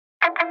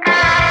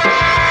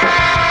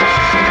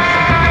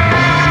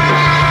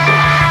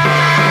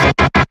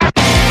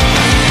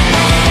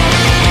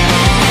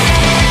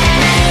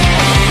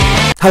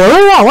Hello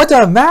everyone, what's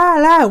up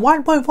man?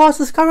 1.4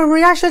 subscriber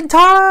reaction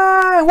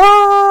time!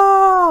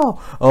 Wow!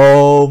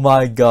 Oh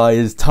my god,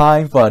 it's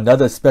time for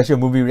another special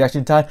movie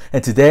reaction time,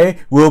 and today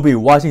we'll be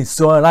watching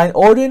Sword Art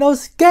Ordinal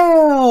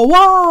Scale!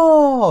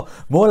 Wow!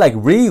 More like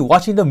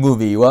re-watching the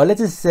movie. Well,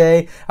 let's just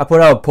say I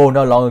put out a poll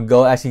not long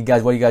ago asking you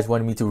guys what you guys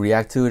wanted me to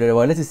react to.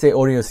 Well, let's just say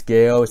Ordinal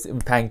Scale,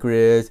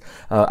 Pancreas,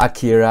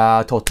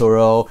 Akira,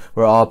 Totoro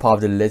were all part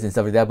of the list and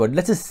stuff like that. But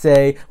let's just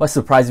say what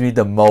surprised me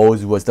the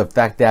most was the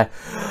fact that,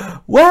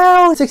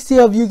 well, 60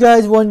 of you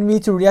guys wanted me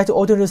to react to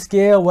Ordinal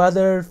Scale, while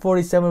other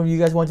 47 of you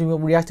guys want to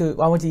react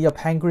to I want to eat a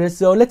Pancreas.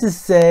 So let's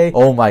just say,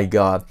 oh my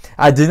god,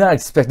 I did not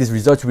expect this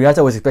result to react.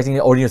 I was expecting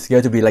Ordinal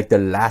Scale to be like the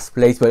last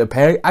place, but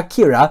apparently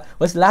Akira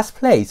was last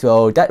place.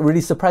 So that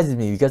really surprises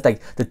me because like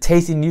the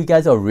taste in you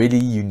guys are really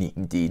unique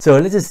indeed. So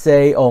let's just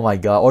say, oh my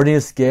god, Ordinal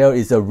Scale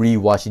is a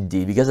rewatch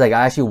indeed, because like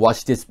I actually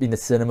watched this in the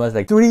cinemas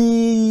like 3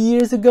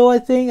 years ago. I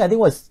think it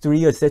was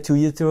 3 or 2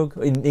 years ago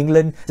in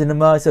England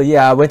cinema. So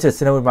yeah, I went to the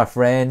cinema with my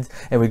friends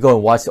and we go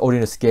and watch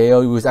Ordinal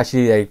Scale. It was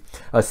actually like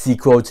a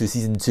sequel to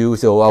season 2,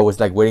 so I was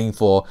like waiting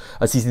for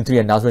a season 3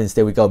 announcement.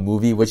 Instead we got a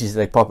movie which is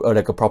like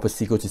a proper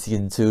sequel to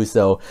season 2,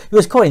 so it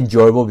was quite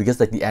enjoyable because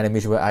like the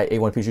animation where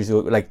A1 Pictures, so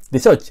like they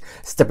sort of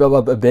stepped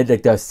up a bit.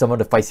 Like some of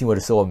the fight scene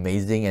was so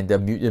amazing, and the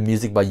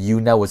music by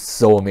Yuna was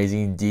so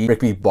amazing indeed.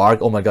 Break Me Bark,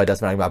 oh my god,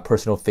 that's my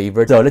personal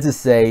favorite. So let's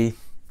just say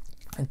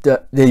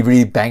they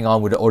really bang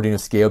on with the Ordinal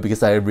Scale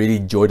because I really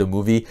enjoyed the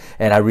movie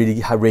and I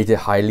really rated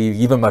highly.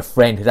 Even my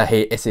friend that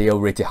hate SAO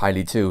rated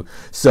highly too.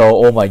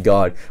 So oh my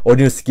god,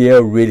 Ordinal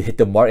Scale really hit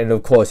the mark. And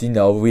of course, you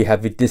know, we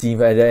have this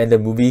scene at the end of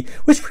the movie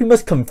which pretty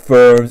much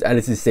confirms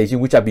Alicization,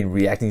 which I've been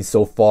reacting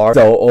so far.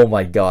 So oh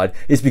my god,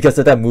 it's because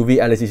of that movie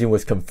Alicization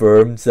was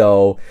confirmed.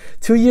 So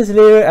 2 years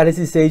later,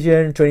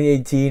 Alicization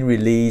 2018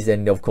 released,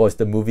 and of course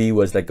the movie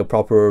was like a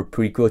proper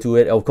prequel to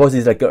it. Of course,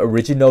 it's like an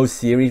original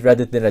series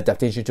rather than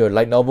adaptation to a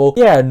light novel.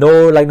 Yeah,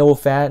 no light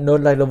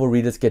novel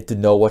readers get to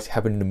know what's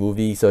happened in the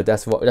movie, so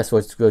that's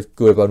what's good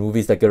about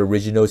movies, like an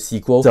original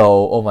sequel.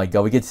 So oh my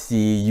god, we get to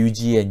see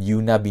Yuji and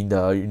Yuna being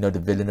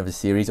the villain of the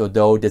series,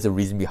 although there's a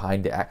reason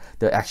behind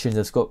the actions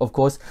of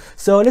course.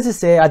 So let's just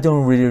say I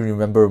don't really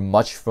remember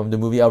much from the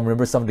movie. I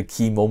remember some of the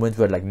key moments,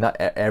 but like not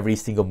every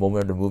single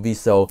moment of the movie.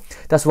 So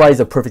that's why it's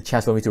a perfect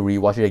chance for me to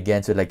rewatch it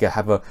again, to like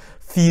have a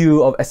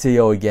feel of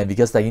SAO again,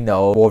 because like, you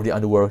know, War of the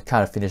Underworld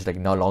kind of finished like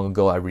not long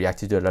ago. I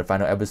reacted to the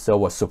final episode,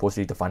 was supposed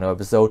to be the final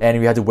episode, and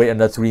we had to wait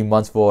another 3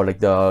 months for like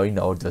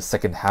the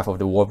second half of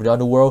the War of the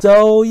Underworld.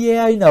 So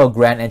yeah, you know,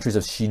 grand entrance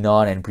of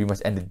Shinon and pretty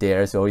much ended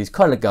there. So it's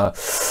kind of like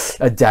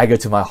a dagger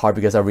to my heart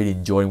because I really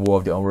enjoyed War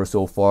of the Underworld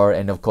so far,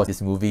 and of course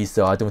this movie.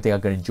 So I don't think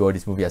I'm gonna enjoy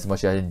this movie as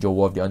much as I enjoy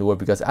War of the Underworld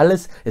because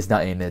Alice is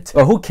not in it.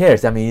 But who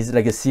cares? I mean, it's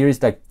like a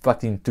series like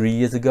fucking 3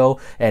 years ago,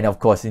 and of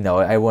course, you know,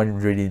 everyone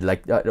really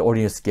like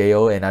Ordinal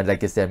Scale, and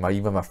like I said,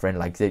 even my friend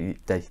likes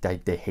it.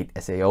 They hate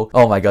SAO.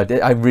 Oh my god,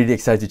 I'm really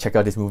excited to check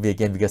out this movie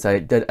again because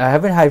I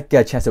haven't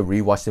get a chance to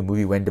rewatch the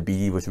movie when the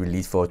BD was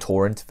released for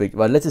torrent. But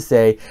let's just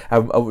say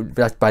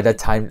by that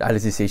time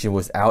Alicization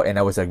was out, and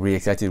I was like really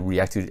excited to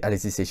react to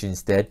Alicization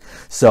instead.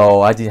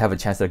 So I didn't have a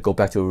chance to go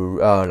back to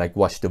like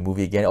watch the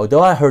movie again.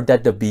 Although I heard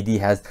that the BD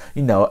has,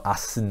 you know,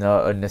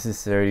 Asuna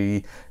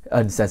unnecessary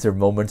uncensored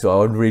moments,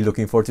 so I'm really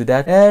looking forward to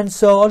that. And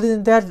so other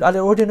than that, on the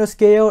Ordinal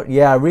Scale,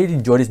 yeah, I really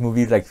enjoyed this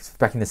movie like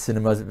back in the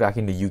cinemas back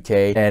in the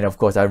UK, and of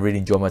course I really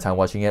enjoyed my time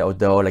watching it.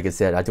 Although like I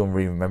said, I don't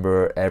really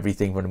remember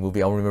everything from the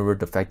movie. I only remember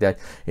the fact that,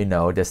 you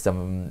know, there's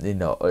some, you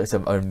know,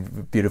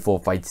 some beautiful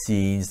fight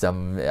scenes,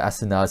 some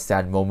Asuna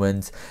sad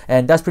moments,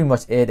 and that's pretty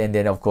much it. And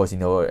then of course, you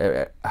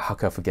know, how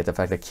can I forget the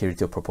fact that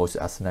Kirito proposed to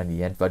Asuna in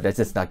the end, but let's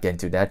just not get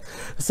into that.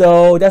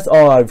 So that's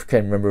all I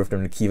can remember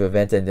from the key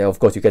events, and of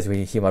course you guys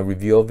will hear my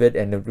review of it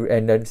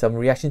and then some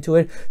reaction to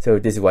it. So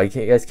this is what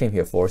you guys came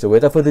here for. So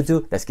without further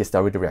ado, let's get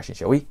started with the reaction,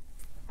 shall we?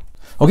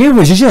 Okay,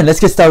 musician, let's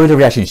get started with the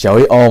reaction, shall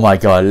we? Oh my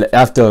god,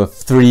 after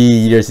 3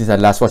 years since I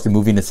last watched the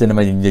movie in the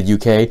cinema in the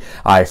UK,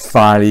 I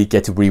finally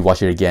get to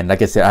rewatch it again.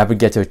 Like I said, I haven't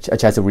get a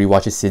chance to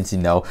rewatch it since, you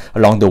know,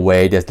 along the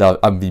way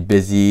I've been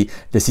busy.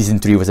 The season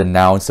 3 was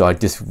announced, so I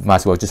just might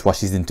as well just watch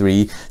season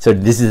 3. So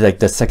this is like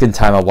the second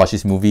time I watched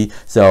this movie,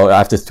 so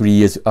after 3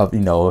 years of, you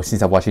know,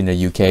 since I watched it in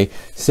the UK.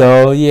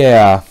 So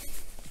yeah,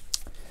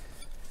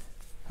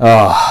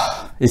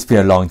 it's been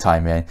a long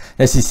time, man.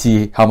 Let's just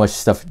see how much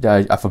stuff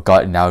that I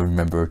forgot and now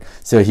remembered.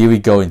 So here we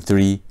go in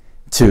 3,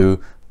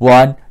 2,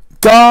 1,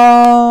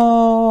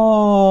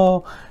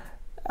 go!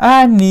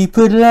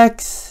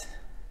 Aniplex.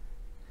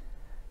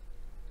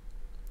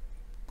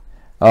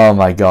 Oh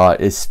my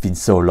god, it's been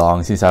so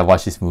long since I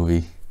watched this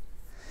movie.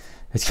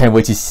 I can't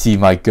wait to see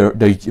my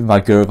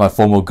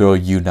former girl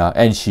Yuna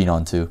and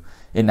Shinon too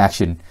in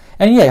action.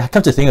 And yeah,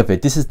 come to think of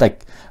it, this is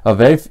like a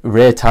very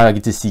rare time I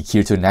get to see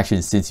Kirito in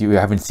action, since you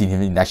haven't seen him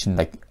in action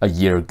like a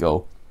year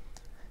ago.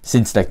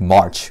 Since like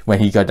March, when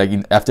he got like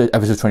after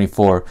episode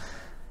 24.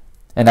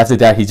 And after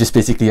that, he's just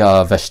basically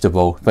a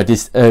vegetable. But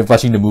this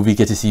watching the movie,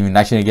 get to see him in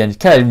action again,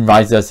 kind of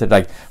reminds us that,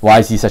 like, why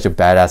is he such a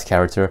badass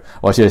character?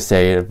 Or should I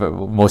say,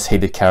 most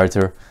hated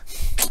character?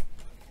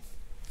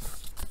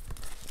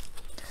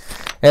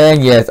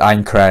 And yes,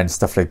 Aincrad and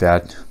stuff like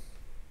that.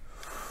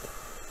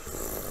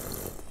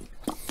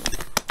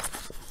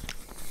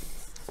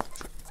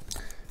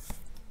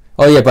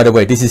 Oh yeah, by the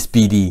way, this is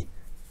BD.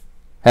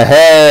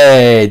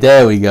 Hey,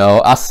 there we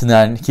go.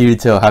 Asuna and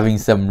Kirito having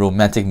some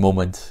romantic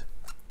moments.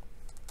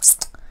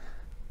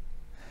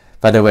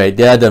 By the way,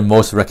 they are the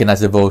most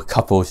recognizable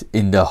couples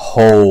in the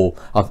whole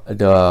of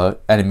the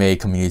anime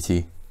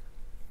community.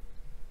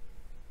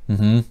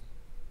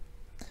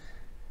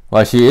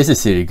 Well, she is a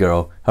city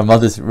girl. Her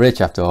mother's rich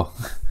after all.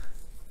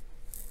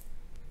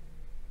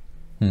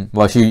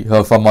 Well,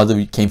 her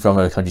mother came from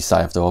the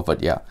countryside after all,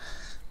 but yeah.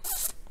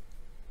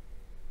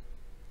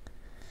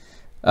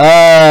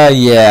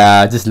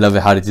 Yeah, I just love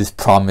it how they just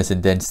promise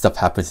and then stuff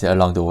happens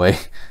along the way.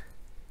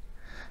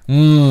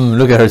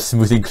 Look at her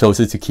smoothing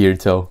closer to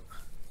Kirito.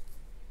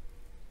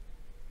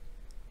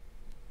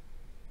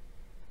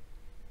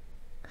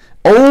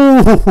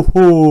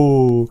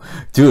 Oh,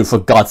 dude, for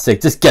God's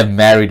sake, just get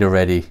married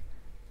already.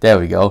 There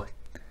we go.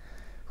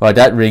 Well,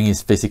 that ring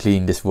is basically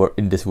in this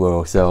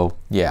world, so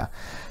yeah.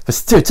 But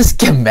still, just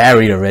get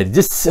married already.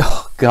 Just,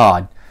 oh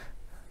God.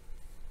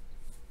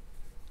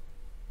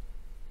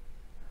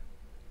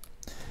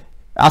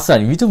 Also,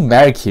 if you don't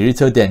marry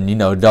Kirito, then you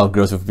know the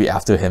girls will be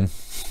after him.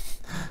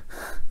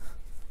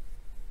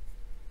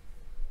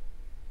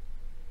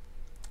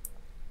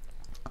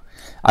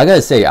 I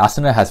gotta say,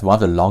 Asuna has one of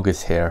the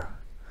longest hair.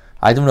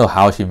 I don't know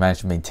how she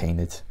managed to maintain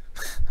it.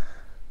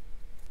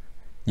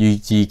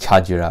 Yuki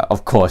Kajira,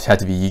 of course, had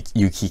to be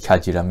Yuki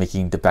Kajira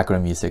making the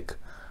background music.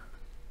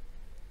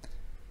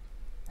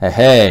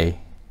 Hey.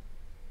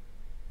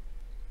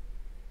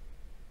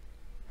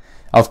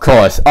 Of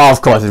course,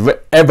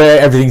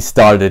 everything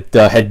started,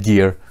 the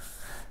headgear,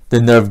 the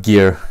nerve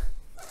gear.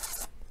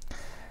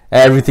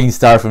 Everything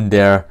started from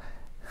there.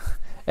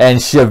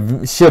 And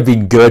should have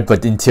been good,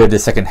 but until the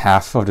second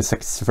half of the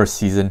first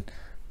season.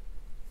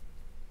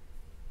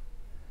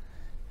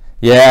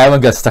 Yeah, everyone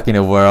got stuck in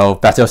the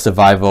world, battle of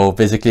survival.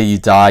 Basically, you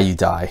die. You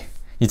die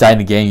in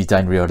the game, you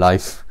die in real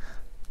life.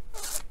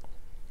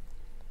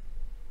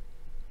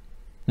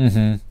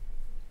 And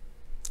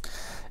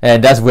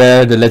that's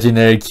where the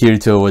legendary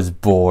Kirito was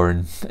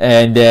born.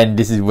 And then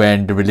this is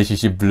when the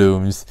relationship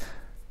blooms.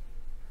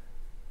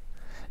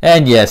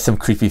 And yes, some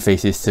creepy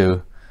faces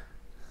too.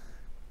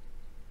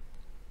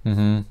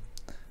 I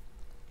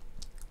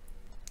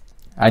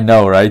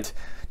know, right?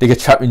 They get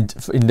trapped in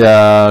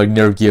the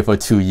nerve gear for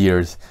 2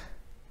 years.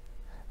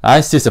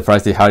 I'm still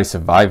surprised at how they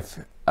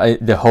survive.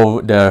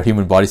 The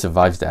human body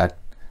survives that.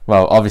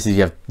 Well, obviously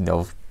you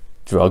have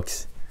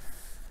drugs.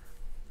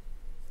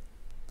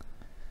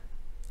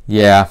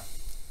 Yeah.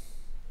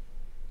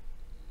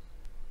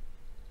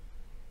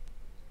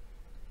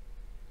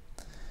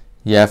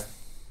 Yeah.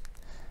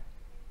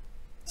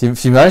 To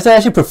be honest, I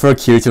actually prefer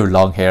Kirito with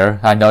long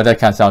hair. I know that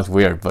kind of sounds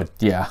weird, but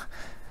yeah.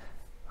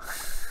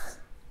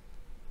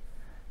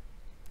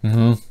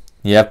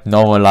 Yep,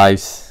 normal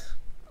lives.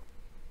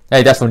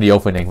 Hey, that's from the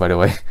opening, by the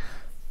way.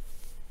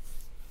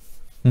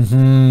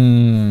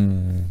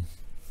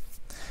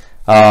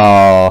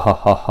 Oh, ho,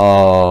 ho,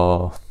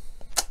 ho.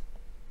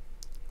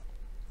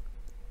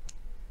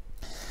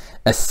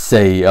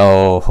 Essay,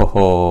 oh, ho,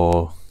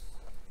 ho.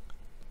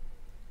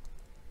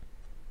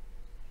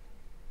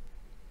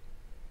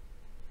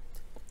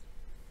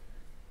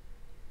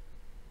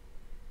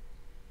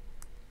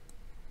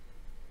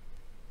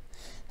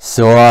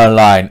 Sora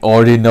line,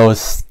 ordinal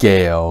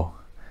scale.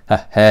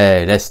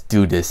 Hey, let's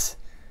do this.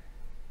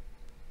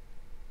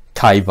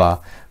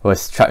 Kaiba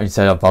was trapped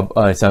inside a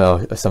bubble,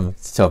 some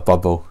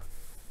bubble.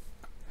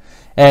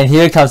 And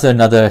here comes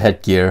another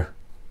headgear.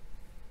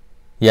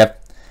 Yep.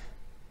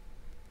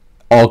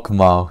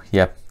 Ogmo,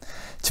 yep.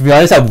 To be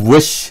honest, I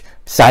wish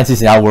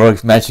scientists in our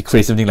world managed to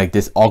create something like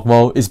this.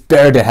 Ogmo is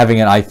better than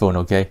having an iPhone,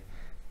 okay?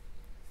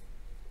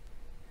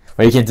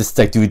 Where you can just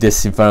like do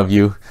this in front of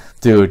you.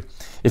 Dude,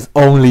 if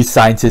only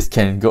scientists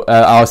can go,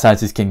 our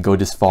scientists can go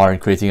this far in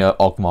creating an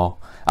Ogmo.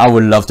 I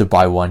would love to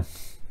buy one.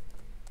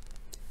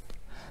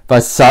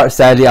 But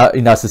sadly,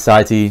 in our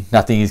society,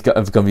 nothing is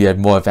going to be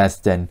more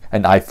advanced than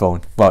an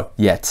iPhone. Well,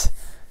 yet.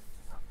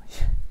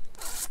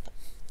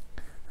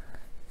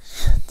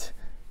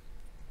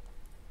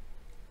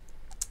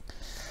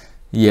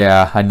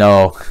 Yeah, I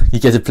know. You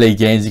get to play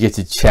games, you get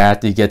to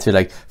chat, you get to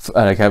like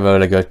have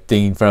a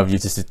thing in front of you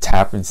just to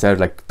tap instead of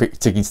like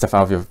taking stuff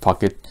out of your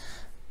pocket.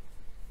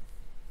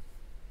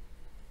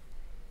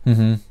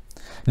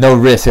 No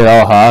risk at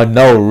all, huh?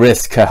 No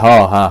risk at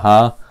all,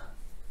 huh?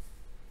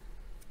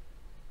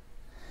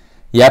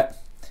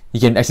 Yep. You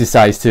can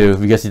exercise too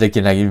because you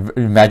can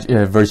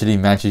virtually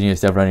imagine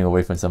yourself running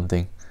away from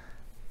something.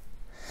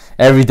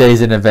 Every day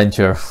is an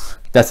adventure.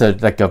 That's a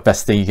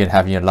best thing you can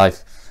have in your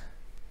life.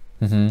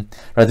 Rather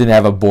than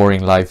have a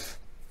boring life.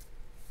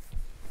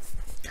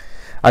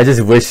 I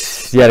just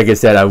wish, yeah, like I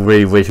said, I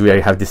really wish we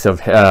have this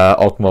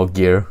Ogmo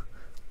gear.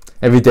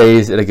 Every day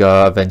is like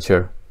a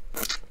adventure.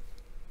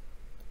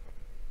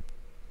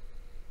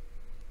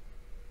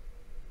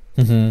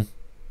 You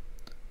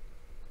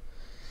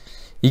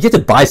get to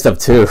buy stuff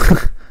too.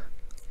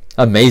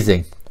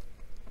 Amazing.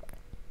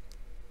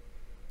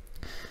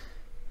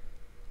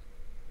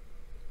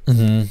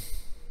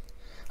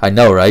 I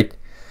know, right?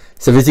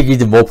 So basically,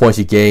 the more points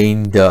you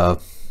gain,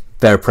 the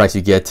better price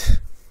you get.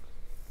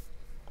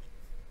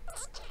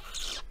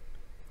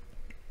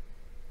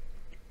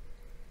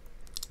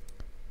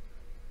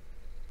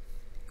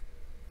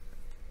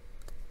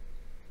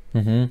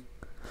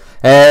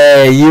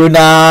 Hey,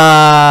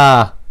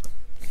 Yuna!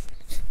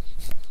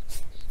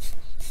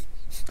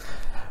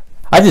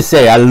 I just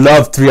say I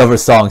love 3 of her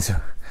songs.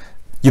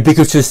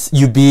 Ubiquitous,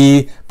 UB,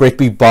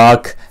 Breakbeat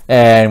Bark,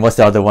 and what's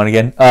the other one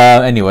again?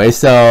 Anyway,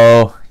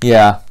 so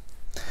yeah,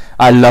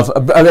 I love,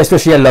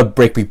 especially I love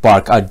Breakbeat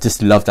Bark. I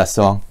just love that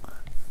song.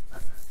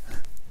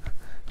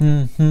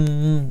 Dun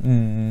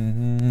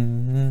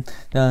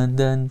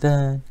dun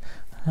dun.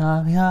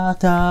 I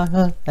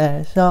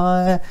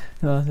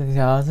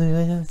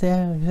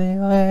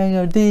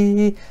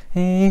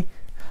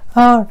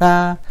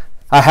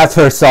have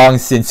her song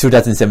since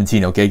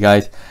 2017, okay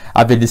guys?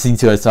 I've been listening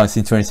to her song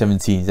since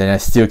 2017 and I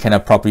still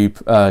cannot properly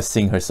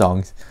sing her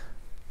songs.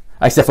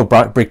 Except for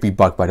Breakbeat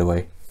Bark, by the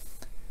way.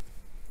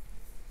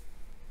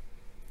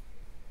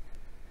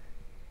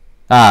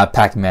 Ah,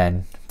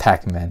 Pac-Man.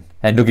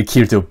 And look at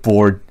Kirito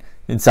bored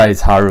inside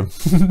his harem.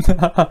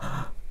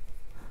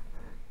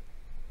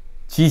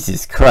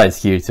 Jesus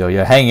Christ, Kirito,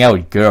 you're hanging out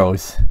with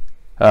girls.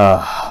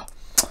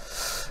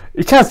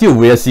 It kind of feels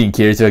weird seeing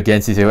Kirito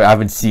again since I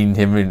haven't seen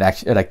him in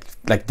action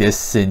like this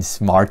since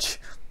March.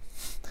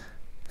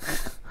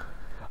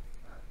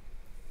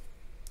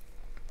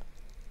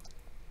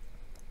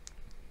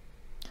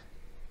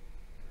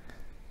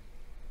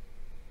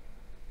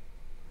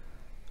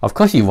 Of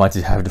course he wants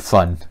to have the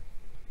fun.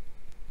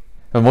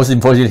 But most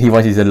importantly, he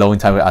wants his alone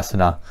time with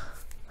Asuna.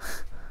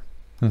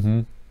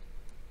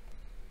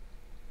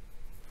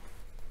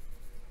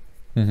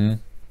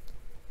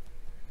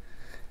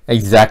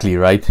 Exactly,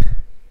 right?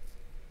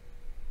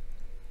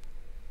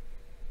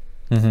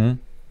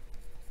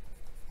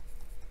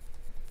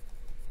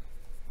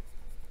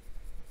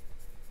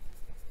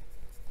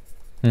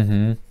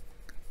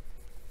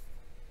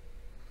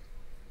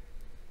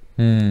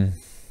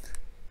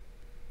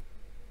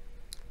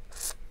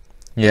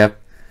 Yep.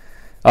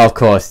 Of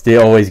course, they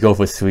always go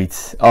for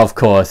sweets. Of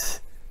course.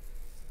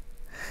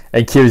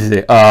 And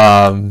Kirito,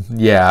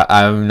 yeah,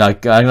 I'm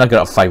not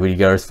gonna fight with you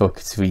girls for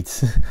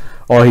sweets.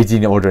 Or he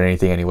didn't order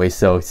anything anyway,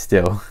 so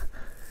still.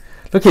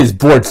 Look at his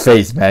bored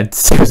face, man.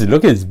 Seriously,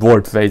 look at his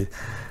bored face.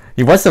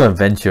 He wants some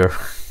adventure.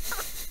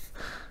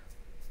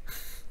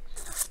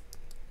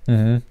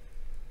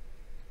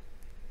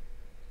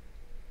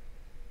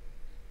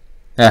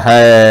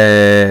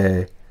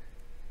 Hey.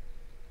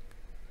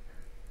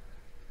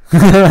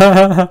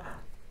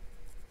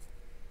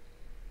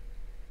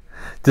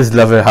 Just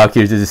love it how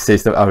Kirito just says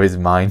stuff out of his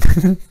mind.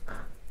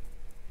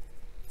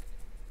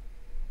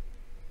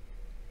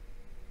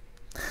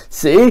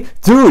 See?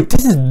 Dude,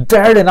 this is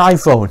better than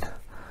iPhone.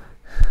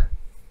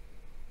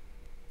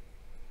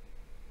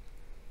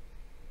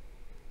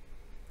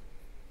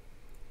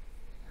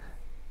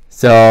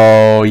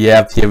 So,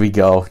 yep, here we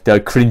go. The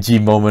cringy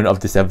moment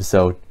of this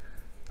episode.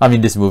 I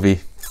mean, this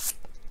movie.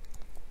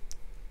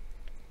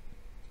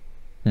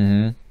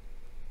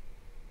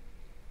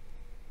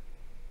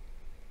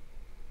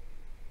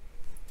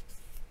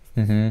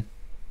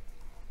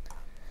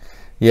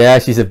 Yeah,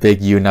 she's a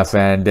big Yuna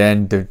fan.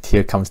 Then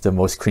here comes the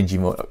most cringy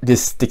moment.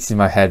 This sticks in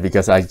my head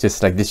because I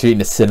just like literally in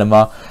the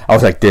cinema. I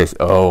was like this.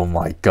 Oh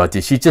my god,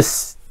 did she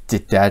just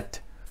did that?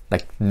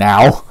 Like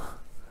now?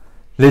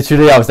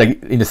 Literally, I was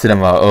like in the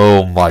cinema.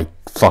 Oh my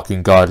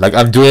fucking god! Like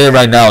I'm doing it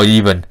right now,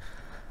 even.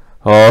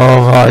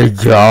 Oh my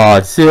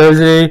god!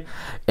 Seriously,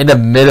 in the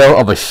middle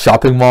of a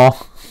shopping mall.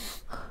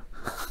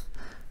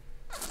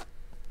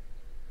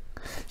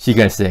 She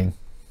gonna sing.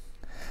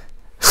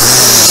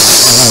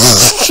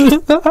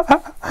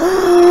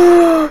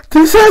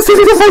 This has to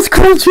be the most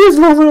cringiest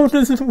moment of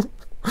this movie.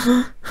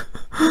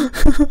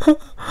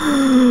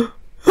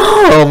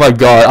 Oh my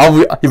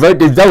god, if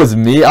that was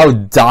me, I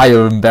would die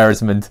of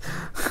embarrassment.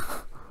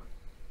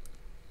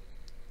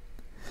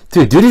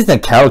 Dude, do this in a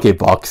karaoke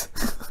box.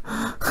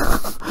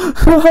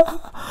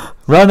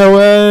 Run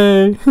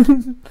away.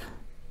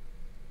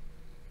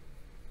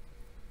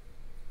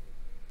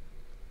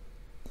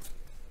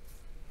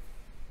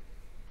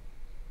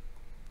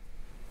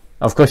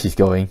 Of course she's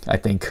going, I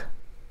think.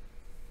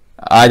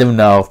 I don't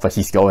know, but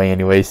she's going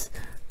anyways.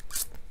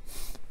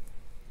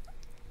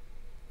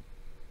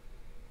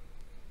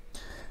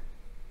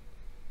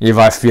 If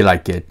I feel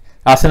like it.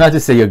 Ask her not to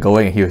say you're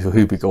going and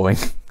he'll be going.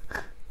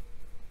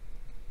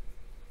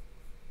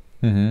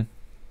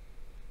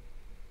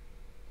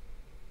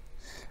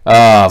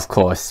 Of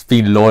course.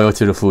 Being loyal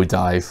to the food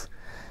dive.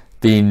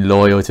 Being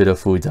loyal to the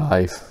food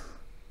dive.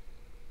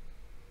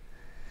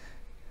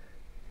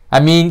 I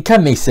mean, it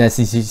kind of makes sense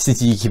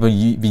since you keep on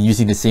been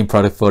using the same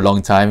product for a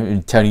long time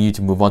and telling you to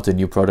move on to a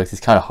new product.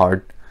 It's kind of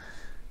hard.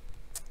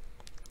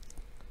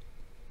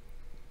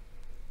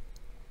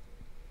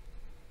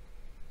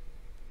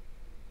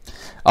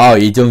 Oh,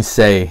 you don't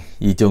say.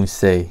 You don't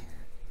say.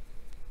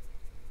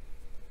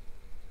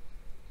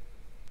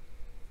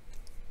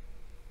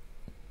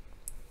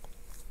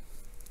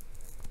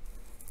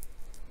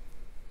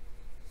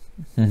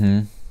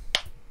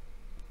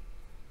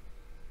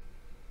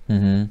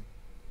 Mm-hmm.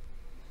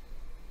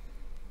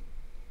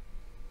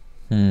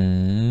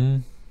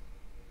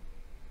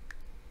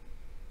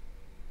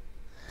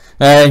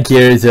 And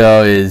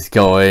Kirito is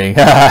going.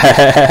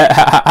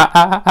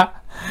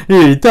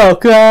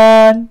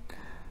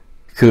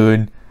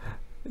 Kun.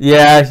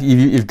 Yeah,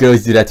 if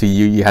girls do that to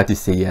you, you have to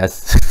say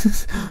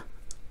yes.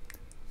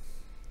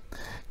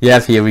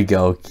 Yep, here we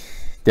go.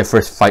 The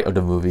first fight of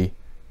the movie.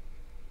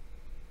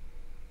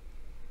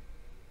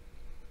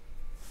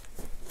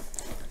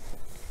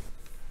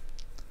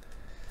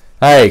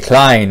 Hey,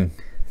 Klein.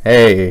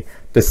 Hey,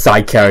 the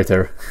side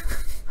character.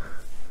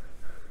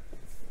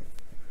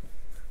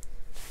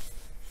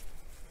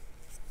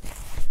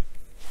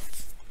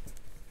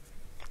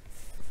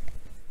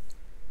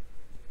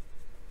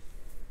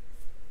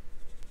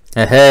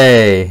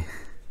 Hey.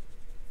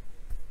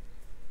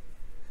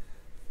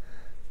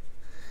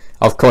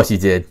 Of course you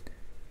did.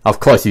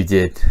 Of course you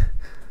did.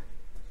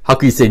 How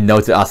could you say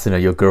no to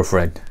Asuna, your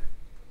girlfriend?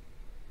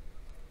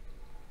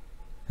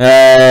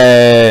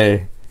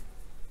 Hey.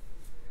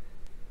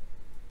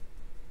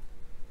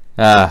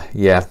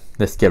 Yeah,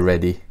 let's get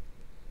ready.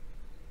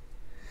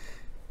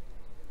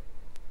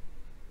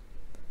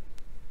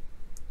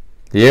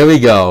 Here we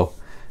go.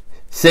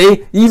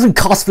 See, even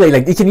cosplay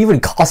like you can even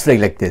cosplay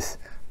like this.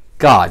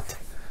 God.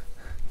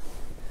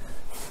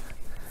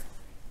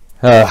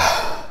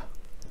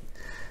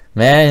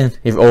 Man,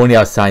 if only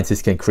our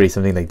scientists can create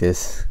something like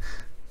this.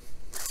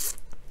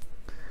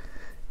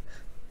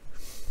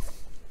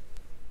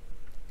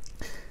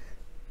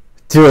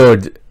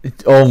 Dude,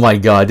 oh my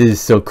god, this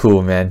is so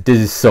cool, man. This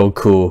is so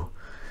cool.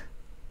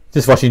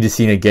 Just watching this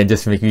scene again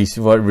just make me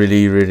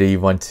really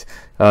want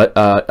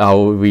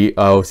we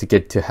also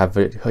get a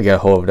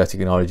hold of that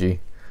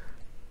technology.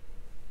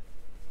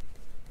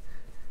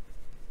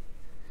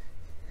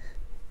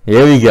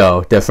 Here we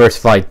go, the first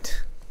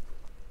fight.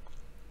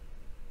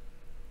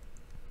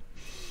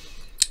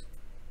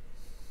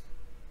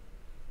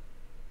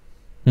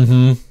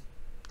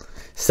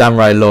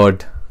 Samurai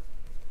Lord.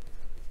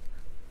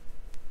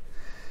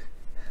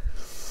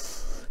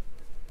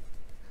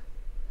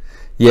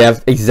 Yeah,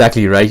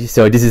 exactly right.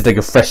 So this is like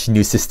a fresh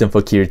new system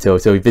for Kirito.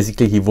 So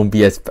basically he won't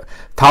be as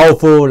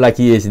powerful like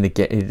he is in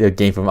the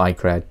game from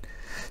iCrad.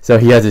 So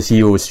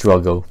he will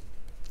struggle.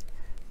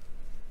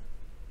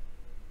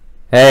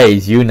 Hey,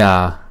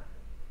 Yuna.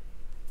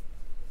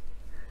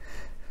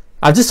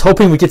 I'm just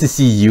hoping we get to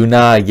see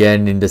Yuna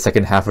again in the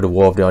second half of the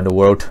War of the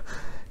Underworld,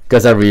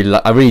 because I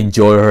really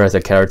enjoy her as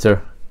a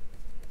character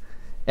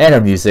and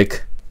her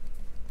music.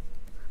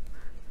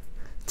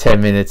 10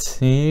 minutes.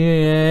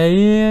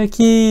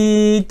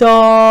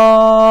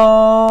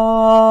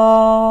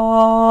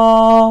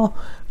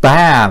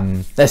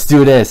 Bam! Let's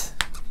do this.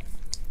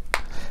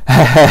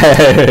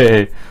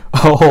 Hey!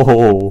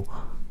 Oh!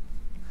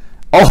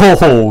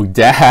 Oh,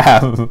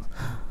 damn!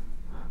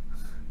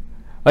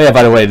 Oh yeah,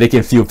 by the way, they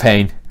can feel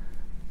pain.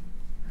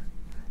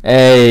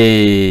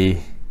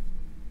 Hey!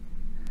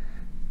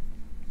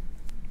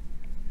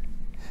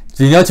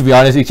 So, you know, to be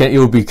honest, it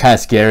would be kind of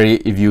scary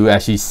if you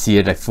actually see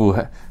it like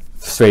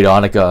straight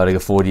on, like a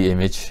 4D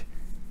image.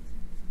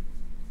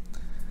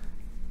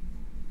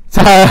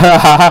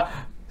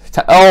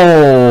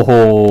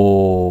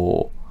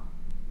 Oh!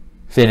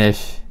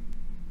 Finish.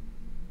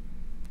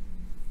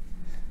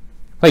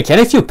 Wait, can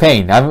it feel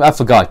pain? I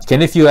forgot.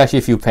 Can it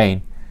actually feel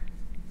pain?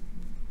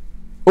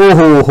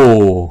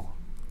 Oh!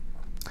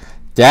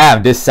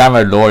 Damn, this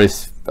Samurai Lord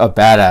is a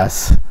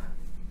badass.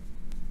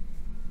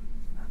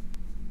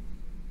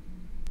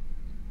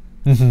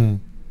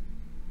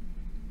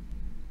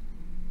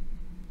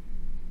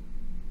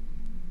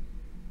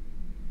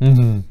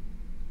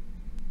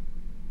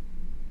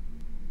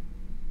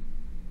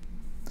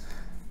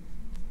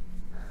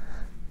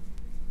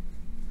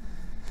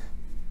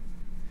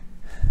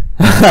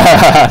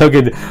 Look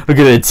at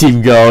the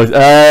team goes.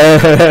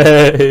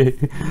 Hey.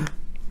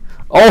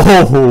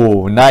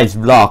 Oh, nice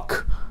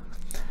block.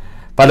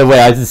 By the way,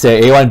 I have to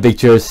say, A1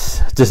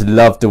 Pictures just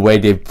love the way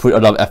they put a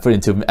lot of effort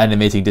into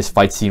animating this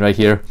fight scene right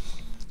here.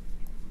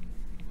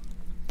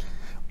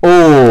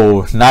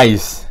 Oh,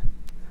 nice.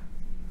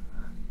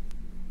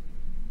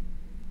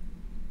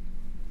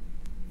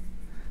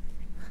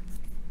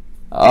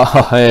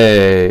 Oh,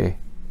 hey.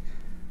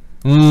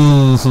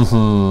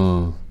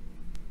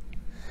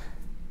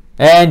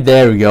 And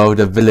there we go,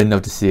 the villain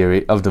of the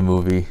series, of the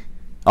movie,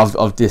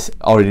 of this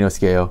Ordinal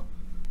scale.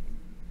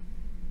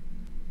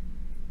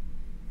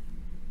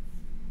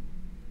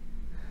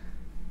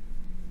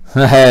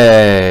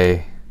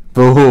 Hey,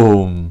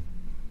 boom.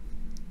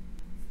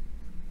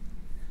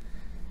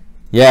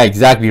 Yeah,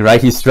 exactly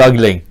right. He's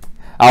struggling.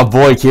 Our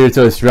boy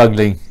Kirito is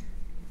struggling.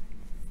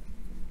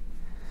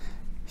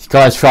 He's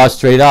gonna trot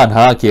straight on,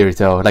 huh,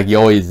 Kirito? Like you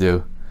always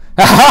do.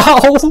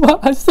 Oh,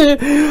 I see.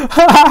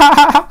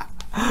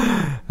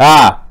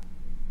 Ah,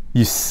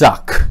 you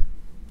suck.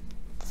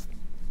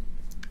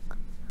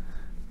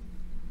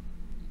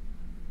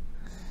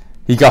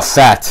 He got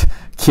fat.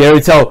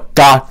 Kirito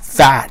got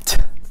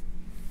fat.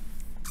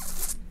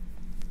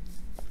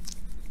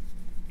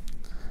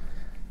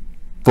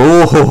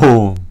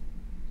 Boom.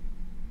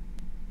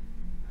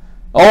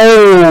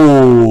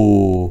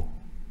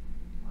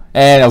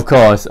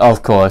 course,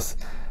 of course.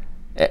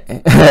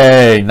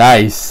 Hey,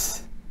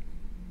 nice.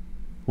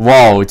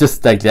 Wow,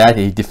 just like that,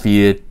 he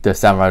defeated the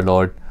Samurai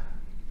Lord.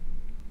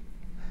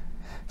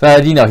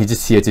 But you know, he's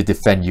just here to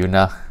defend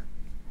Yuna.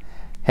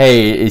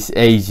 Hey, it's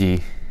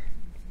AG.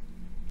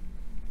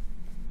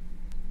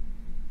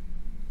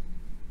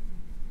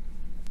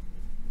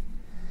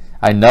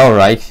 I know,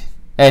 right?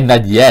 And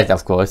not yet,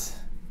 of course.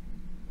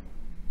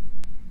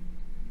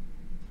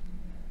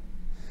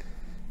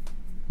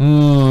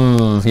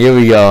 Here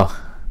we go.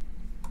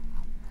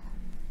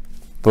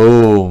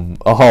 Boom.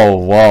 Oh,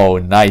 wow,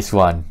 nice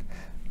one.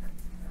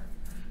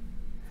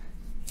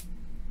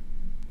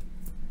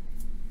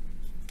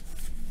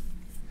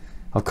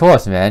 Of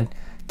course, man.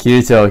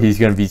 Kirito,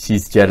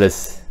 she's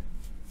jealous.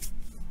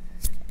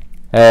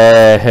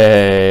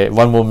 Hey,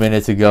 one more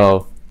minute to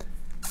go.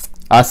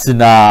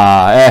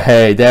 Asuna,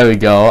 hey, there we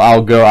go.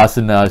 Our girl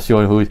Asuna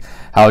showing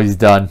how he's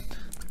done.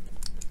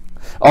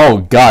 Oh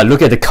god,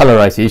 look at the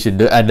colorization,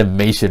 the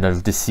animation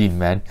of this scene,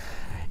 man.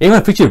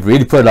 A1 Picture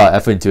really put a lot of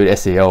effort into it,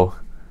 SAO.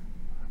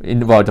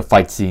 About the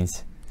fight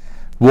scenes.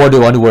 World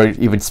of Underworld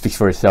even speaks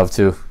for itself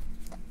too.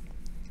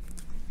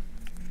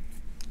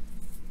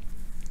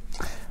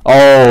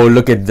 Oh,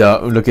 look at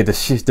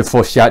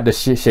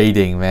the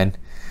shading, man.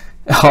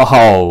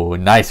 Oh,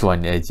 nice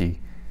one, Edgy.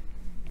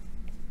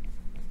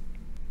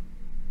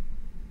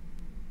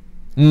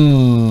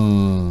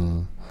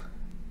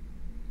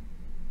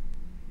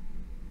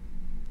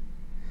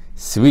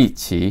 Sweet,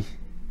 Chi.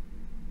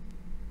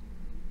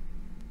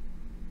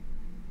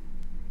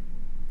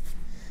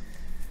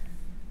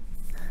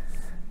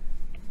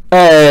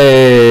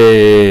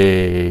 Hey!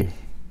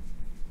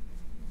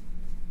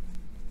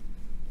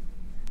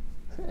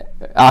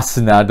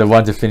 Asuna, the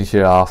one to finish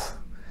it off.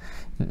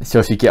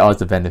 So she get all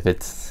the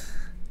benefits.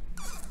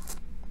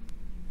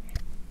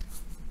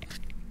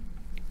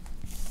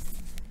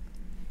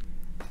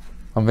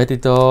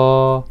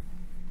 Omedetou.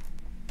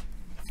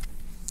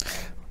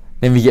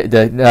 Let me get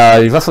the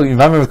if I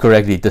remember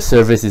correctly, the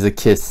service is a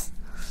kiss.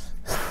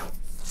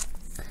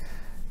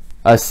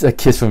 A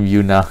kiss from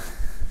Yuna.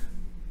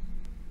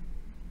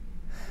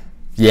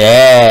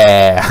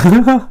 Yeah.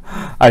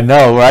 I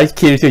know, right?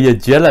 Kirito, you're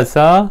jealous,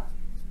 huh?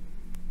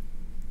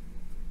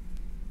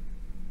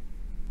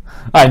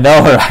 I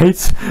know,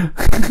 right?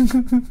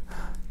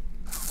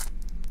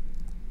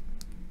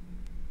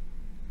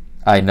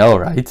 I know,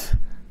 right?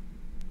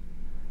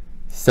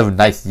 Some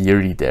nice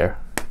Yuri there.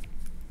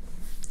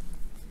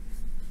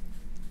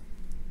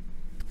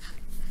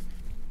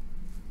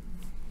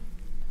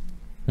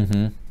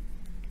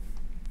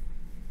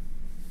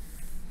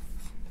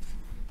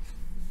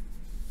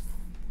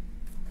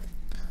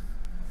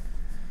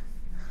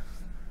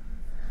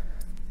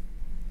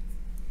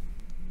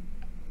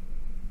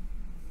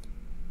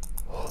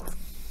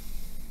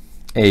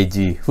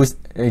 AG, who's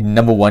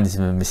number one is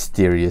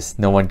mysterious.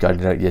 No one got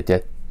it out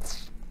yet.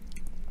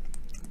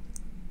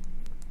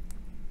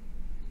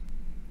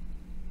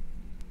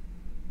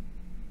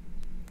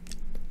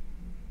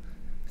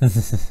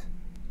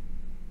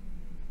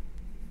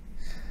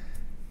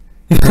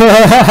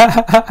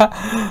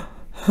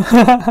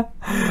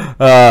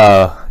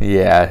 Oh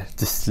yeah,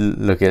 just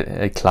look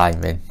at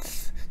climbing.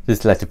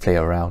 Just let it play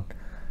around,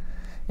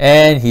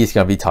 and he's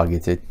gonna be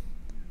targeted.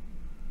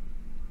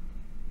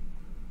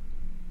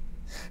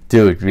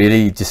 Dude,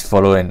 really just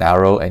follow an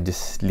arrow and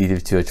just lead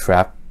it to a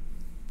trap?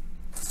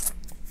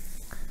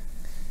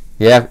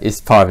 Yeah, it's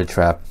part of a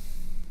trap.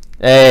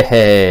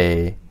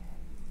 Hey.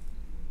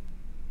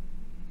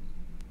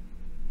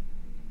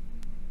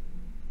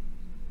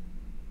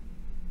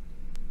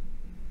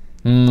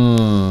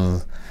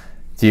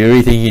 Do you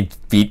really think he'd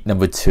beat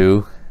number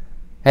 2?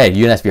 Hey,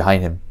 Yuna's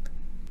behind him.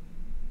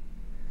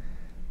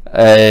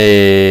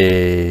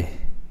 Hey.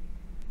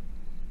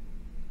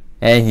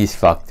 And he's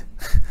fucked.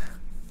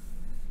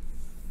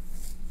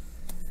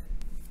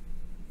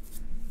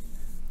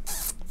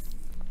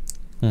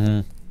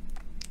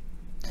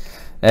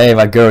 Hey,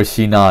 my girl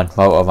Shinon,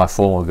 my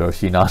former girl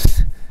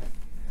Shinon.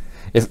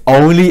 If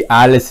only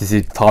Alice is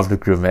in part of the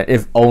group, man.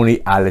 If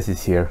only Alice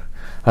is here.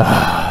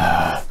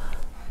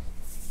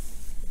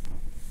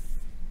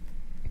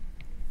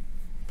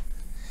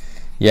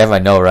 Yeah, I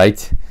know,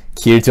 right?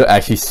 Kirito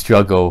actually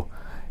struggle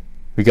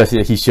because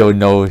he showed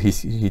that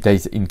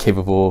he's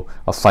incapable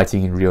of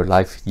fighting in real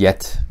life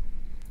yet.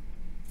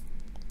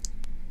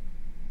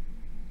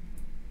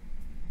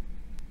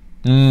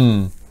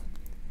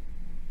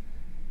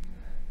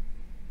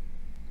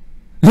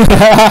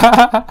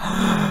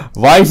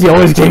 Why is he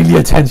always getting the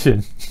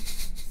attention?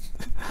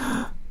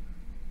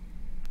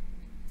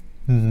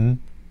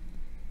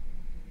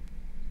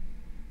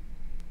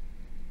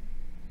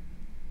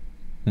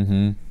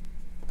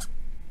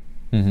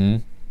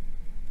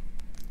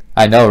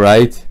 I know,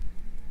 right?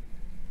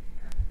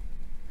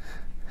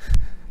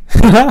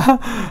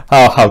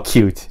 How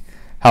cute.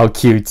 How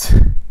cute.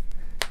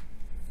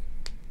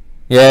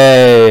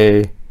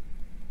 Yay.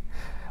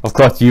 Of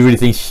course, you really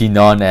think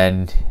Shinon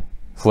and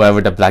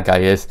whoever the black guy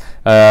is,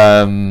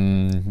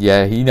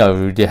 yeah, you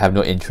know, they have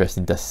no interest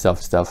in that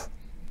stuff.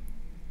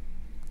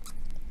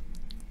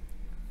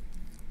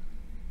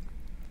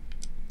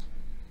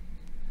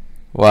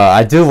 Well,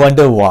 I do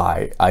wonder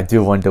why. I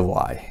do wonder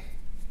why.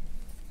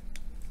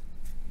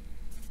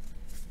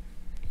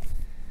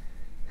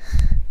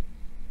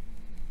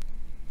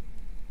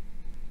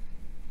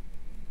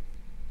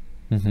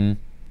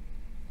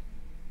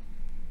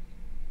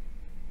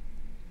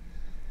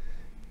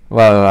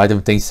 Well, I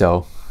don't think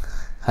so.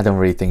 I don't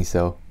really think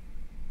so.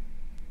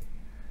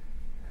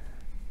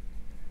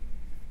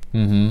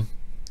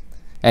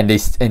 And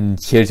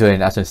Kirito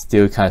and Asuna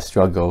still kind of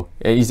struggle.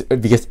 It's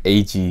because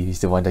AG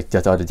is the one that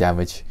does all the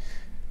damage.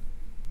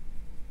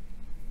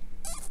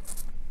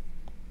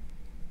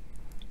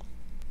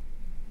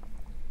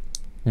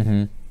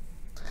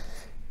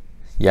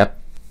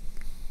 Yep.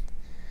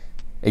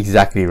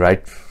 Exactly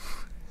right.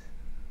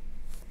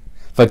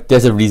 But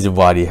there's a reason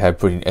why they have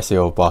put in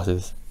SAO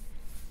bosses.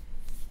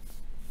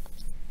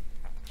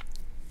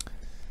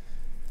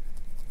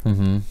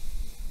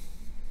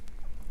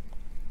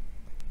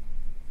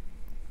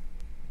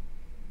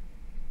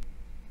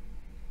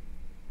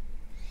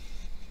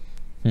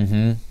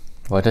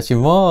 What does he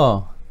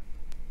want?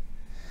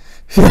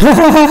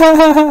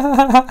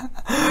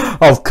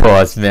 Of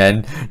course,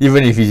 man.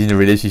 Even if he's in a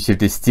relationship,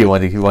 they still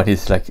want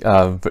his like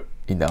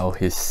you know,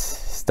 his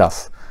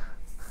stuff.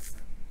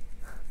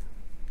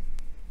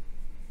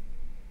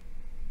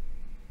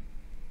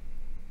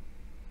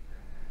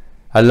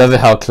 I love it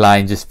how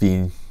Klein just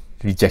being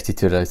rejected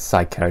to the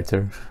side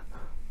character.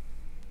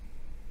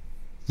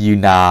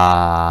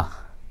 Yuna.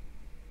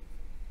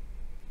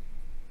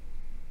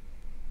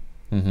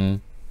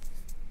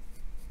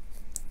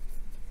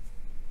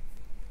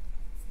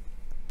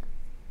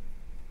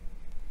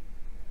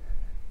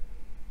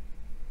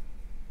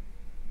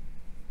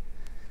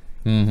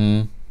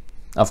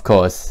 Of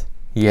course,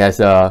 he has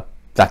a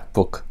black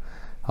book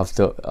of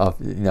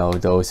you know,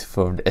 those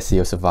from the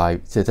SAO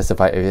survive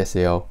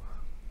SAO.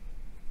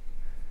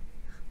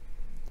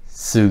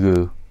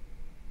 Sugu.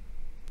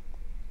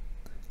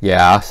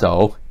 Yeah,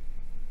 so.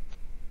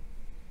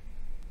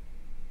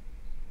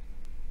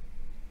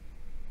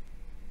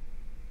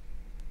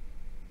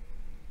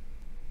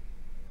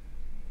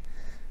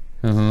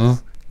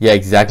 Yeah,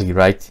 exactly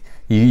right.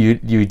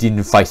 You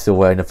didn't fight so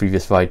well in the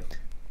previous fight.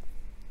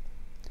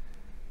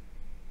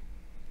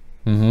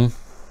 Man,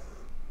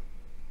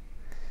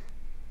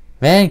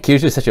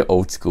 Kirito is such an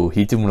old school.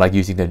 He didn't like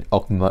using the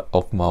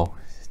Okmo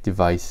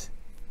device.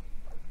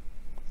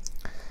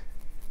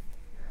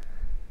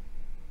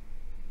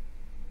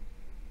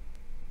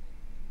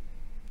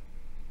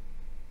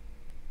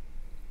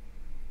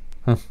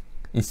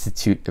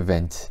 Institute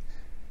event.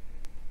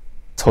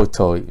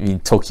 Tokyo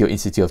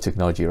Institute of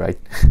Technology, right?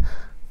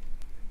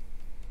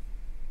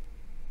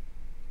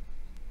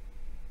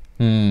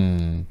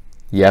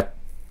 Yep.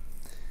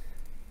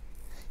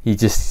 You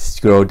just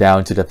scroll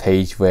down to the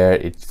page where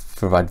it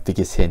provides the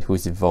biggest hint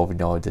who's involved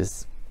in all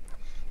this.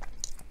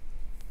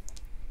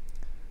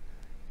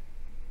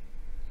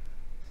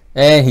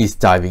 And he's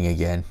diving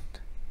again.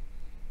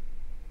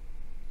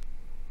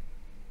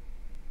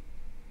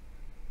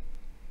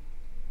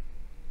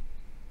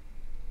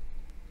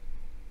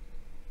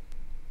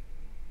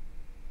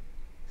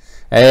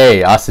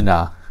 Hey,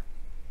 Asuna.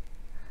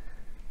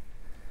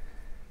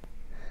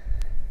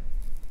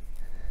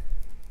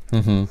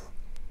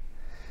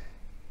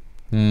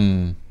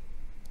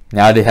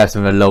 Now they have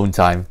some alone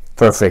time.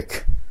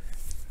 Perfect.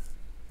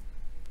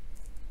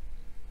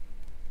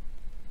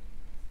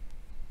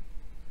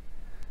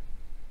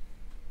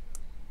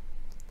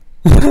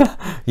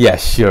 Yeah,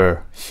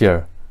 sure.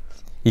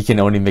 He can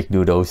only make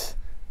noodles.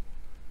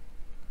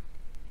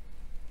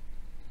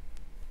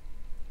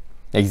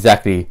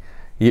 Exactly.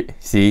 You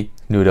see,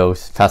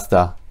 noodles,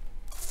 pasta.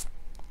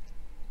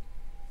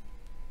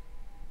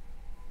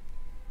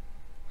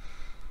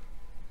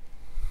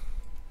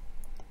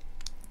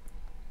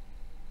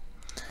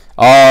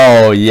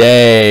 Oh,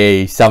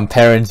 yay! Some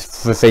parents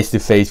face to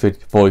face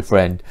with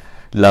boyfriend.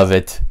 Love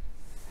it.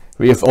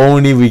 If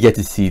only we get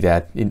to see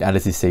that in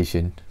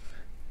Alicization.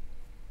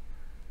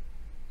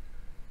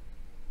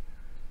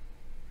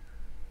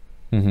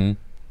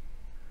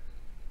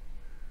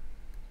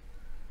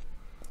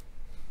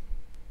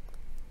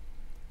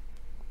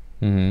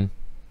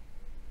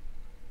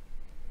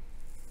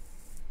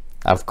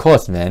 Of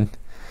course, man.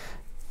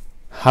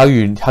 How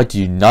do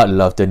you not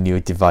love the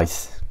new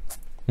device?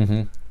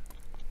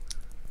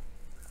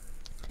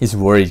 He's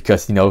worried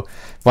because, you know,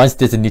 once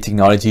there's a new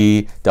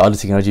technology, the other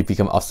technology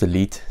become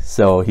obsolete.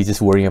 So he's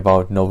just worrying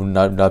about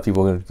not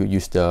people going to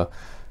use the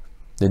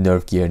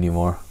nerve gear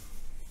anymore.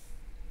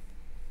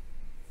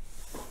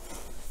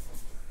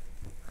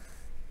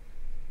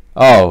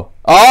 Oh,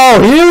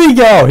 here we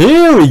go.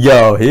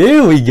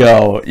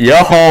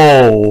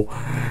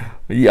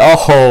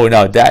 Yo,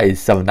 now that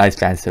is some nice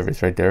fan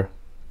service right there.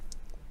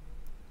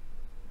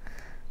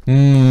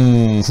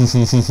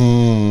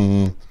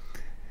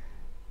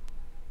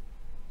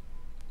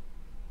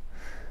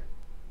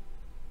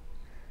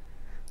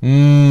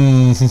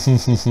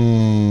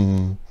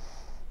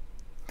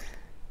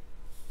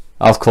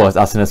 Of course,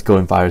 Asuna's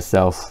going by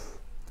herself.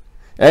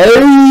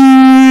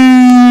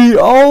 Hey!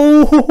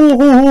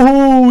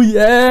 Oh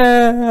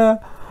yeah!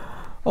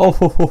 Oh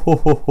ho ho ho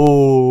ho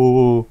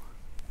ho!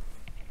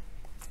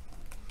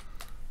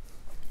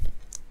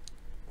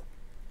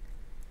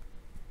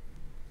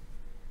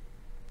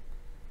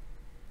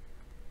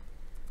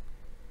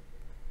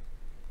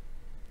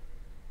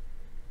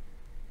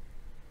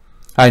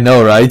 I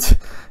know, right?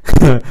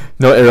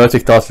 No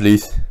erotic thoughts,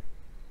 please.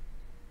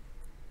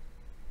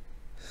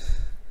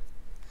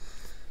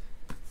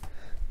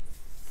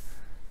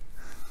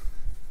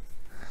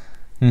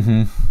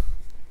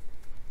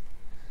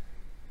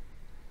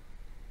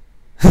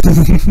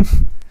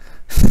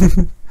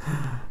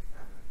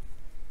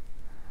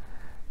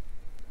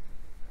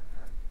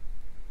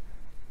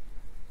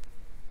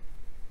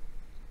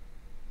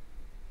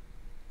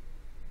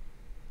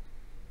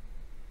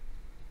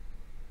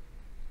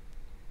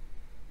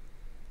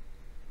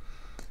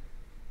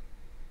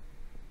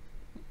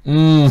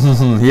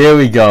 Here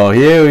we go,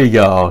 here we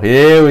go,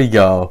 here we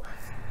go.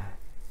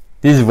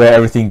 This is where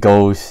everything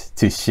goes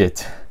to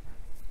shit.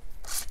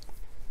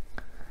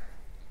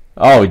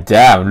 Oh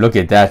damn, look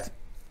at that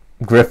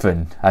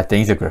griffin. I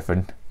think it's a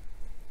griffin.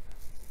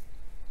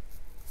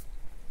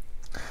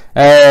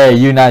 Hey,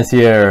 Yunan's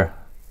here.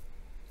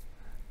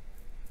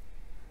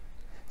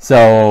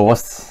 So,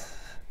 what's...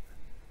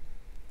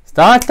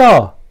 Start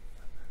though!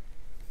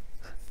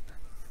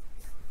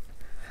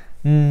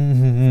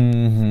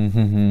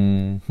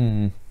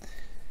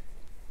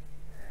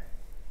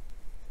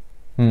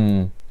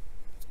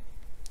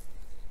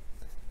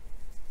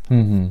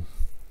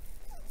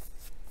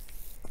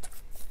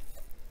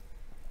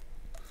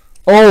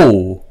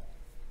 Oh!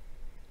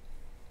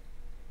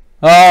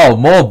 Oh,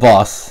 more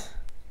boss.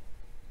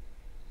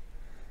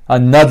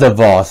 Another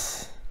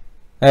boss.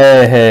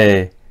 Hey,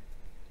 hey.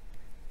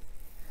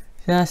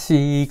 優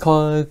しい言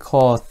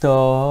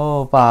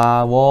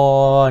葉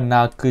を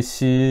なく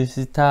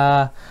し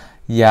た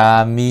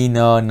闇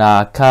の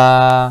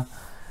中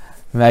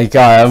My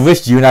god, I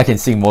wish Yuna can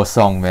sing more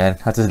song, man.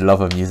 I just love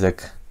her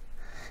music.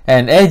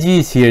 And Edgy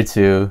is here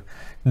too,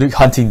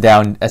 hunting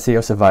down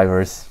SAO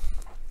survivors.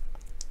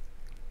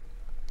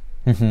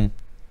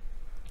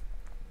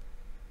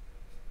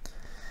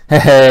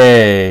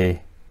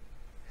 Hey!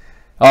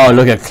 Oh,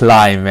 look at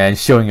Klein, man,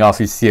 showing off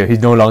his here. He's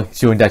no longer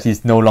showing that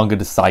he's no longer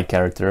the side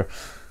character.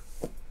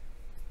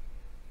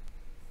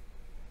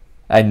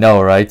 I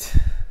know, right?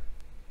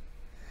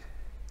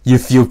 You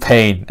feel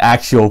pain,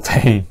 actual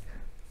pain.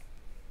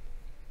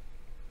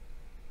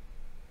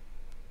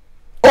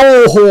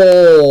 Oh!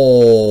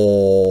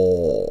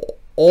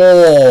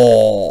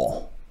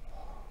 Oh!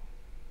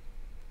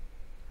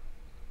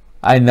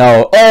 I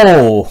know.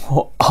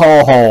 Oh!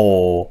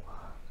 Oh!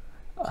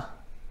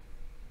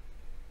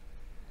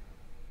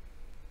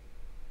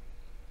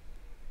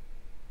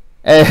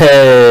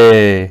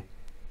 Hey!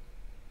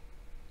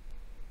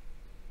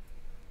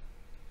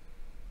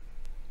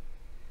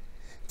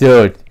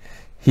 Dude,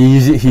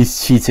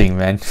 he's cheating,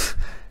 man.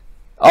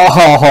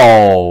 Oh!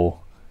 Oh!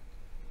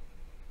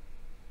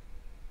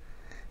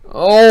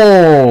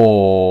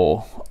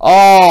 Oh!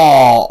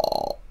 Oh!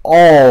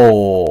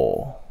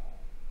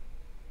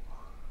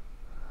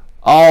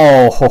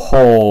 Oh! Ho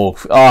ho!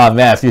 Oh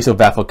man, I feel so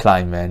bad for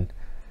Klein, man.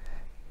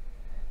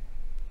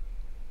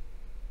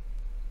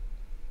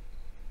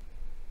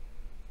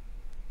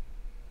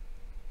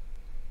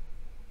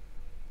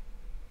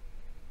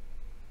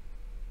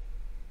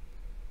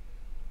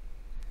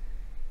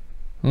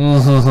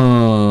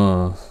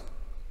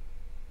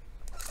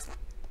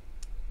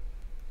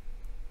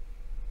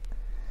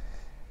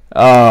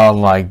 Oh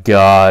my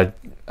god.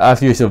 I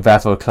feel so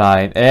bad for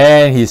Klein.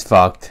 And he's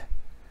fucked.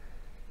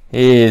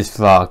 He is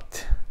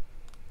fucked.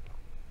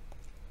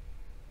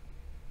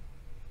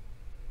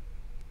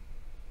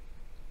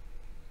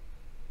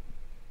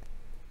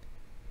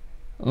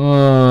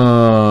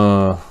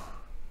 Oh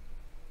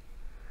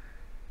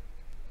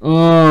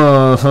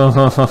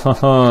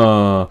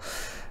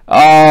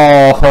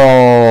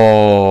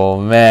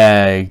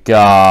my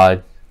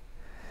god.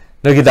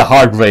 Look at the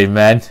heart rate,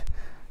 man.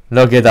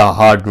 Look at the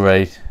heart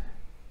rate.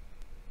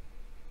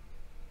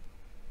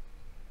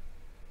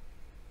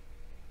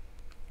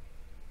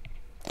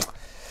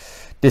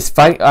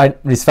 Despite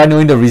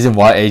knowing the reason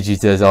why AG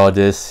does all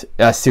this,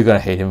 I'm still gonna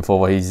hate him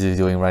for what he's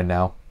doing right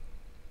now.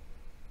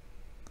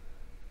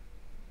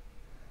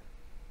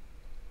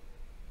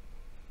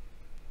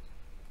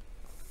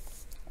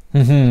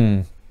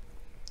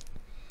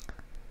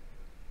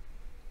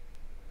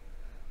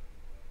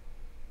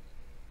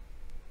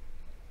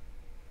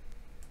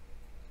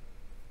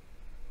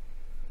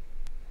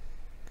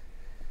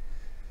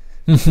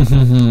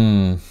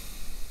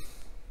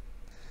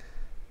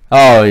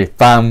 Oh,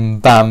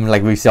 bam, bam,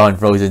 like we saw in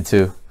Frozen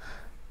 2.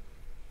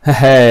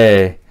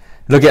 Hey,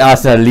 look at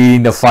Asuna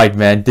leading the fight,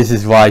 man. This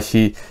is why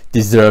she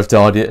deserves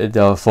all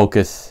the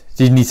focus.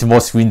 She needs more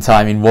screen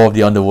time in War of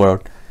the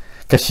Underworld,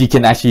 because she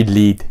can actually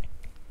lead.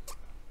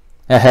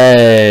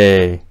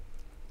 Hey.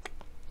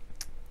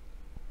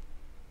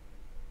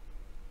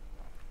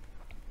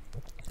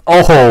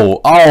 Oh,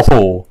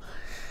 oh.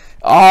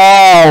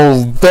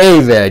 Oh,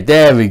 baby,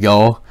 there we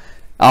go.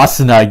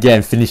 Asuna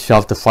again finished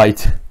off the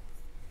fight.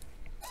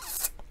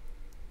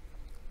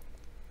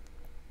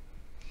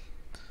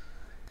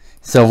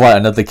 So what,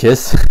 another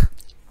kiss?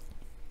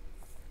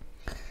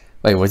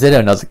 Wait, was it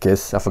another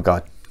kiss? I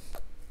forgot.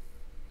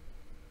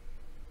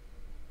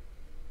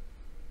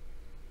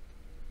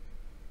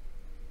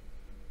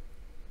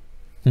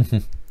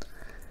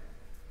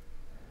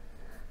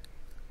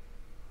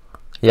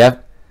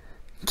 Yep.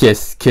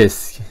 Kiss,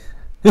 kiss.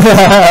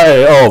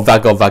 Oh,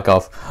 back off, back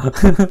off.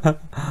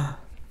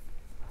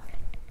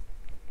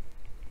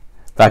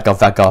 Back off,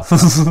 back off.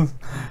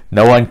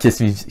 No one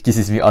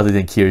kisses me other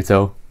than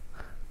Kirito.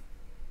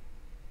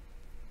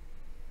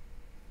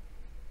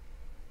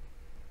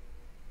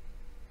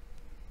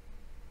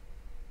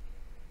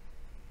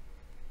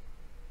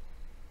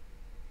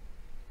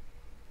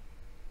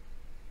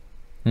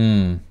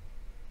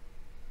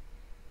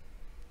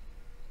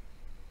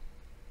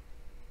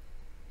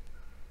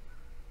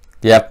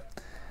 Yep,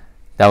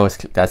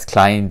 that's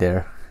Klein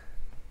there.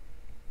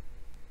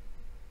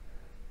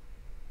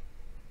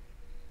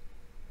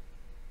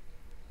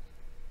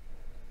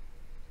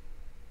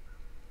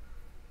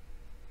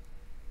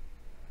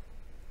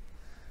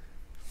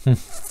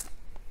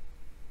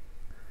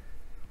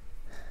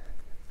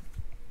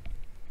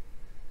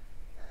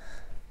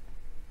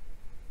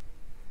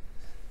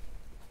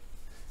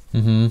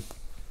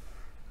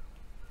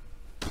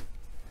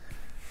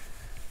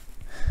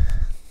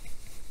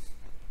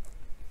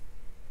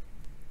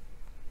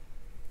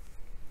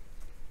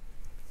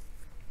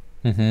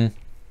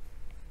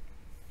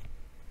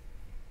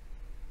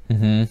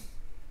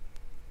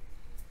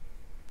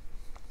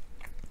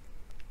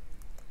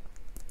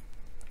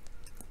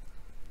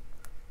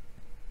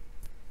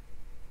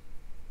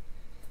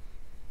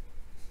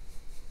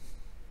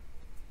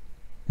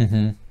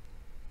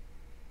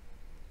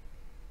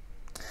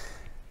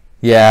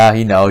 Yeah,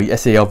 you know,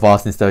 SAO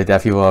boss and stuff like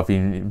that. People have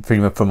been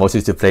pretty much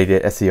promoted to play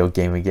the SAO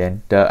game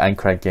again, the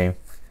Anchor game.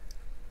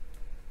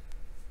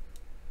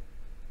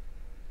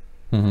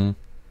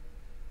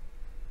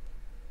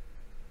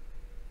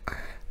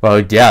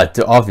 Well, yeah,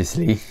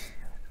 obviously.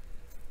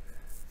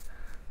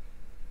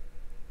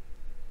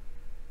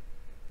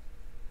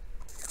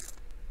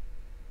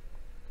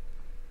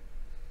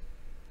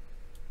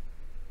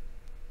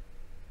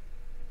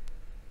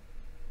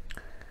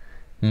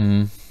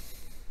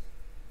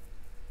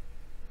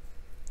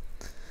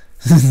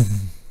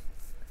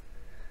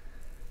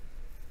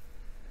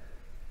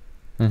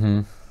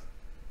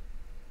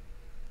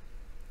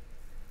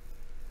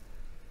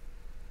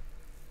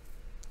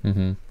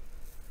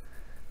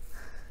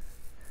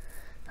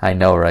 I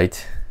know,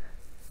 right?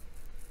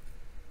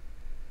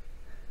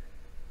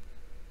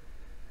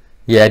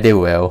 Yeah, they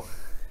will.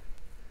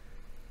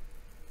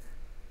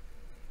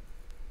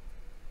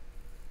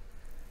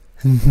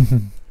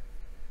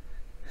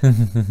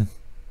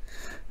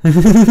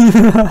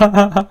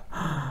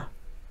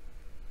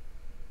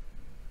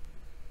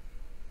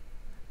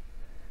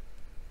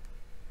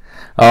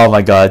 Oh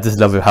my god, I just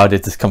love how they're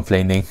just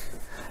complaining.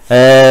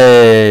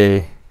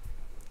 Hey!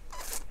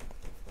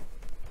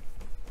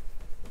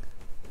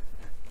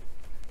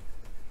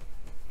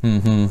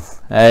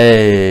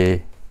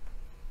 Hey!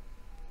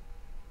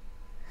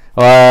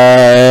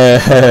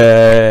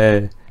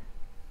 Hey!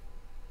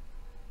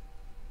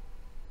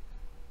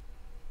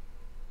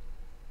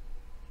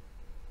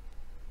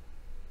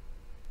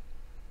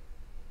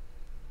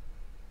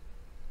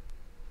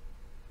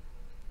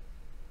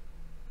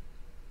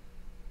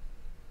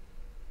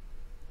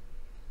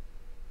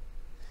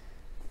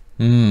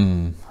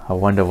 I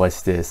wonder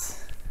what's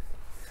this.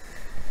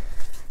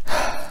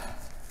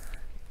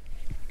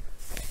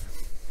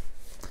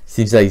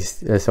 Seems like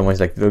someone's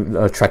like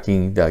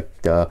tracking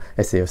the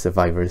SAO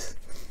survivors.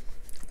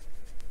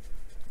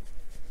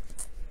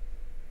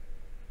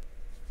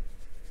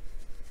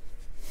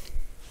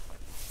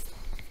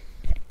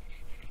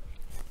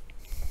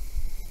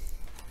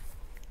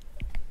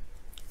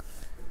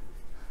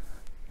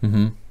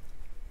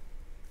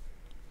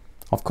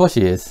 Of course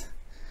she is.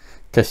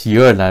 Because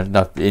you're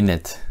not in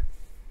it.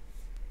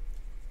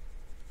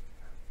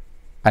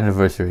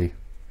 Anniversary.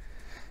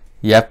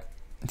 Yep.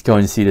 Let's go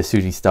and see the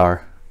shooting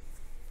star.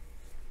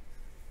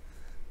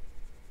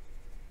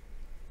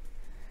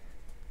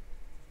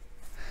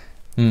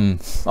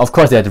 Of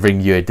course they had to bring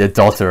you their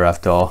daughter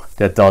after all.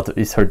 Their daughter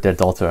is their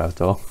daughter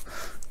after all.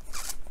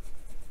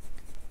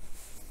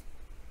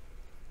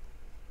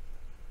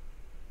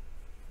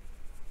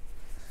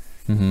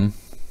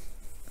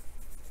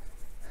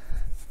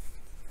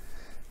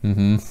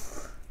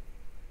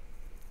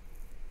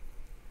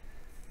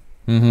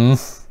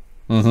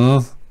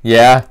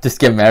 Yeah, just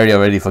get married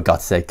already, for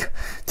God's sake.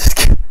 Just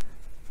get...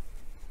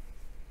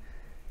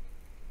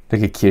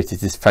 Look at Kirito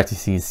just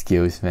practicing his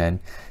skills, man.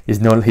 He's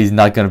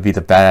not gonna be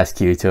the badass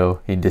Kirito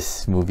in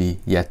this movie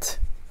yet.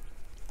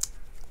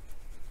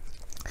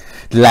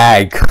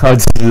 Lag. I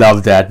just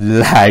love that.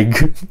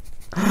 Lag.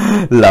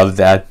 Love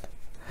that.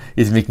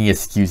 He's making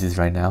excuses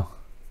right now.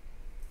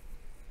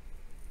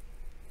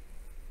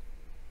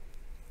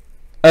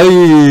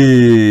 Hey!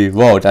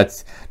 Whoa, that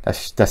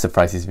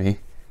surprises me.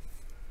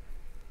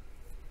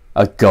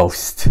 A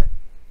ghost.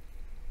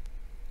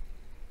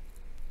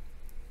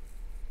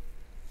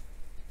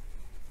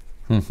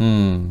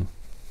 Yep,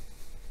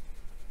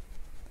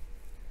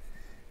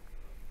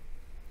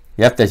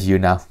 that's you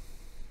now.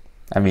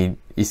 I mean,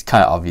 it's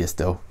kind of obvious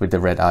though, with the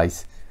red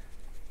eyes.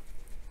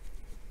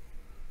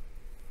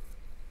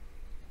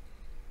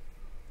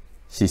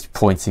 She's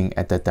pointing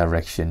at that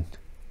direction.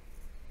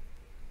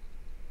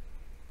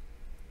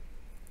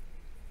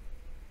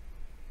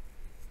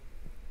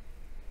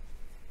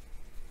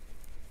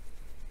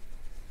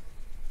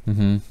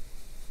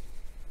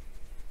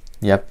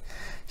 Yep,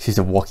 she's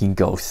a walking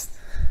ghost.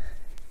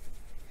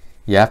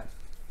 Yep.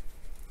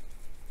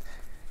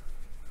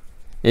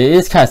 It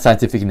is kind of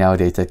scientific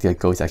nowadays that the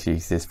ghosts actually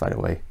exist, by the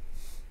way.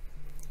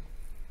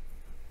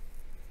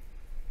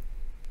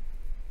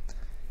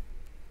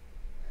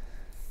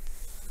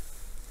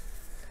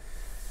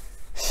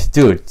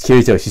 Dude,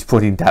 Kirito, she's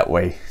pointing that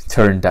way.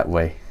 Turn that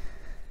way.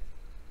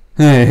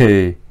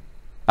 Hey,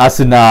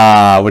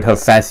 Asuna with her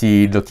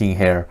fancy looking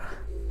hair.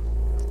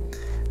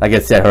 Like I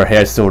said, her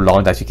hair is so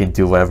long that she can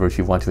do whatever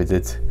she wants with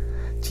it.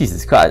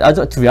 Jesus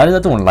Christ, to be honest, I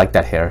don't like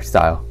that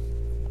hairstyle.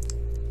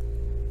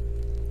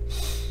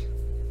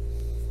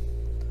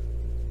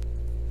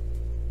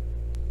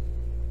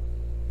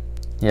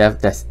 Yeah,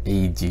 that's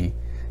edgy.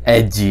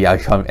 Edgy, I'll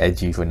call him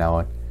edgy from now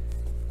on.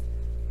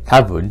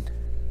 Tabun.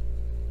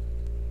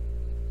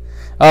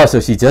 Oh, so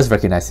she does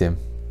recognize him.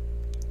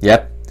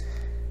 Yep.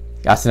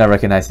 Asuna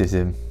recognizes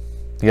him.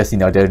 Because, you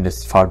know, they're in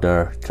this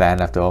father clan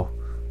after all.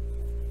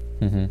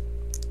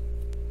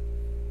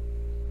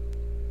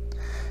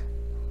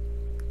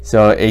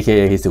 So,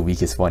 aka he's the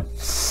weakest one.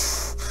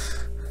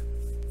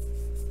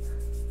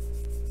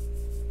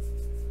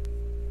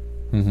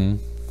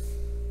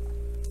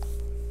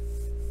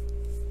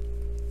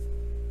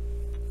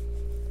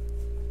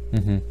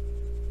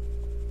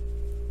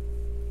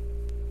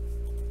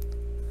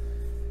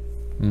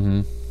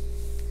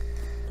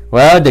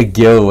 Well, the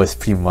guild was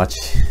pretty much,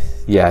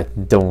 yeah,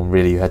 don't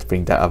really have to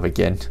bring that up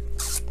again.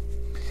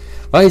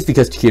 Well, it's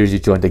because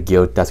Kiryu joined the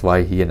guild, that's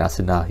why he and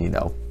Asuna, you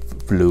know,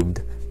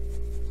 bloomed.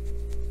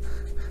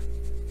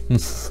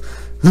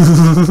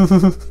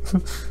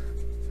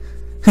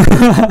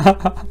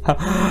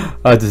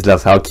 I just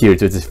love how Kiryu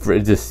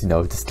just you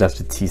know, just loves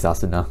to tease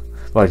Asuna.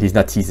 Well, he's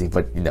not teasing,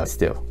 but you know,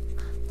 still.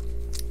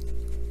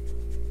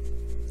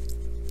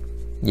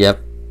 Yep.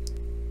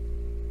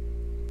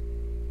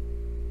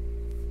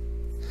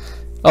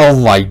 Oh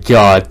my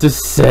god,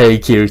 just say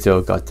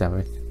Kirito,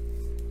 goddammit.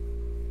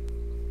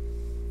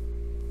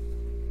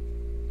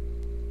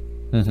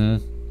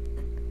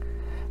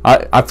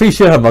 I'm pretty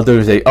sure her mother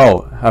was like,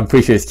 oh, I'm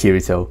pretty sure it's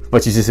Kirito,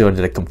 but she just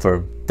wanted to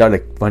confirm. That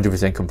like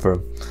 100%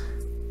 confirm.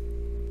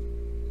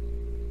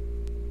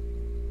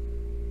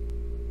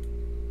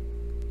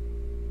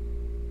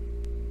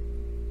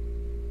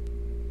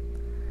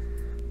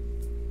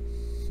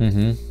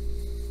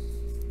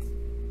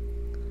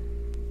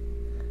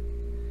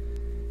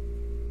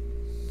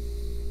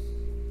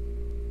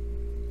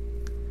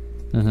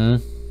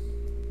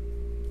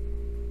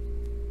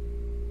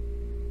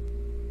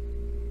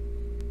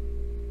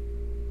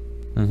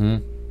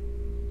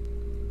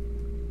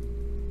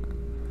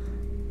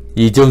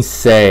 You don't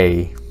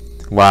say.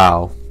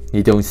 Wow,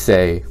 you don't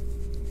say.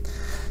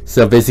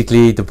 So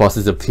basically, the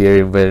bosses appear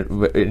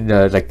in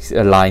like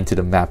a line to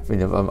the map in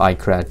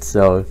Minecraft.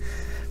 So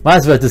might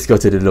as well just go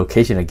to the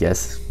location, I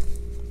guess.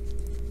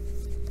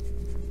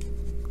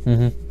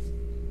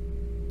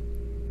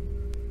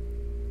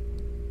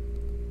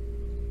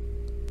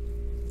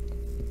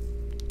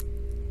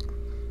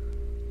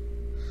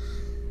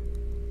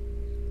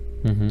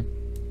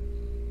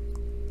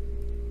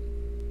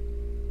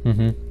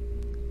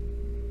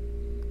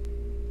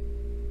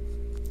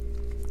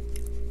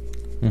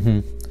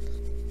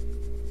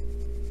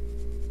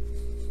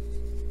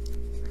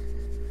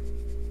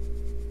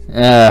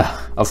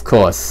 Of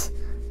course.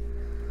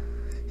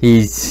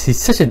 He's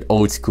such an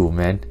old school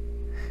man.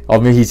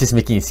 Or maybe he's just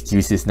making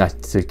excuses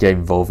not to get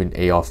involved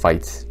in AR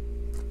fights.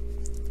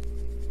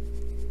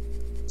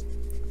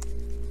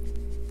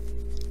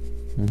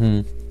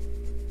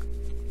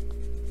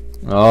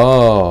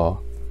 Oh.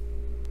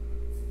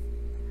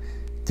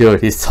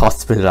 Dude, he's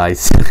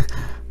hospitalized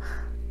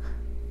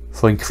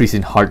for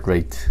increasing heart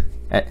rate.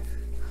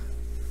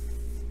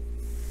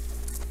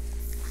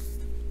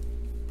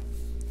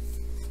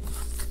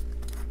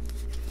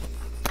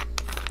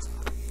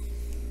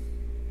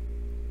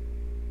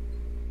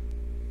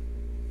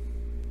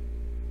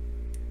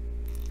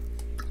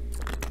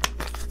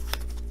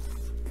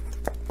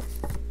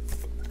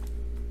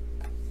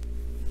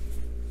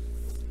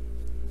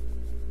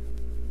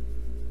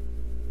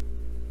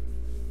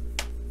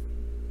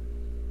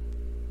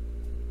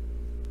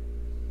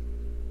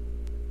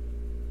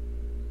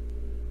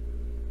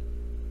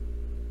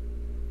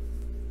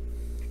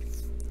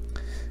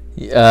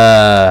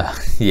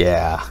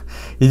 Yeah.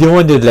 You don't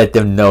want to let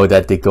them know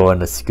that they go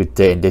on a good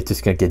day and they're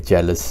just gonna get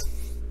jealous.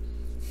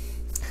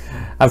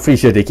 I'm pretty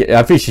sure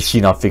she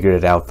not figured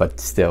it out, but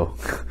still.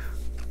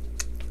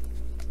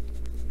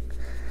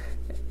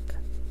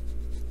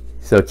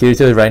 So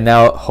Kirito is right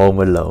now home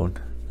alone.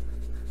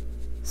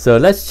 So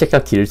let's check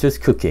out Kirito's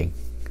cooking.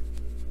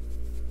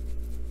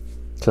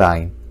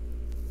 Klein.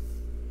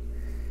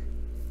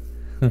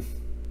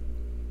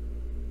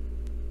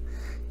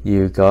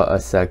 You got a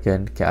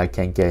second? I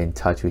can't get in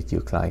touch with you,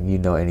 Klein. You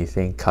know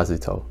anything?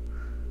 Kazuto.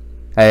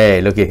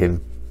 Hey, look at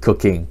him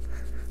cooking.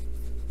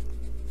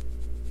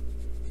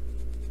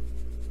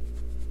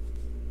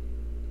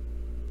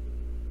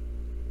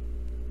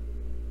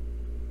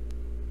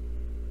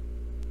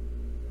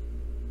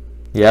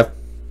 Yep.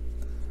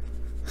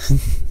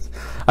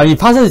 I mean,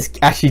 pasta is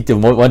actually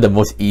one of the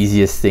most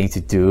easiest things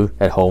to do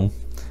at home.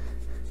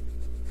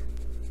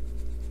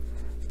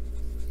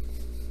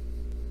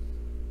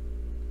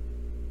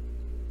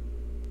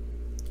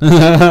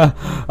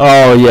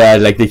 Oh yeah,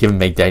 like they can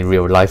make that in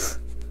real life.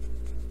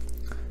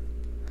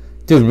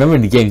 Dude, remember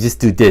in the game,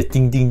 just do this,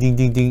 ding ding ding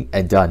ding ding,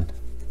 and done.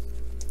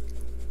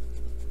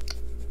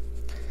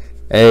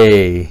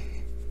 Hey.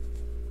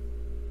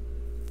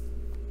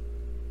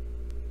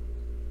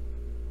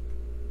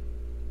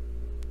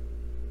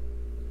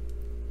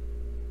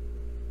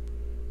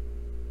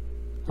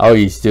 Oh,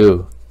 you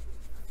do.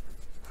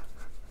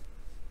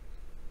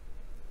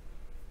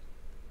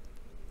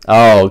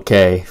 Oh,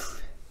 okay.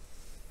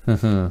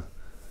 Well,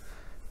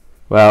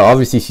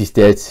 obviously she's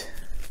dead.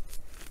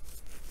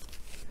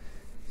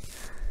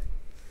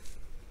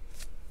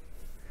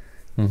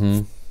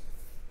 I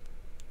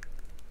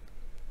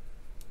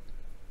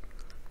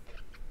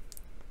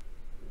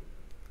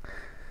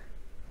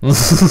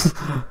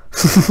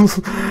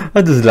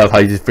just love how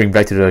you just bring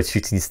back to the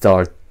shooting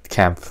star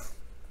camp.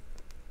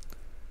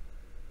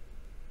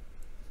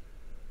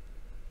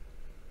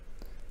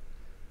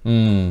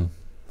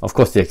 Of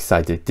course they're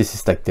excited. This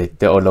is like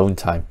their alone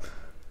time.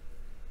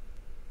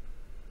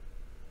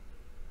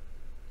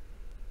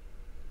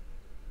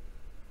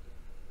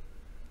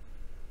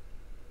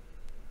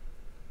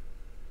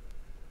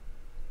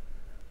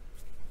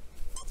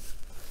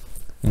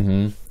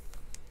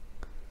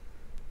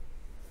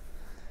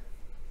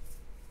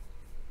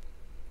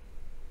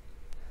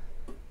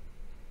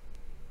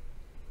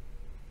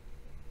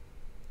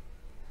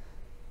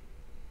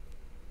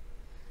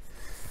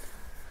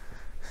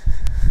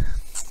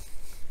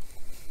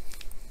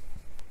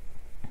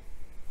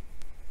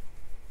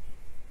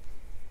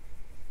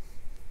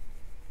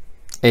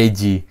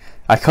 Edgy.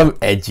 I call him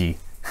edgy.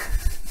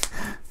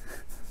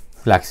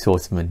 Black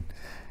Swordsman.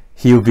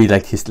 He'll be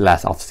like his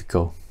last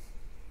obstacle.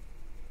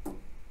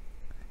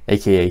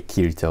 AKA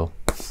Kirito.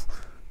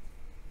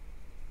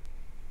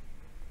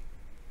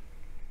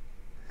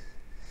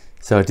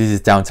 So this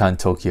is downtown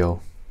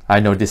Tokyo. I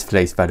know this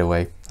place, by the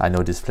way. I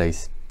know this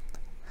place.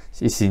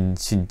 It's in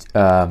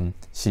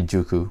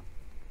Shinjuku.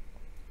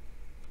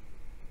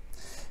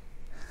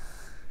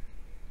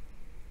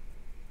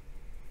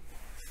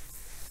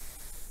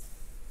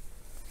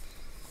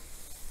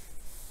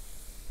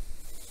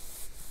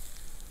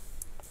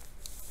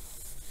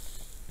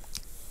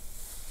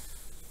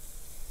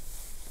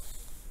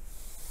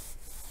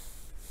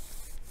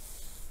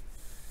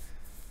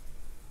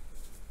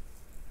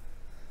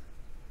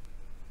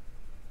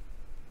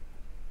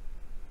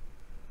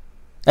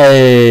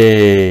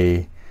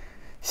 Hey,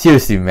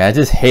 seriously, man, I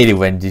just hate it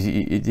when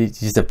you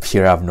just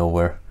appear out of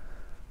nowhere.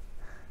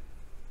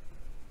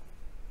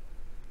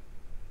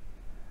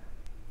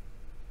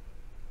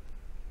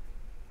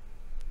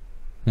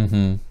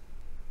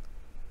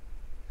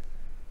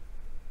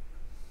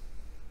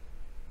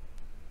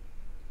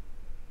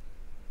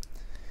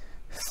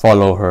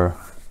 Follow her.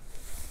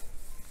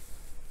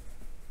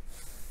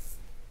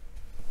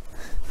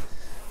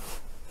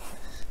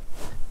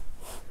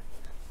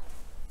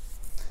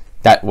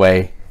 That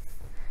way.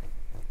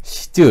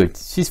 Dude,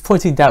 she's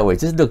pointing that way.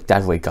 Just look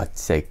that way, God's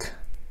sake.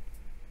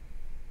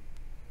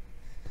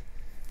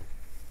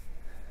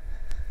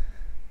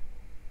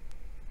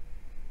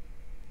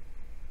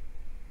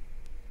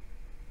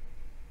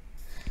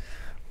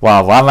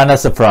 Wow, why am I not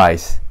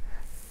surprised?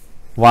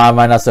 Why am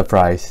I not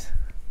surprised?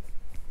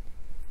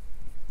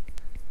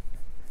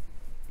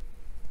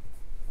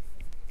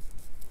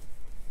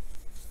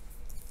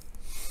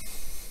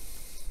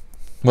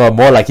 Well,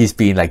 more like he's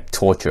being like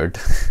tortured.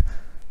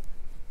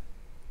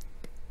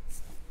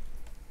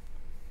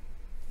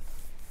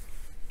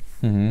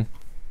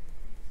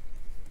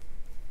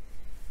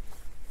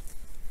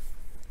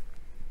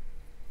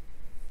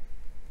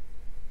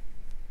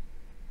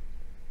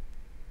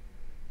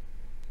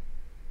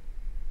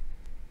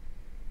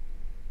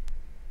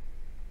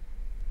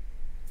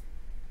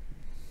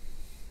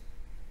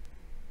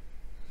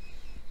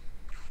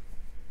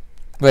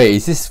 Wait,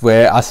 is this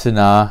where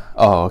Asuna...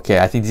 Oh, okay,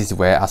 I think this is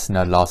where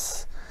Asuna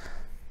lost.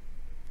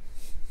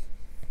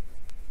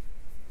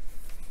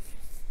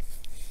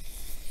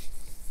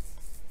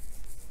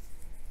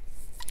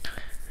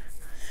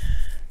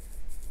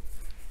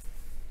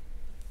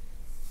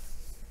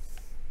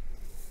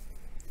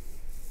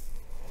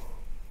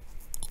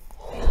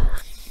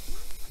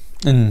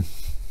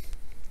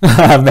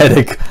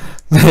 Medic.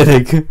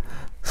 Medic.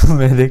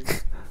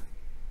 Medic.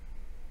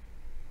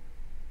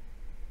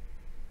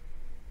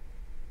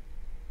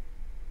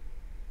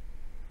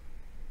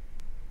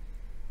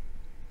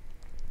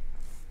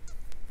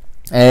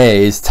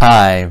 Hey, it's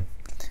time.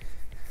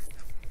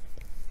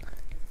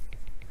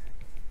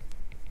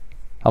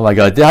 Oh my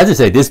god, I have to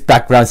say, this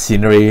background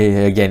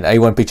scenery, again,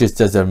 A1 Pictures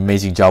does an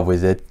amazing job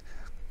with it.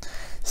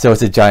 So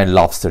it's a giant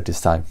lobster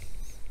this time.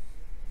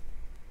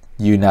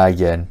 Yuna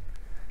again.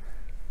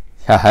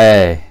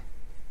 Hey.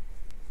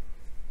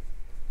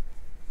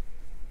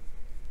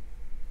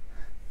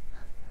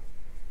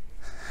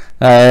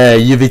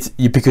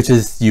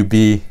 Ubiquitous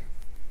UB.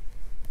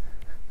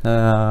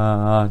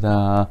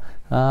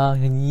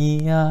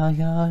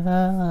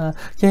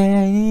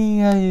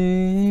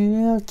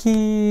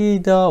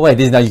 Wait,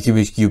 this is not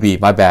UB.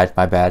 My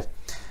bad.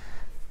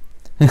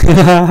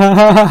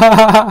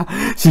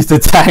 She's the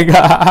tank.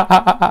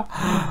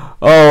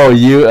 Oh,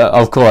 you,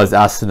 of course,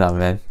 Asuna,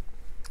 man.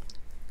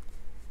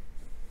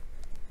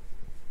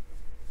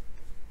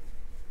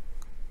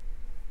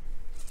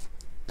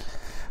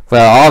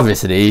 Well,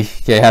 obviously,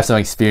 they have some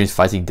experience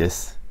fighting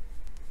this.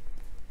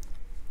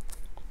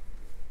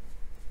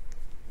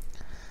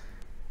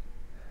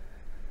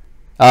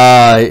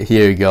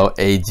 Here you go,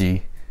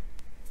 AG.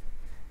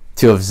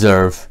 To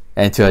observe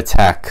and to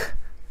attack.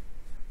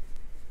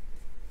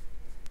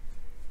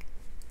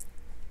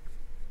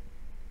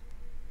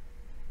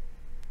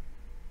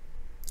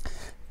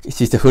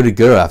 She's the hooded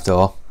girl after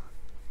all.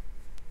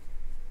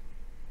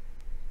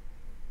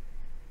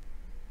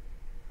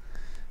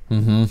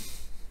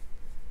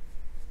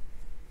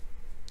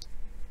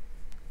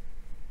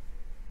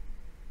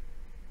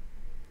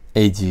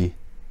 AG.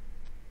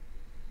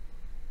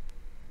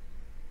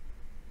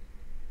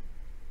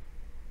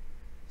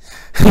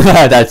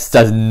 That's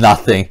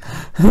nothing.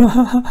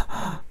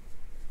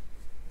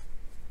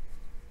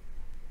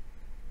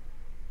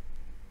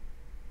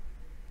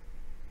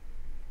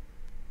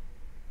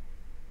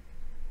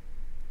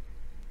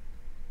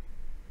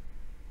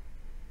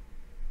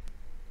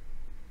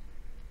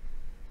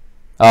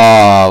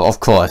 Oh, of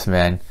course,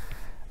 man.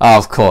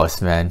 Of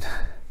course, man.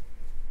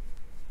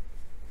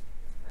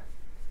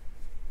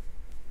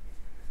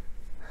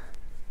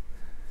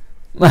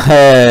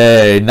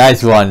 Hey,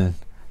 nice one,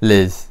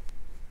 Liz.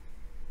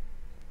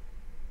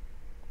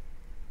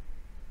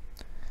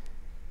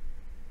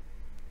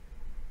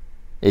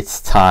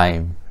 It's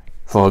time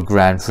for a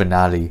grand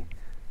finale.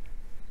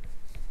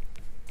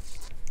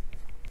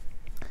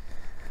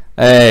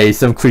 Hey,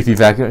 some creepy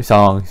background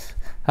songs.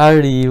 Hey,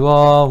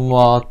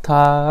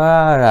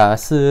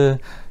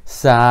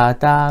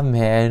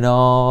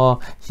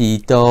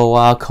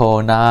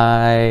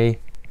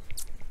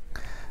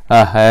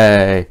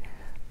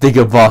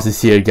 bigger boss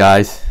is here,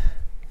 guys.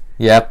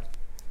 Yep.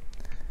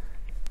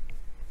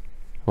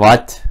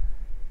 What?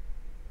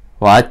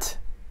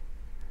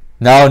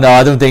 No,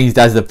 I don't think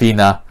that's the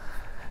Pina.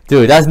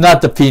 Dude, that's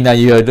not the Pina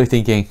you're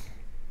thinking.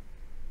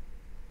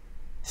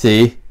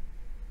 See?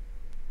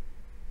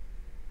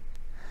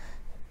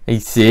 You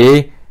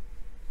see?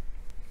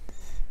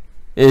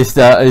 It's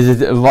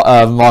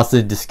the monster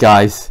in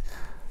disguise.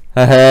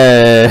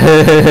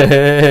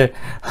 Hey.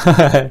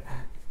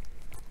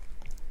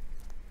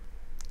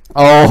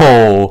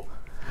 Oh,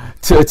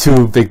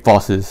 two big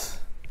bosses.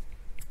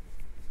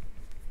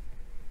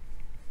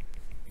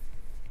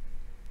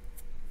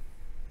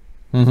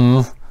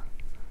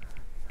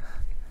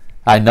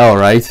 I know,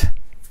 right?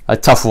 A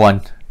tough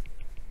one.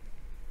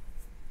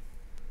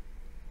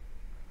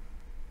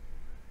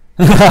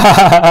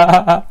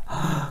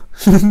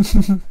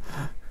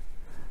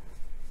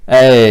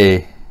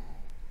 Hey.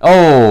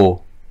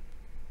 Oh.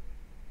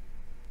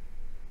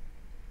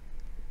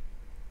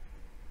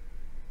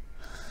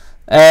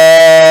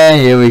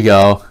 And here we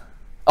go.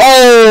 Oh.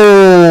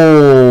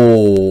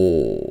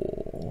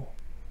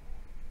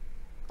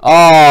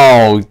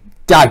 Oh,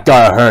 that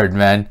got hurt,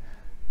 man.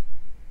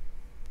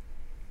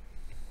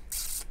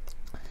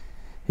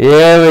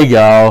 Here we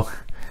go.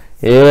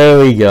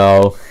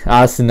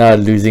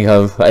 Asuna losing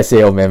her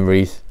SAO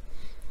memories.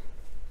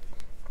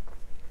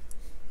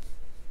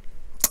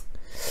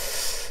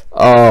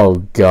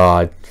 Oh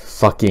god.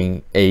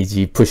 Fucking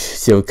AG push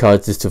seal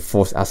cards just to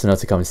force Asuna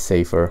to come and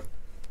save her.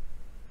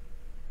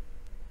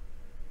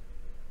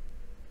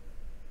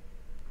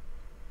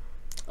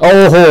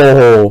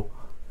 Oh.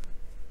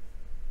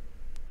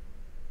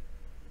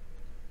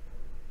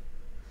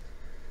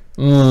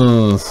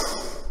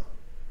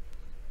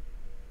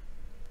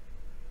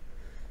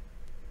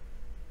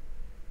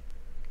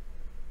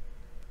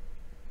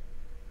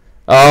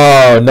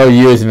 Oh, no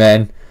use,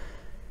 man.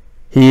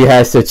 He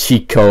has a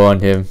cheat code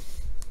on him.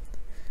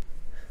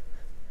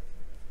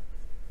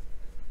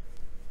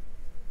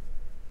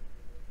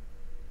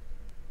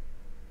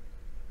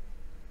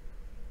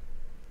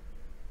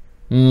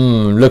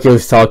 Look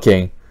who's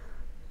talking.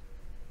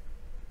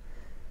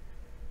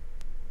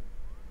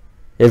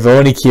 If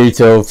only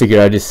Kirito figured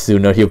out this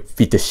sooner, he'll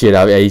beat the shit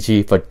out of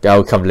AG, but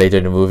that'll come later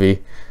in the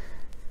movie.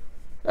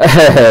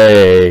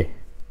 Hey!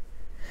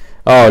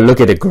 Oh, look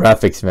at the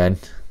graphics, man.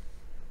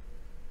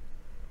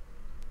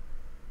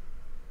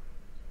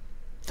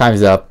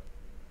 Time's up.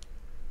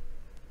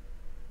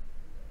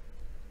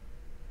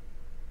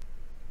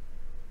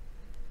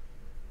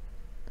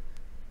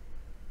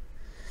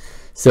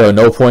 So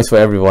no points for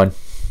everyone.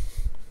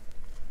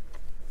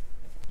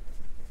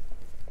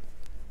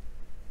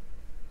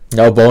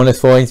 No bonus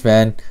points,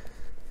 man.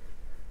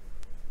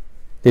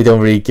 They don't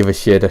really give a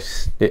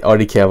shit. They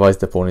already care about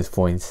the bonus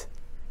points.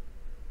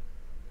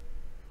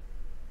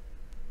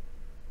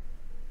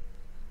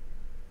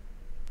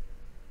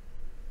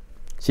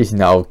 She's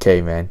not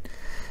okay, man.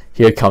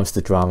 Here comes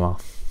the drama.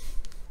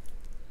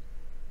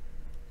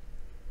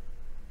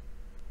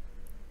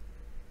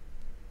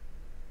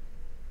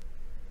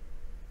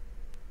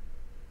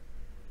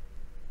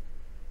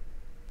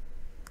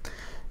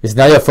 It's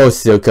not your fault,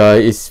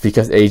 Silka. It's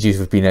because AG's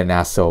was being an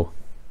asshole.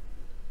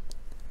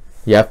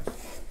 Yep.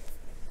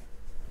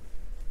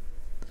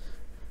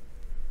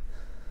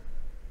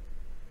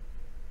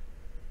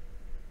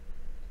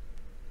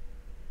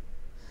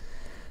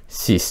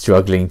 She's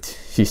struggling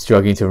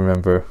to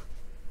remember.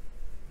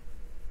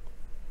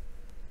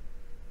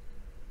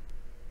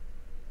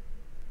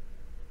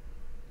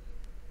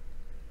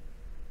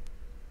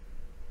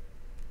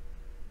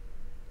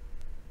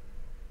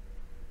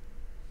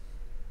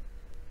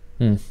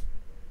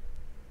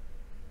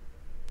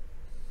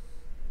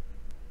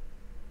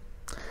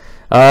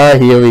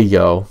 Here we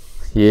go.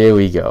 Here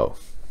we go.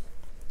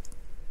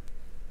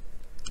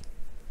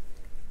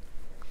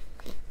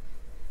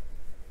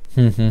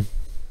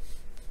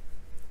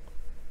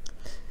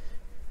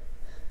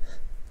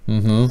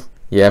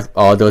 Yep,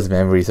 all those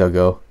memories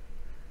ago.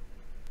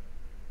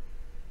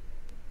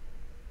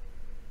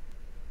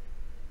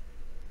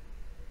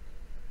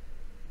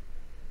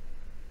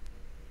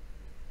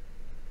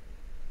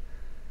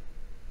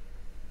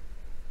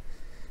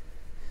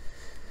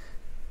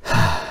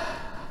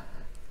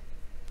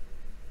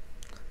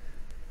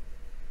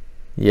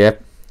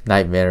 Yep,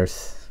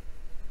 nightmares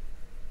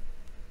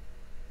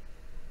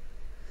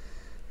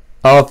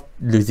of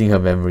losing her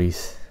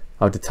memories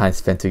of the time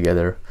spent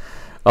together.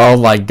 Oh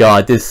my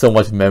god, there's so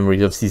much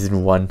memories of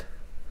season 1.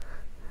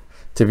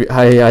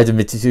 I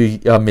admit to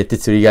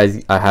you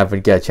guys, I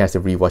haven't get a chance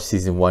to rewatch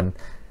season 1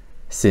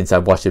 since I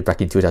watched it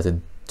back in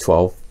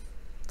 2012.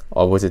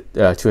 Or was it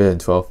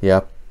 2012?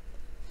 Yeah.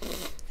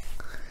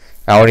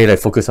 I only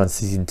focus on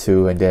season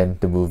 2 and then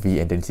the movie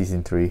and then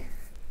season 3.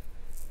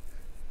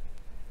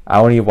 I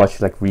only watch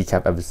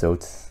recap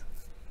episodes.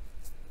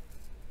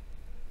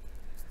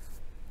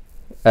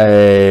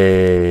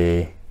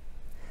 Hey,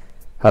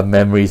 her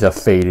memories are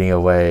fading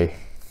away.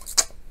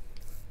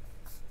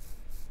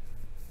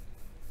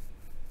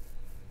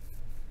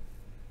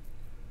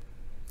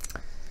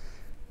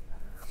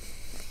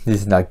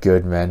 This is not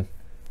good, man.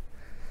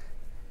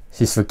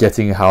 She's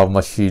forgetting how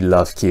much she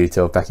loves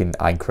Kirito back in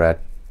Aincrad.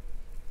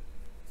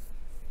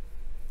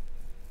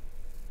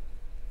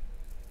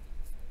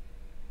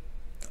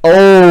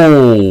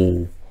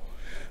 Oh,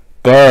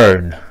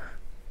 burn.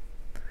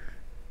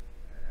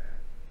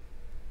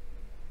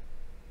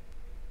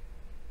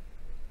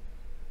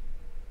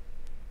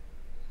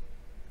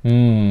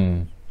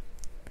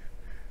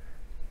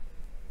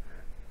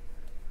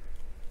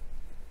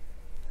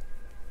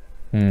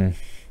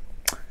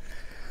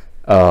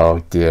 Oh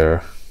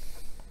dear.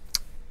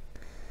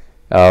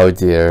 Oh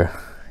dear.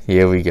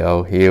 Here we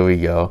go. Here we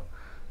go.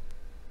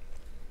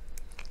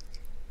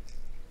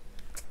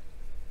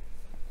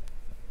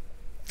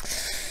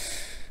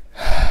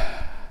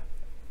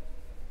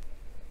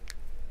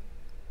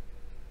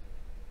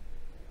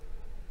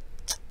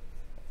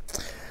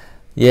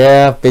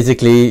 Yeah,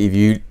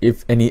 basically,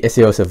 if any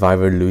SAO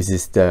survivor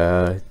loses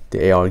the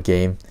AR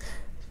game,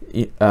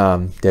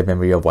 their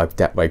memory will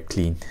wipe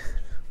clean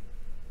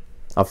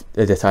of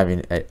the time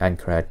in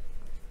Aincrad.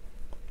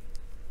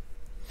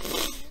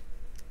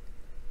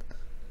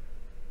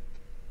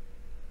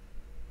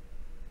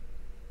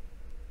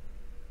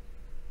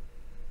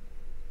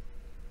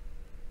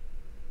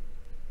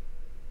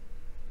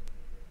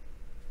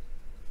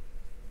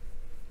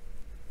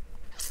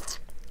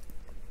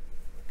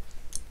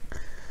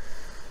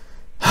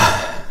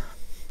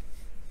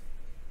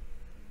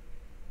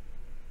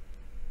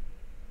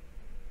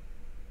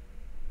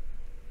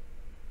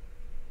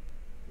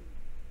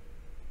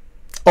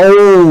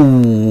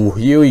 Oh,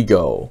 here we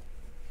go.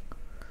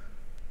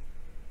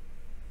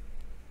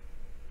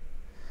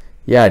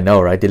 Yeah, I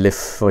know, right? They lived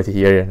for 2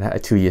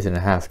 years and a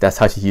half. That's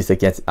how she used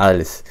against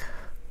Alice.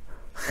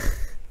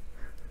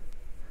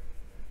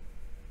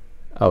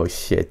 Oh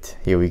shit,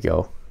 here we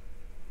go.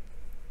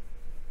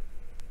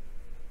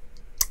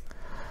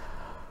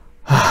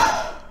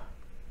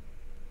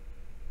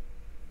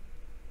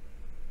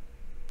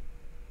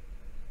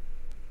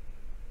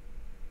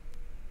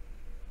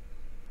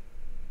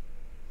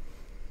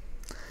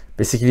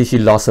 Basically, she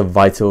lost her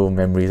vital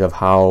memories of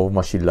how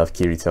much she loved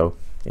Kirito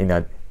in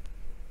that.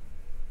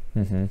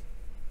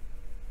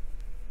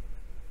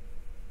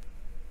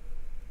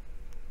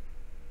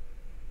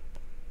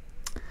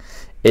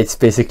 It's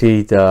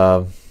basically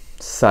the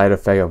side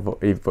effect of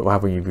what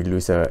happens if you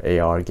lose a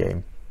AR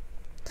game.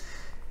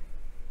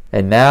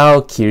 And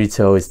now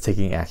Kirito is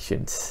taking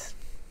actions.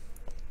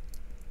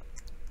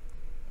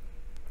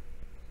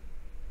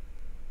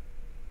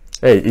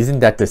 Hey,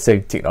 isn't that the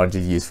same technology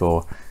used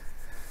for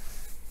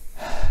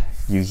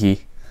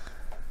Yuki.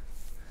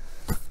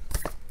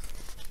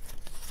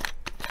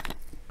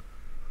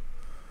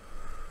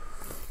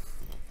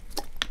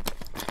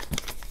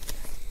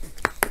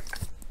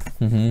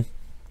 Mm-hmm.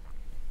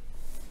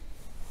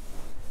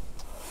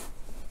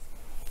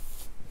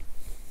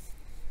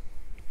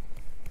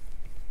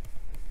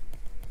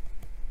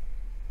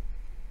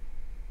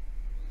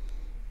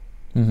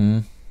 Mm-hmm.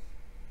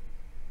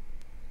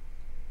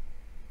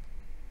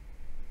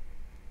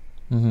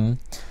 Mm-hmm.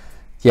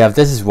 Yeah,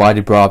 this is why they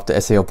brought up the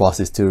SAO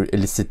bosses to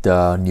elicit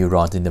the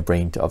neurons in the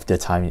brain of their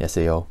time in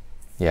SAO.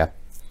 Yeah.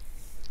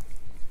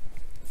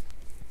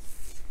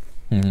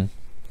 Mm-hmm.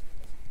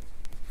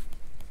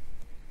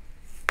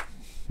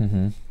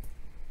 Mm-hmm.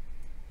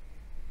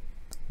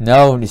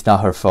 No, it's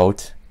not her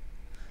fault.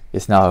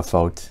 It's not her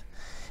fault.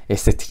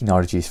 It's the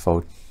technology's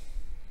fault.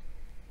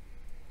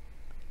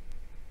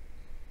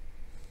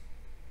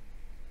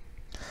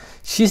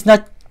 She's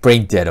not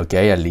brain dead,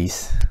 okay, at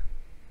least.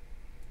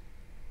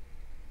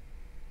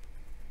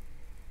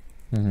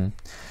 Mm-hmm.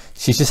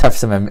 She just has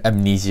some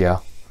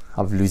amnesia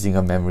of losing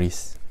her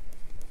memories.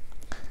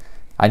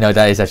 I know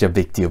that is such a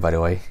big deal, by the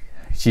way.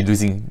 She's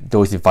losing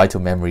those vital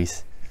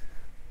memories.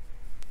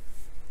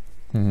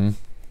 Mm-hmm.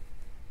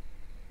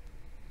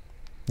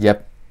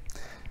 Yep.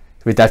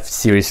 With that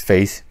serious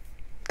face,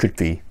 could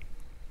be.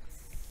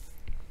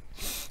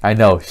 I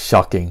know,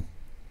 shocking.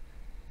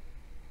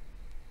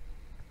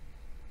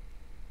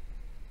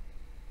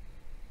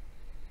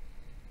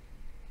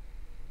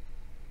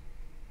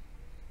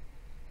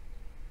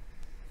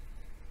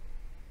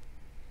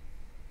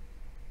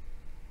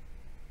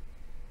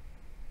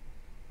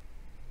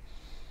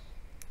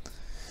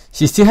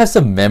 She still has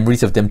some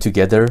memories of them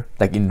together,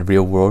 like in the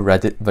real world,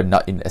 rather, but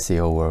not in the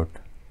SAO world.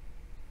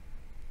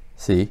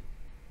 See?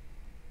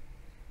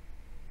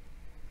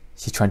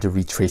 She's trying to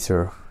retrace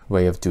her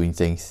way of doing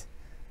things.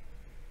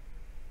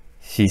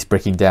 She's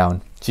breaking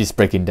down. She's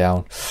breaking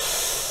down.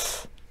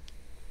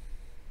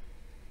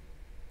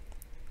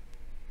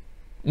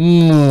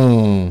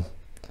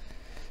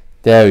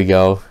 There we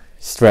go.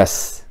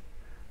 Stress.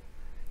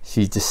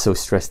 She's just so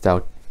stressed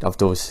out of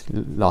those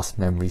lost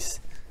memories.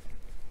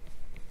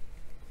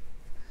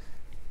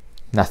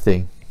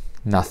 Nothing.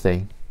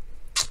 Nothing.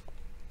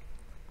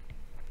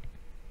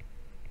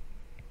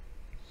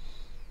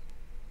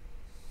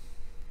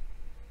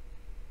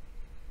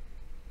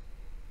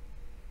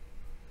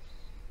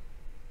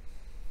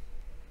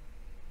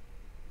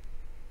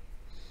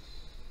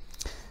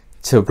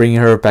 So bringing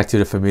her back to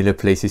the familiar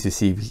places to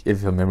see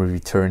if her memory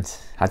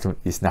returns.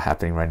 It's not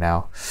happening right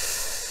now.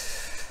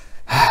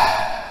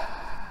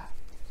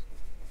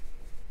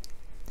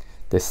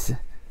 This.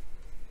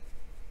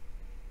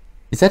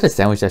 Is that a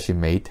sandwich that she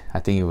made? I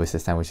think it was a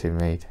sandwich she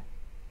made.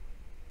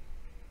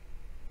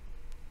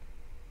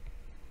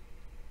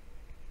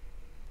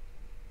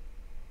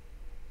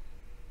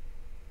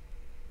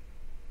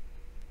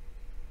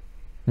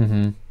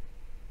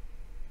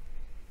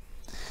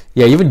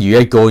 Yeah, even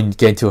Yue go and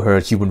get into her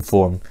human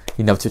form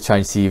enough to try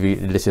and see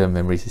if her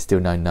memories is still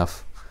not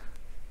enough.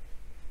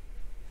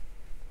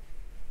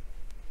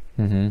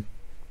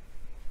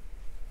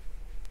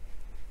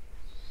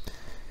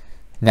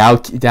 Now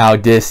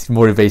this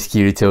motivates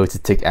Kirito to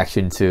take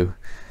action too.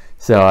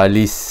 So at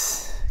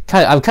least,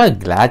 I'm kind of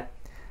glad.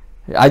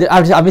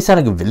 I may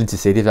sound like a villain to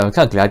say this, but I'm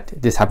kind of glad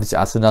this happens to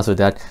Asuna so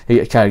that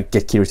he kind of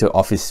get Kirito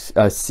off his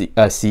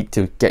seat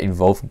to get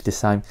involved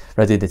this time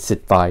rather than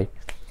sit by.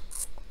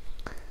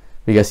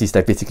 Because he's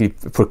like basically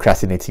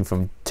procrastinating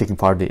from taking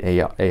part in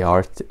the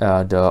AR,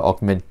 the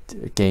augment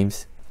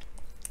games,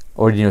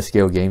 ordinal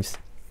scale games.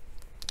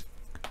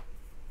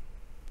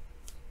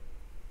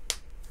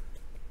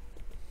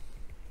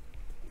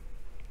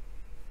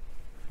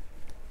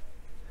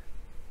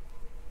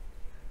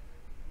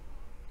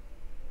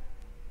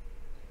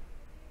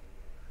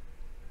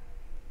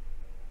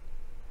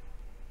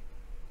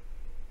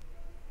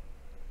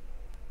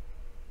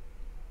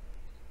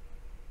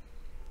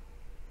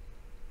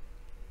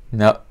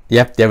 No,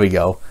 yep, there we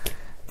go.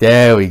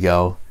 There we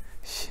go.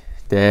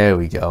 There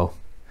we go.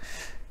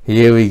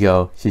 Here we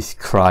go. She's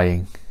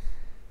crying.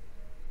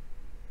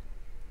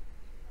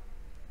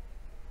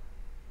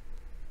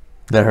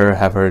 Let her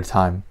have her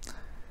time.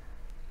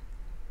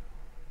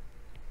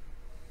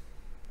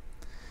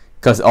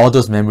 Because all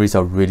those memories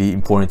are really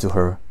important to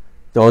her.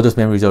 All those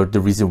memories are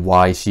the reason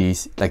why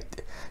she's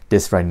like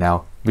this right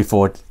now,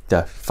 before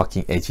the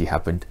fucking AG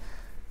happened.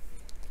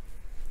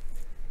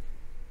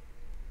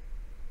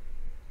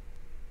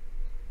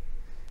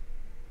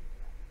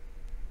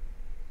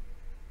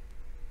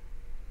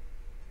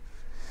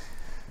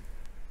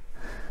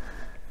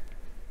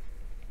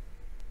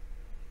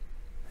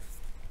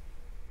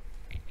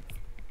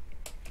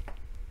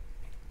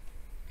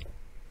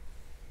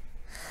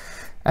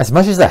 As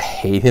much as I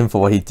hate him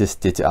for what he just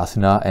did to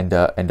Asuna and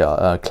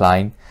the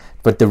client,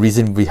 but the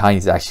reason behind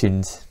his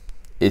actions,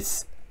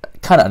 it's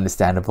kind of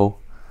understandable.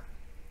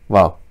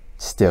 Well,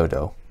 still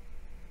though.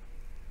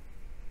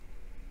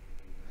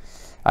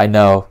 I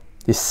know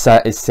it's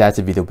sad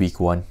to be the weak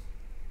one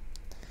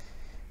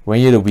when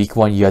you're the weak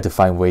one, you have to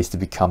find ways to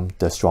become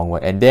the strong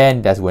one, and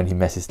then that's when he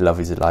met his love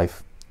of his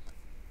life.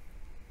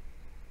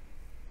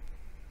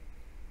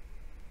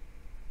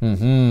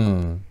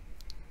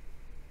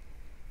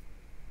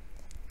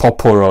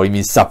 Poporo, you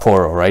mean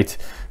Sapporo, right?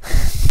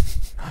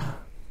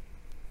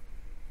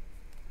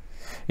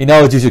 You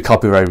know, due to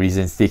copyright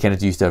reasons, they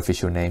cannot use the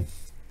official name,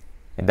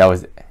 and that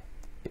was.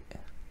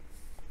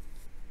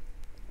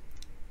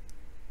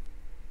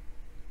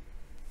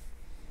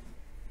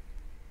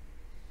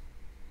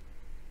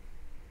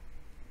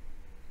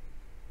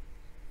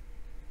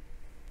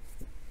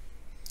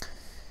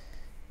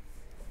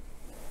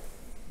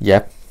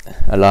 Yep,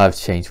 a lot have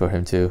changed for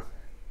him too.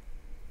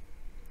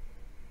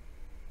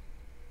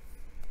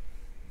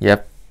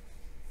 Yep,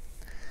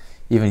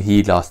 even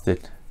he lost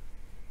it.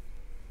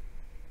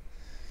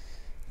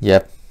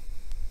 Yep.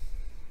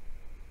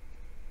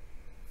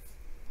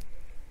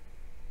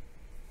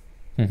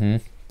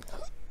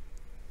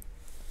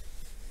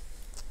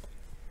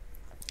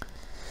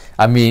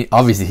 I mean,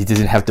 obviously he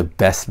doesn't have the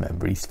best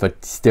memories,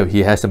 but still he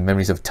has some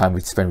memories of time we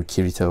spent with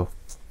Kirito.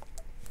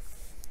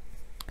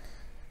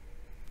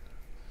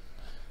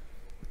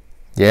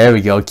 There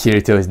we go.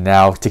 Kirito is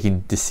now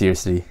taking this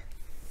seriously.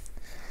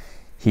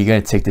 He's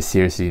gonna take this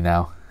seriously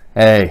now.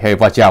 Hey,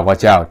 watch out,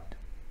 watch out.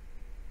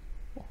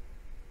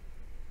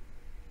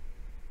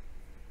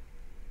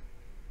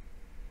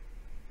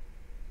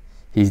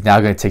 He's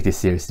now gonna take this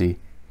seriously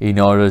in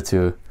order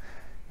to,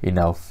 you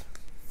know,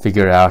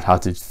 figure out how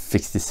to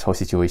fix this whole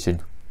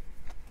situation.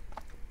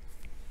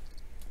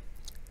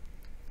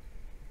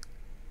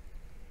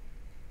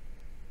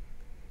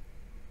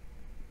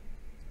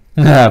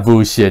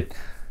 Bullshit.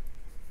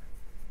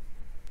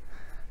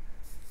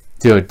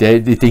 Dude, they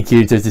think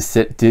Kirito just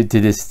did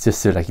this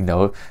just to, like, you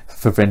know,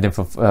 prevent them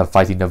from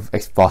fighting the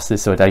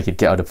ex-bosses so that he can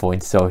get other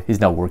points, so he's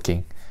not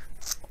working.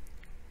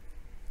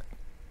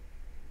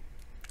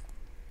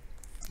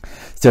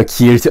 So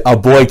Kirito, our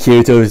boy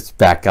Kirito is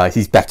back, guys.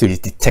 He's back to his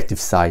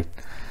detective side,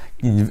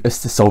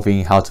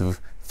 solving how to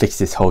fix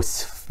this whole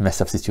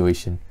messed up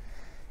situation.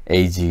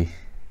 AG.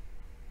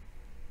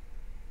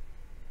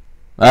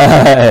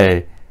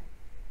 Hey!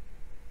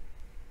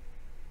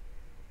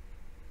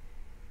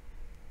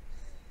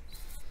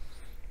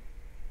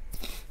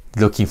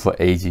 Looking for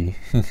AG.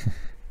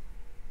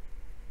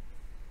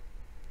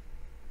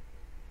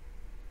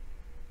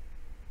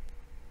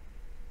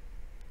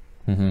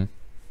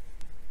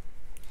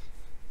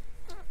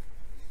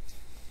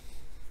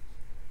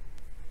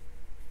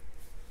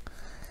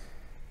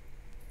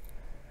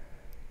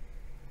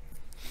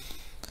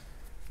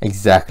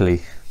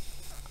 Exactly.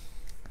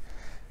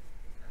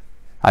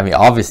 I mean,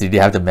 obviously they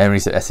have the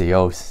memories of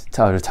SAOs,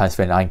 all the time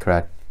spent in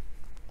Aincrad.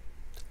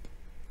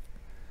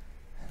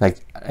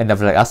 Like, end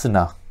up like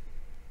Asuna.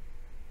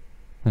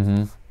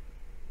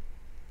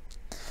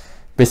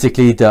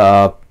 Basically,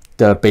 the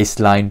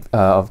baseline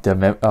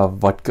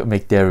of what could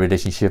make their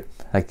relationship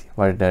like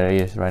what there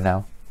is right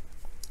now.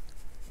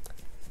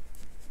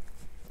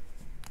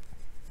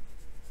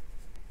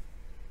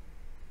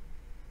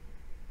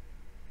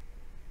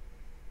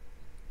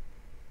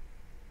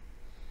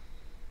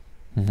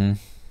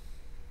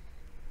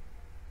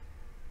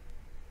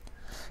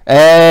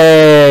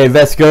 Hey,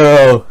 let's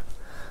go.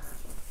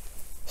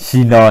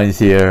 Shinon is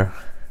here.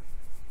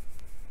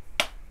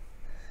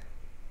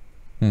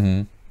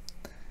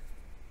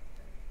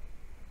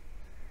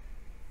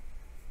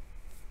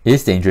 It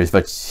is dangerous,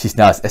 but she's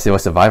not a SAO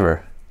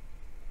survivor.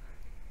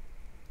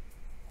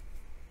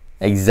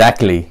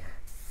 Exactly.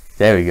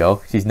 There we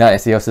go. She's not a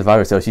SAO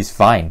survivor, so she's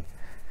fine.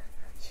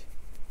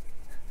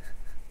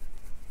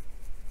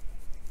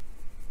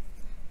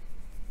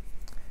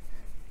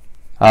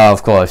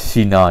 Of course,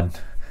 Shinon.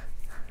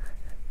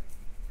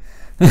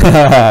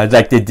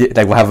 Like they did,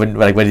 like what happened,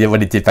 like what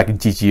they did back in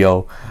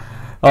GGO.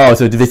 Oh,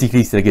 so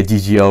basically it's like a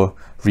GGO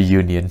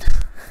reunion.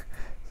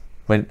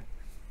 When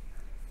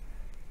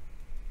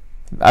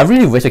I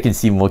really wish I can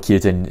see more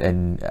Kirito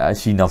and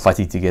Shinon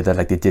fighting together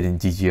like they did in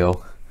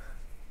GGO.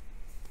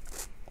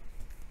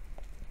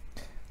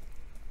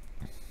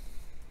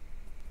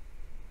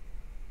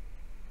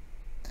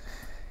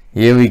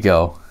 Here we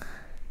go.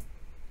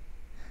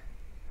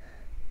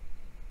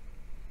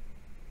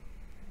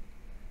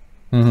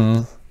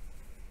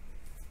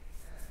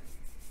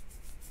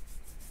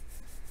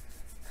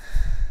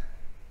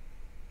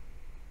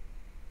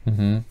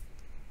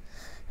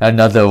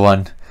 Another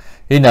one.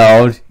 You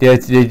know,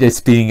 they're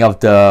speeding up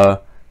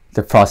the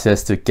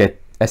process to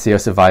get SAO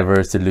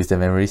survivors to lose their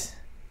memories.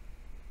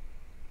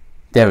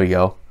 There we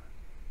go.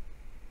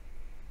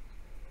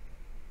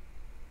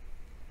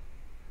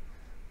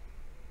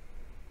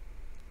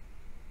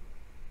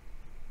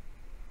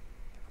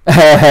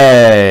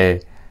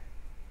 Hey.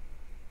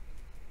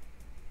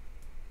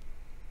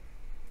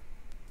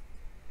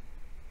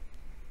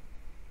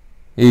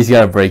 He's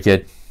gotta break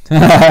it.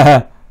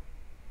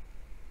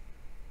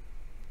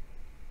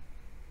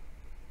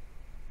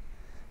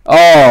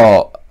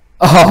 Oh,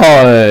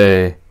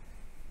 oh.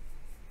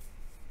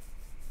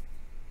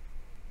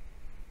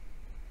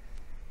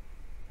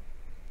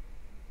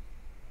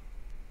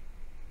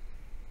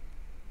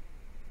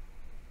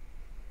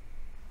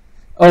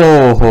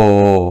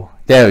 Oh,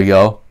 there we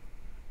go.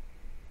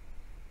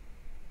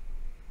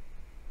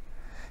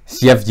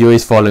 Yep, Yui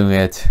is following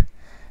it.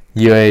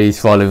 Yui is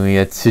following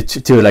it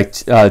to like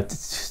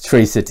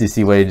trace it to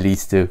see where it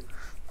leads to.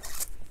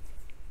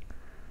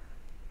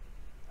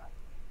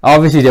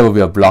 Obviously there will be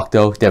a block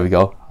though. There we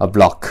go. A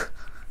block.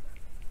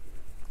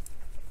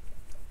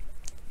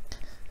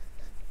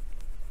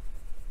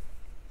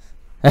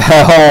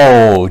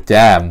 Oh,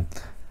 damn.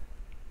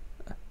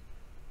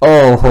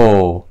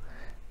 Oh.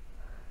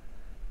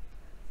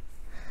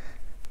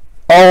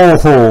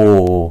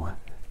 Oh.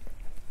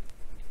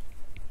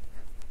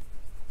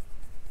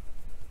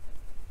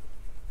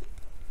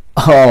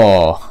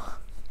 Oh.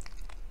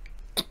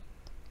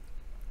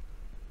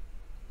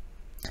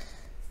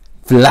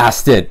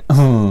 Blast it.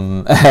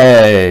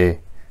 Hey.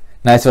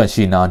 Nice one,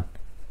 Shinon.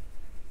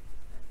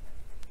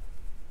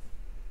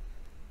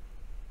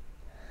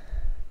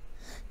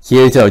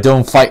 Kirito,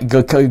 don't fight,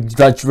 go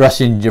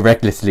rush in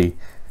recklessly.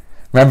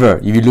 Remember,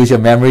 if you lose your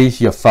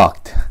memories, you're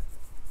fucked.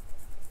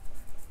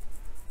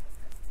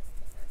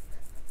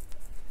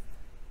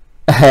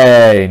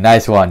 Hey,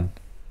 nice one.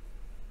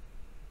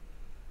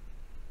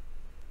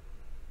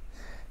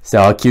 So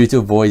our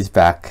Kirito boy is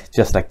back,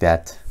 just like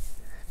that.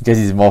 Because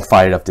he's more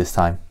fired up this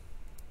time.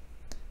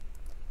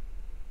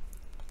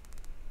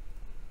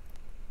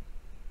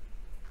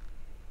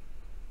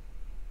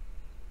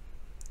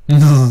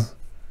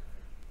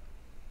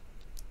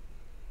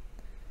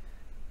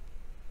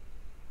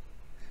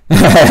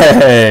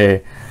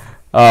 Hey.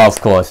 Oh,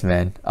 of course,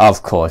 man.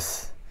 Of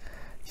course.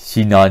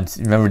 Shinon,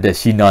 remember that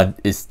Shinon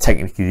is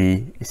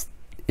technically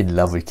in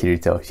love with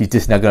Kirito. She's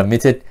just not gonna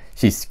admit it.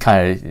 She's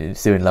kind of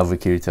still in love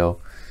with Kirito.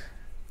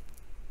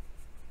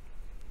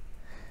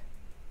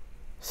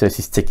 So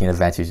she's taking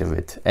advantage of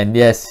it. And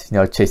yes, you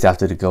know, chase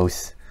after the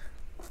ghost.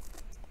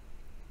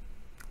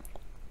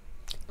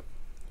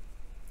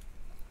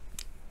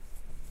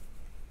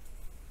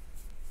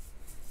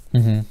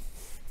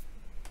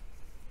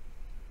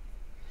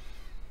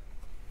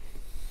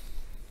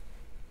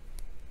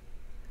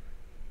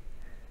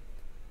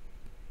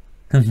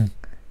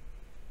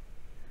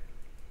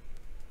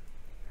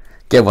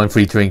 Get one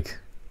free drink.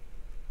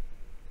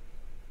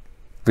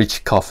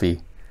 Rich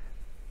coffee.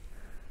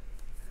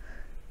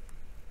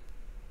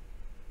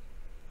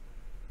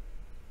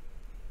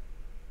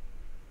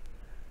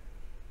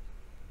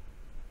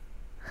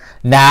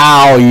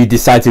 Now you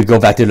decide to go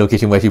back to the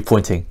location where you're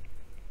pointing.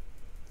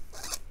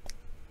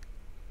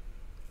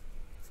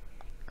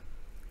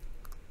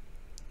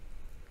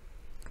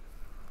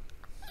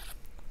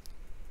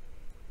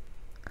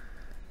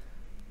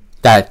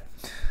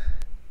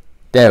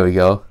 There we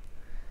go.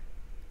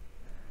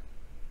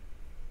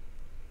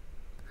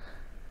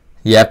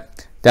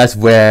 Yep, that's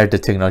where the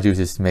technology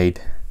is made.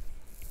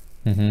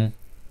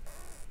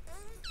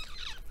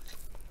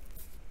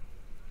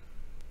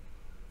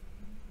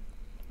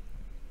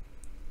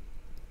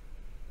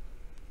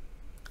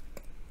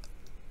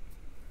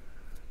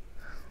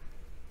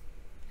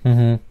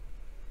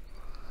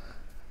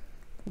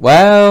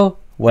 Well.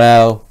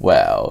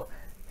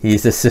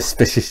 He's a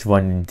suspicious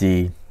one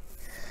indeed.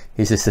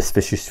 He's a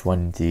suspicious one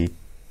indeed.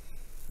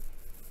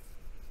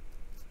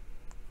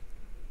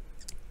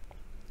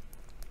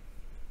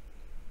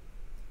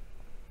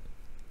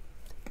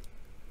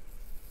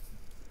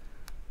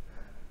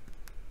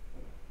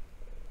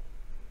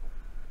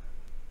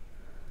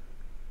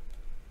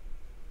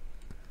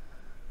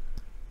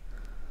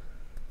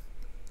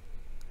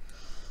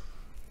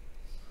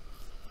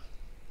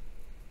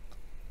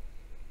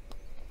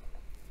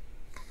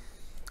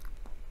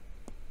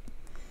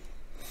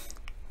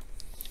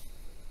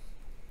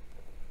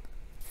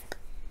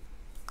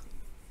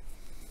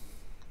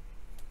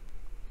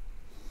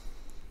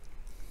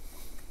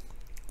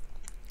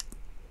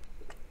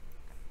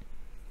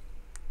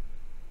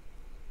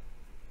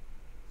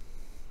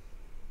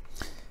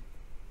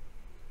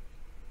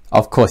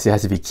 Of course, it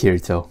has to be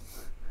Kirito.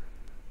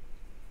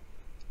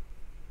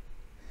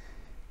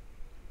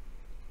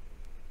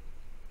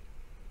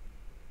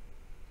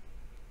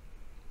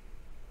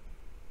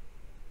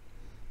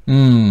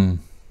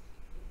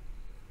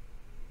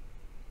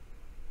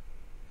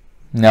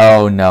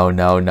 No.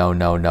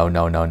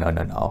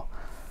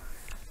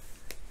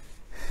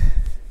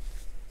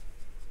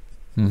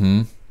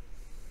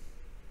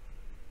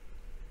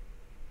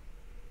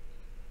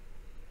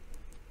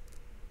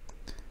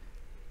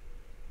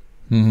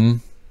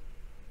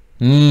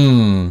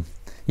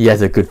 He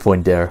has a good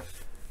point there.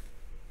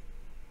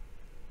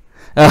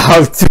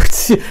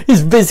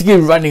 He's basically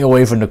running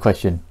away from the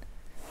question.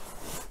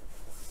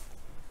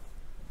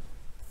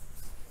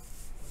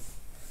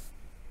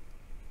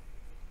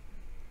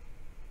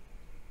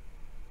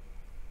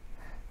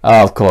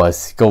 Oh, of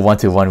course, go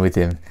 1-to-1 with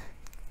him.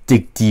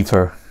 Dig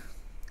deeper.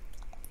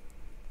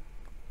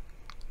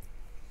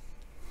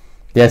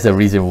 There's a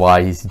reason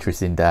why he's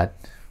interested in that.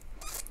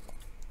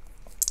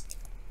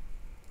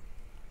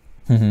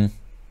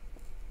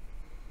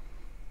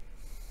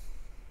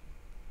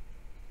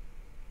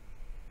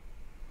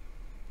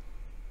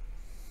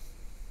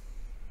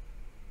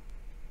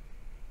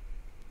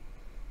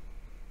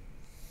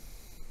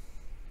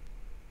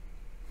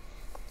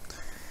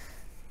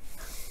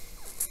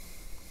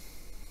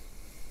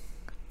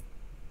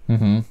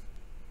 Mm-hmm.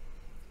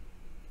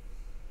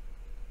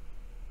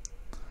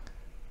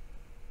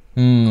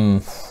 Hmm.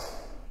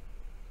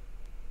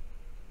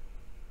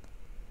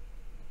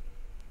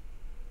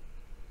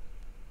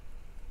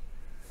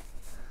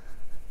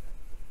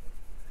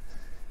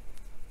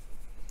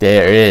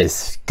 There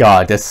is.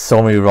 God, there's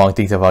so many wrong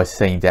things about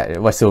saying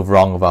that. What's so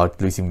wrong about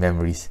losing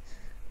memories?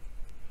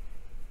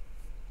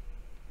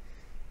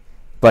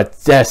 But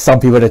there's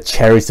some people that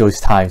cherish those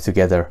times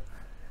together.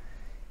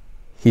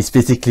 He's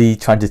basically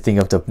trying to think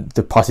of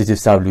the positive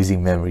side of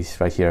losing memories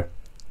right here.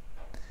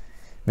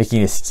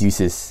 Making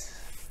excuses.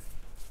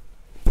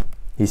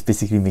 He's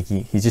basically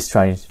he's just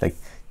trying to like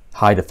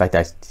hide the fact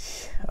that,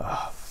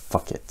 oh,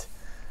 fuck it.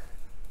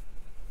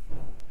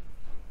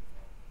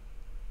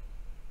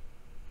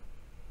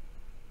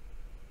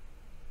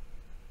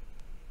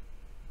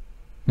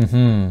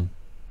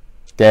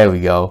 There we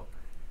go.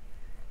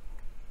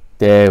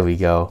 There we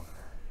go.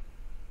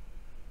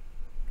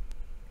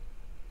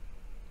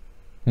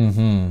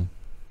 2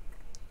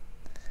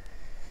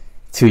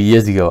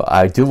 years ago.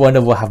 I do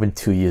wonder what happened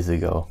 2 years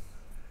ago.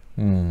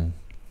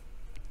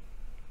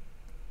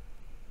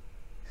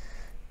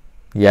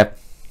 Yep.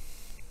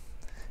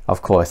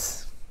 Of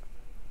course.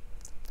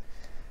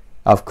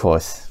 Of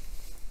course.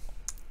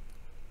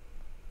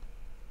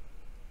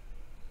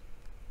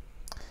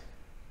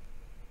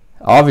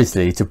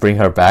 Obviously, to bring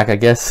her back, I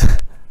guess.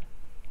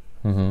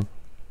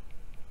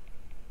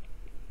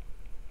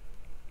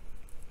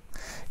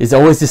 It's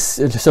always this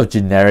sort of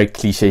generic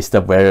cliche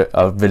stuff where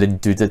a villain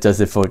does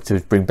it to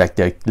bring back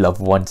their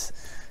loved ones.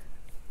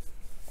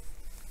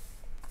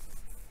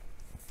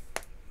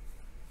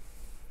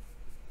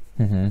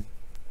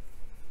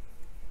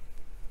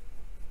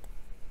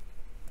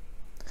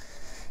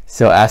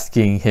 So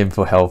asking him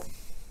for help.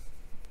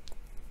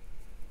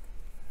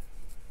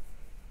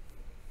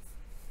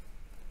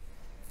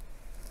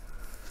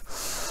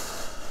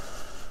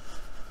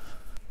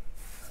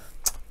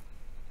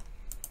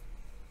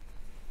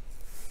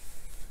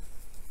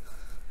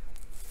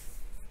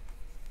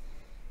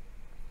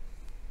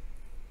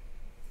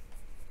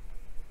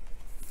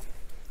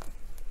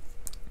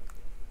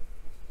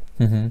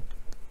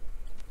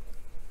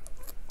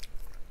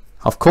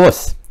 Of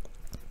course.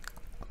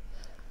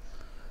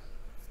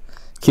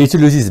 Kirito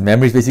loses his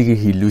memories. Basically,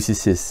 he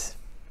loses his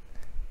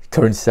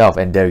current self,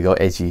 and there you go,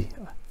 edgy.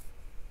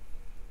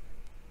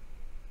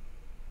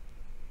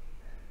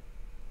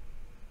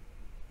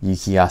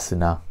 Yuki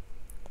Asuna.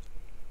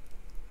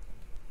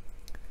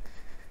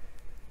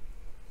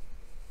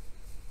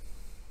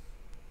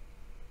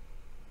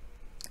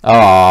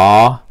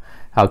 Aww,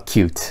 how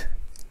cute.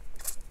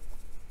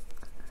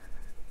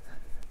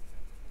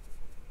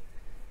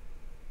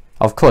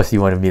 Of course you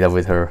want to meet up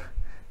with her.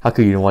 How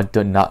could you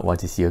not want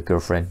to see your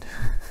girlfriend?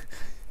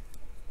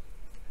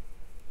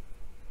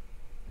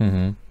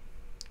 No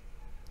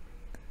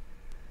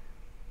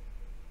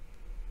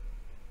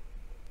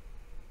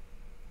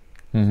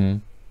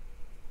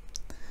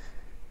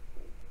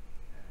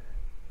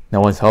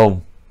one's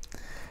home.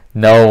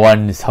 No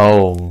one's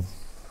home.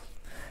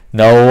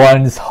 No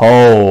one's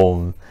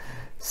home.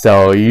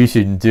 So you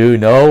should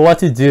know what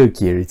to do,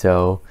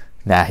 Kirito.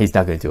 Nah, he's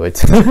not gonna do it.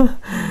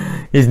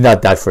 He's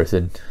not that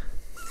person.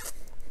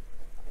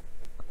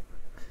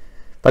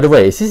 By the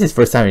way, is this his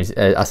first time at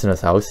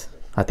Asuna's house?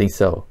 I think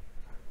so.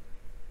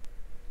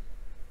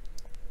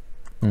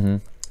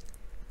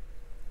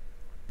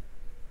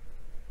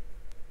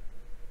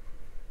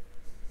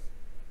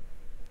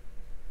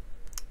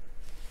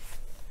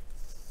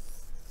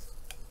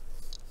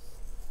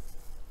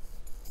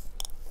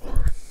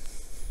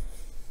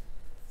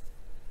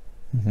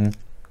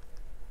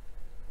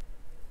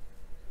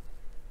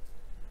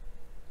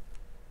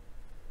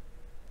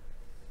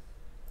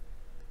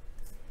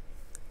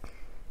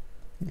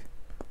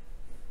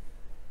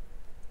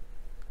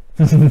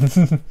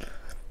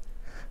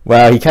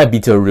 Well, he can't be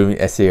to a room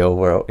in SAO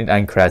world in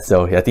Aincrad,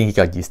 so I think he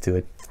got used to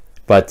it.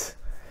 But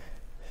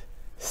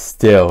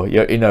still,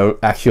 you're in an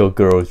actual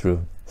girl's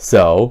room,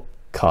 so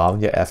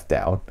calm your F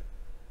down.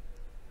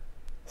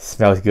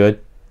 Smells good.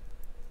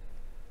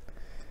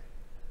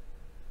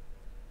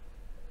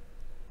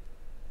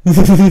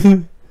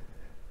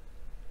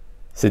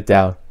 Sit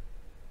down.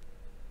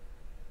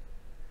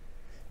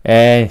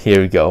 And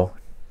here we go.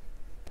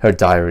 Her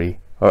diary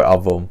or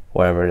album,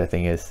 whatever that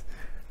thing is.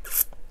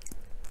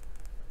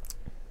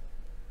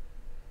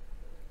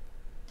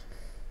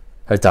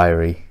 Her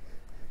diary.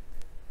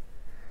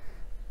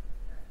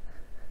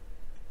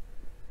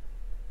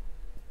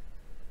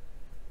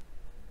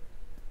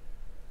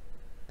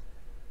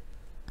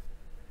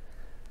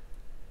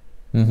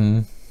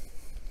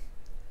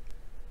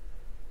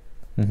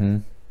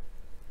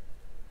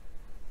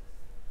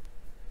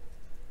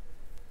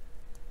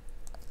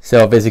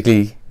 So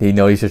basically, they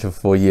know each other for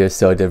 4 years,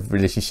 so the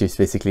relationship is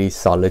basically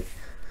solid.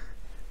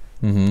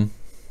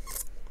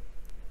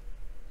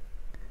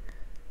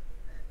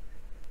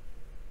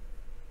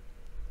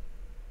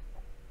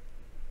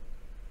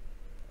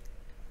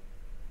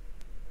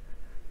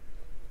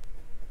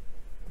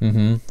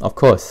 Of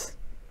course.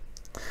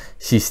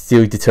 she's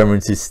still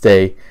determined to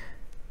stay.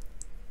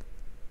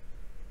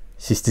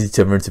 She's still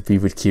determined to be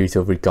with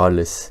Kirito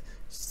regardless.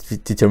 She's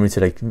determined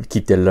to like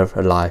keep their love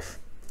alive.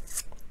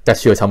 That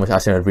shows how much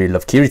Asuna really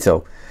loved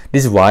Kirito.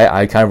 This is why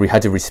I kind of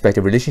had to respect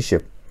the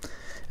relationship.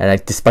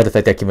 And despite the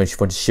fact that Kimon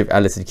wanted to ship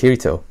Alice and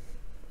Kirito.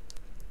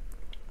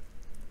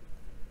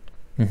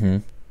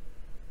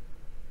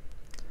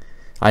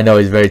 I know,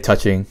 it's very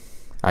touching.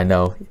 I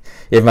know.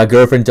 If my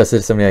girlfriend just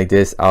did something like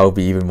this, I'll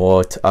be even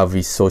more, I'll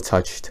be so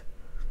touched.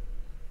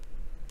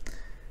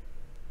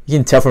 You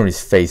can tell from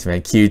his face,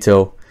 man.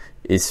 Kirito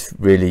is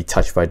really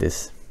touched by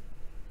this.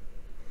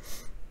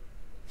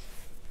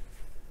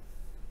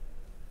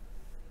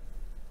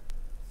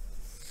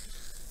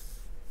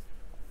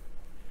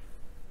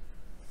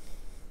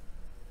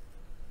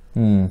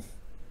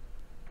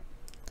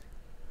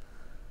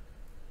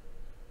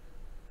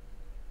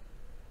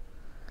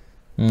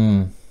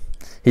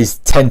 He's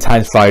 10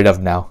 times fired up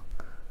now.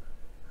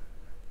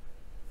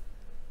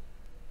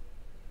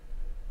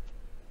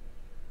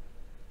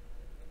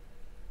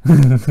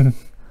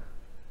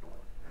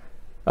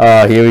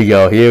 Here we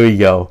go, here we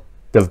go.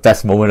 The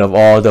best moment of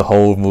all, the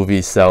whole movie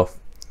itself.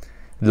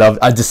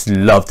 I just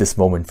love this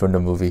moment from the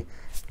movie.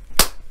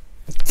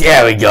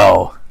 There we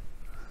go.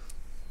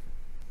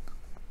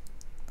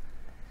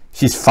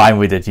 She's fine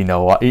with it, you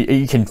know.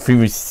 You can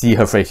pretty much see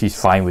her face. She's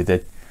fine with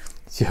it.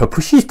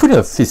 She's putting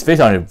his face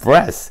on her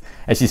breast,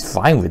 and she's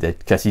fine with it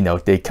because, you know,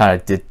 they kind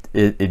of did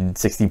it in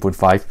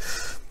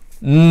 16.5.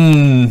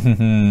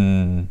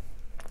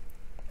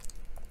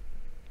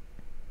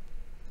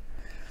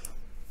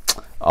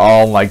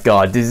 Oh my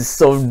god, this is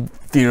so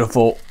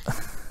beautiful.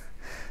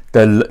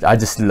 I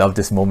just love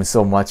this moment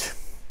so much.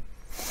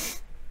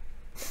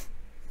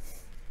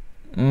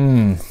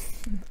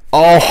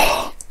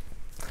 Oh,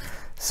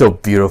 so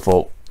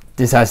beautiful.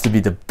 This has to be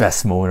the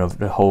best moment of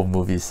the whole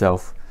movie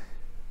itself.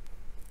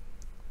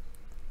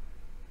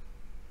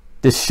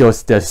 This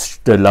shows that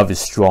the love is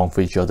strong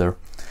for each other,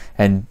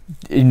 and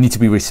it needs to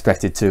be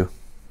respected too.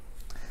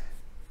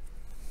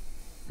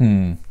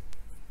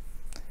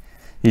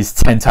 He's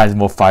 10 times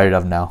more fired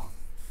up now.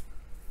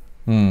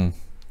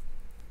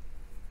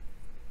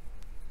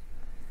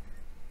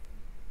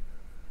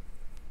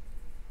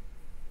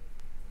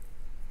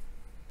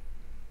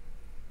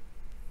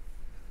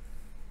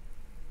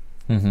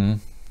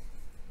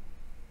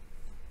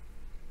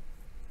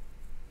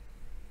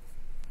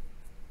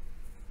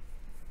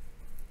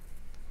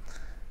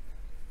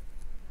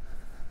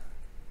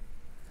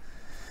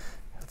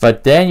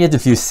 But then you have to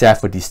feel sad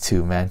for these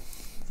two, man.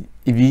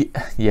 You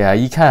kind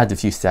of have to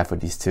feel sad for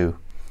these two.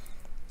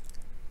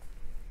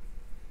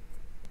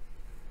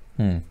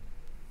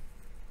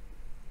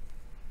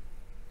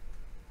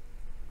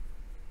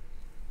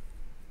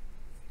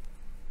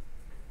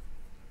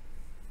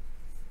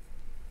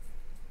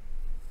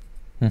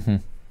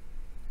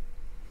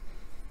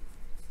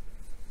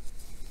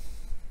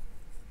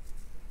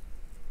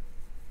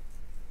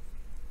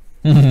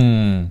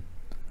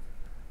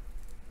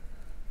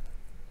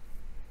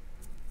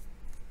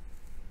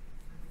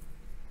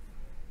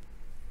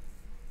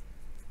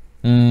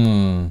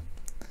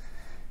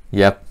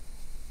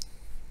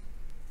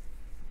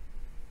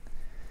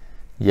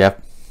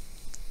 Yep.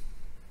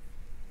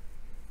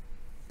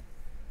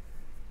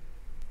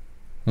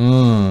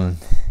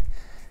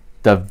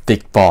 The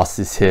big boss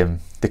is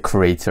him, the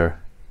creator.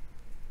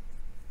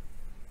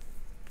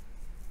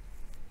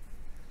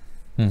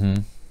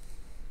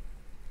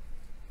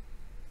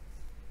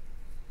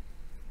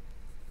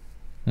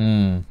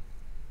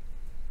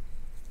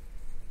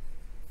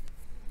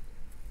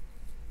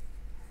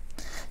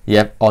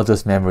 Yep, all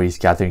those memories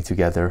gathering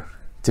together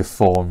to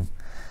form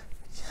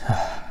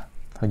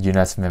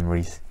Yuna's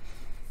memories.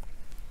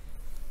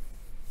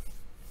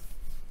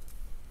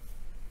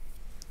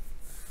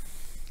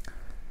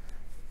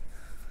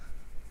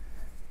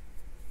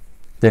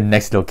 The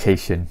next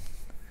location.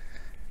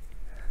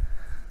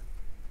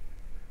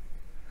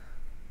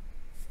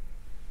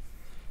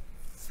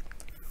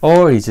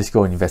 Or he's just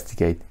going to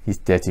investigate. He's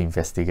there to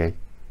investigate.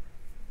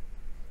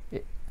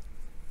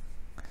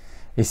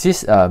 Is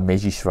this a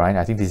Meiji Shrine?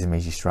 I think this is a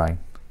Meiji Shrine.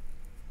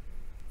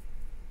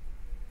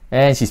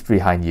 And she's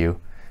behind you.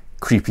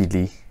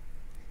 Creepily.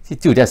 See,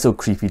 dude, that's so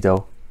creepy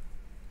though.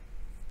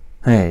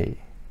 Hey.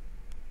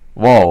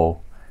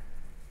 Whoa.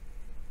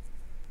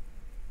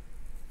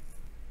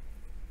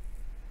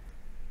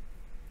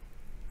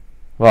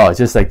 Wow,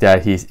 just like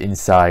that, he's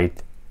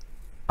inside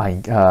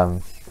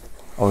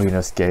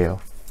Ordinal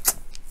scale.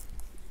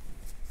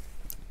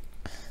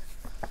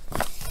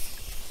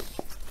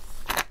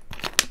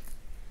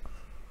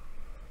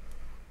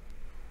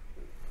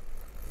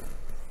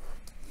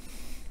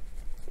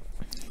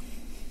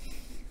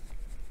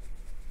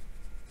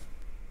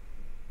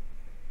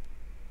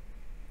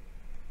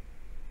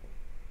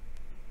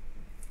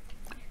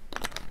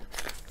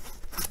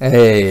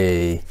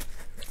 Hey.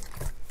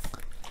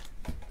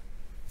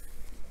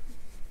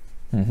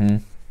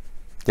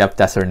 Yep,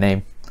 that's her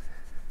name.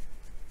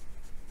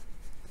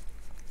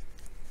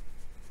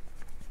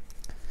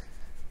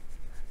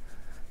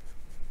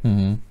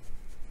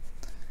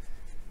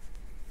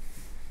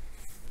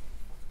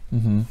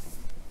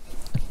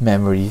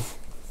 Memory.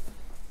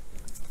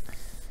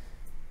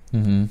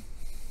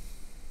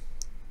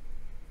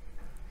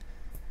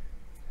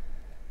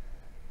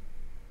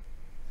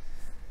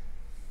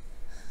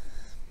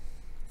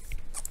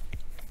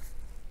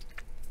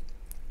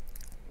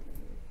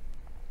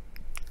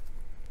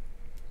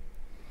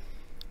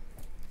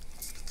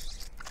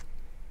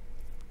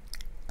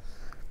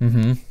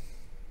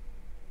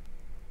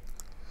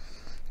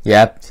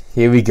 Yep,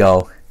 here we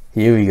go.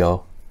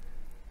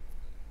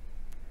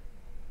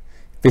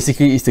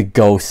 Basically, it's the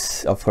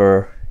ghost of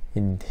her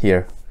in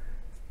here.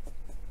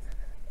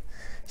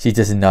 She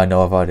does not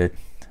know about it.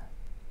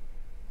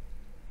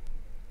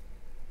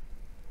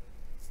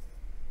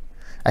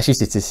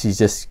 Actually, she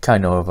just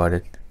kind of know about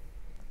it.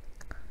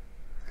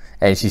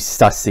 And she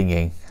starts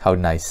singing. How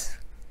nice.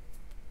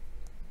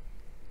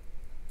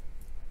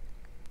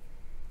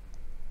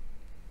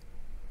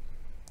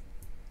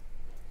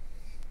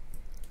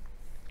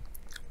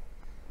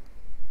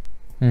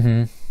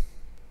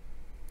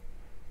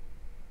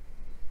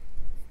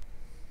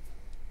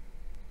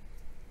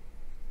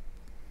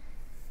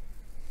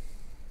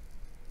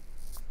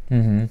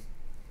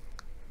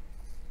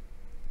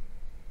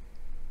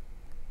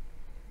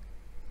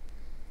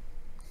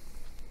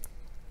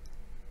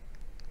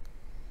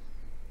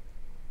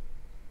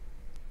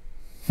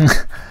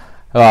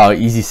 Wow,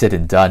 easy said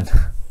and done.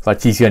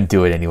 But he's gonna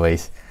do it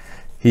anyways.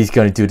 He's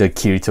gonna do the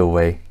Kirito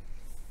way.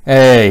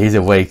 Hey, he's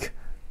awake.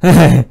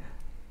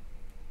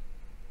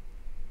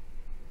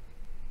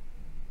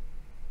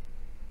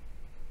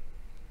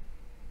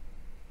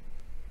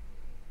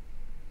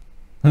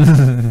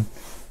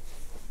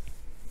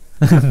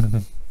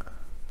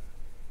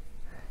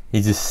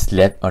 He just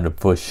slept on the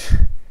bush.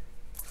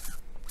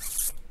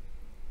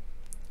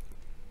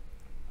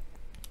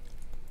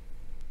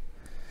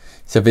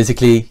 So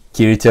basically,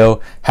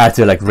 Kirito had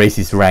to like raise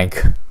his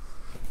rank.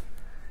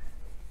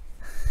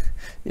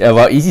 Yeah,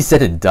 well, easy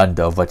said and done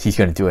though, but he's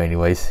gonna do it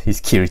anyways.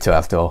 He's Kirito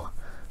after all.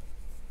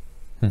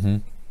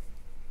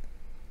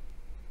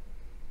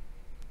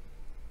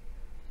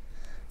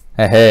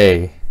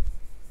 Hey.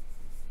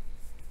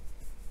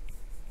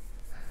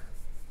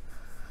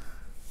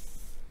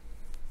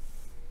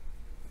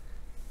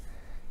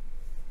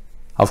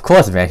 Of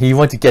course, man. He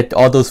wants to get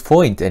all those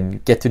points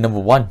and get to number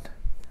 1.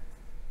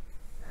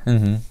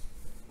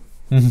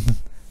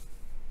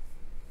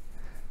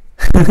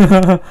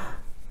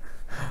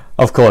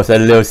 Of course, that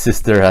little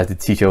sister had to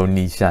teach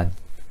Oni-chan.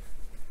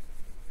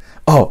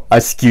 Oh,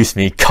 excuse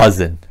me,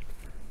 cousin.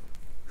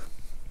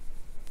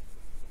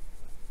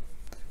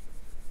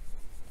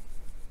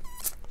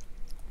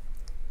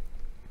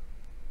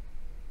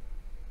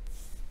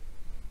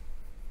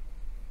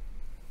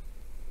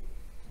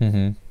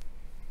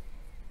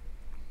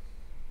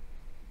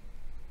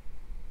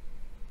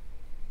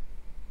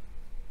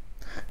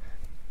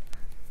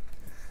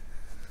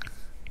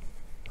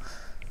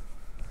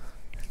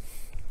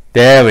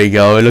 There we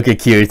go. Look at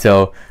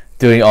Kirito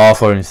doing all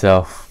for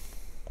himself.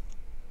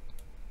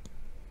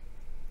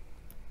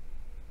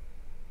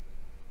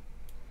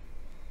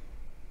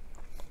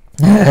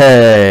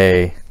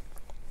 Hey,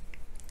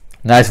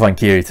 nice one,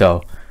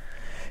 Kirito.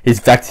 He's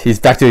back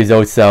to his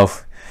old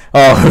self.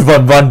 Oh,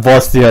 from one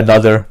boss to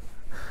another.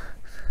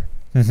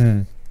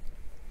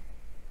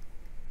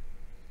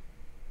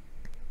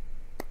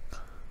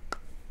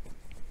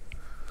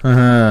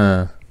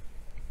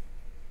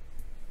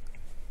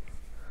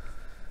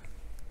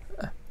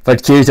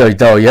 But Kirito,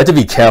 though, you have to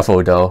be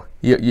careful though.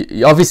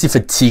 You obviously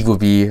fatigue will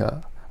be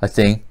a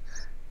thing.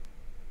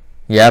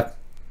 Yep.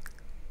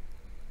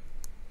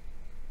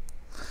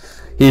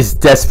 He's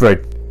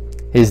desperate.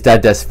 He's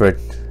that desperate.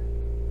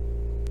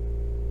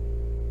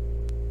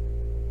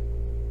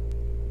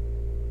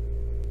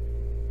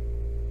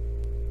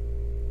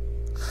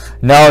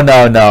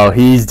 No.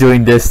 He's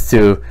doing this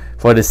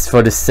for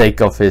the sake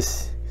of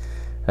his,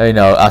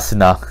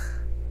 Asuna.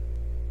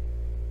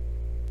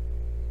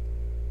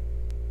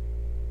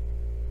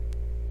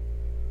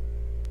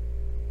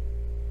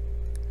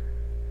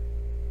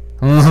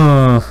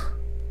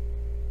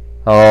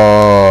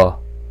 Oh.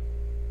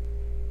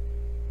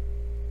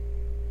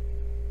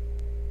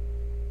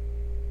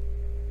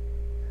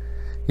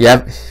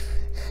 Yep.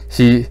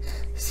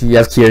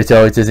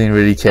 Kirito doesn't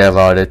really care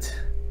about it.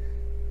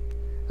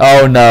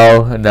 Oh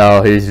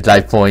no, his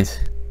life points.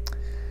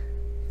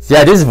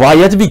 Yeah, this is why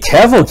you have to be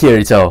careful,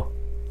 Kirito.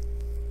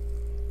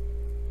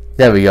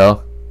 There we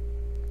go.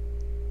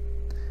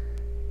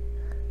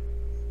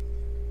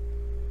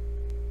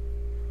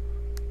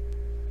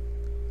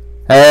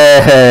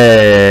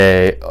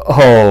 Hey,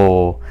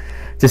 oh,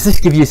 does this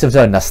give you some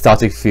sort of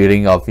nostalgic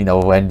feeling of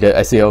when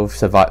the SAO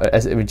survived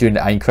during the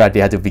Aincrad,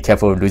 they had to be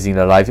careful of losing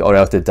their life or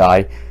else they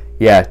die?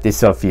 Yeah, this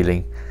sort of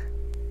feeling.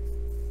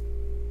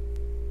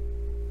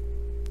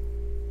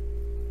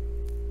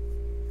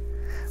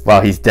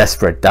 Well, he's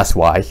desperate, that's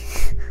why.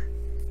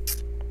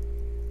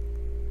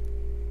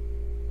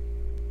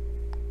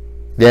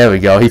 There we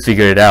go, he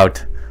figured it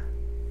out.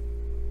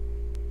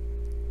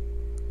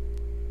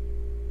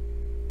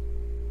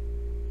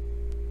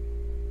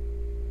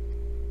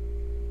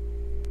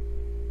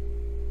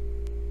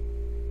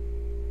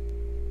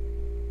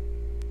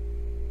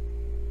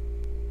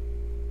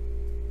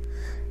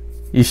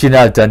 You should not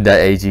have done that,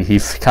 AG. He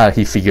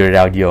figured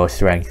out your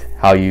strength,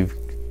 how you're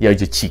your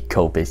cheat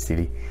code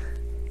basically.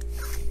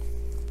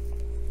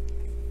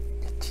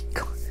 Cheat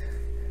code.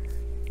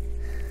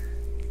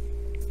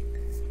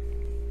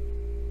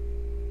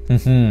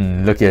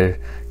 Look at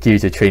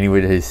Kirito training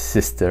with his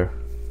sister.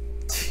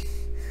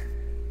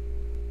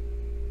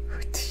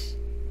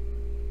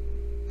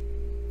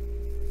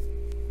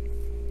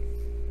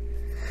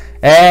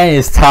 And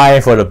it's time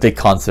for the big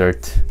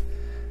concert.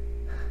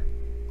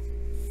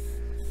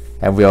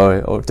 And we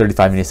are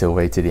 35 minutes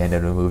away to the end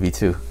of the movie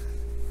too.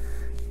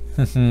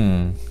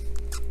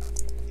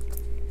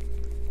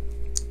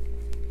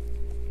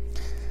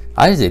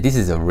 I say this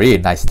is a really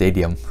nice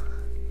stadium.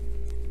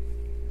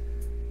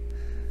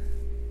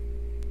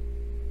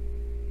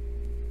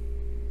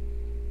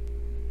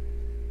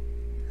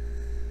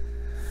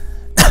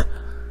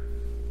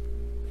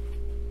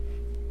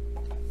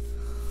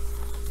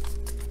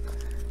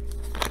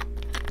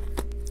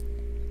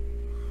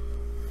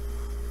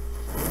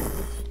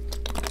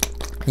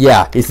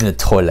 Yeah, he's in the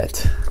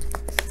toilet.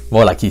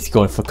 More like he's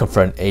going for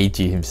confront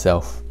AG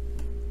himself.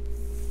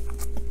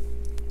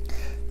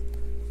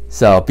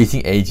 So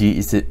beating AG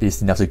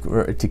is enough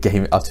to get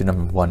him up to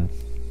number 1.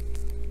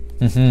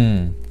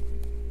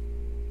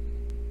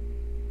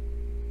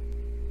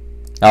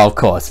 Of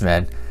course,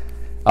 man.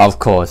 Of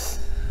course.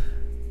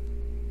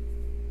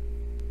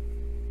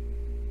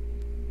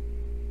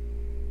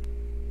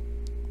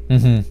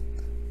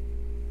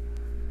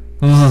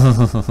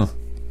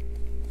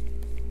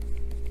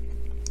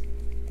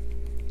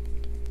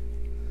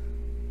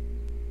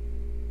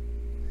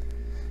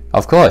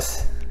 Of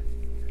course.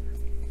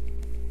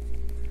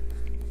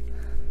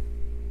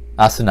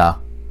 Asuna.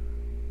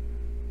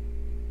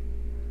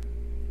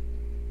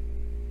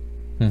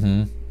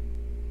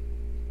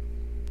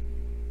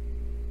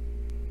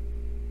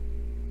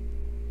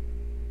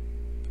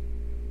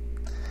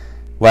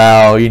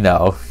 Well, you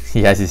know,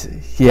 he has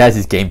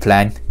his game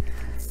plan.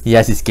 He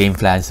has his game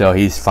plan, so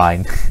he's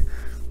fine.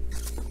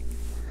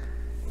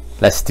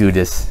 Let's do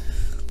this.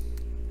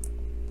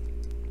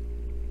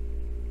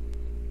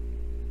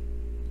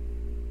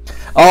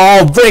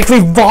 Oh,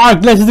 breakthrough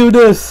bark! Let's do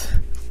this.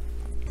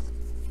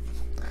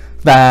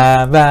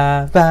 Ba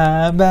ba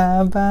ba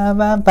ba ba ba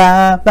ba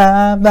ba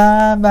ba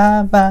ba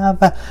ba ba ba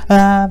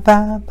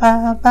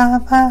ba ba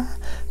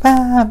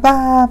ba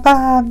ba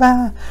ba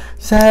ba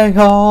最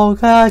後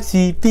が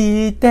ち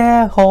び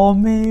でホ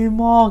ミ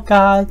モ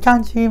が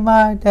感じ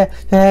まで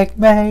生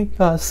命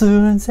が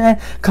寸前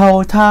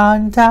高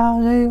単た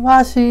り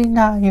はし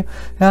ないよ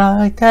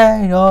相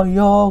手の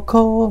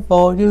欲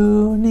望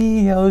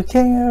に受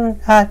け入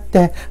れ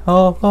て起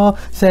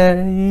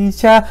せい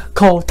じゃ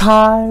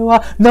答え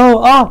は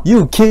No, are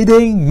you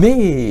kidding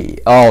me?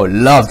 Oh,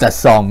 love that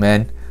song,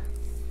 man.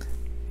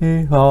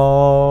 And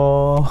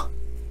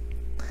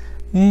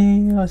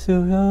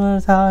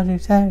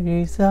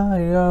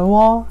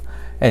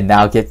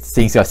now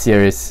things got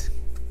serious.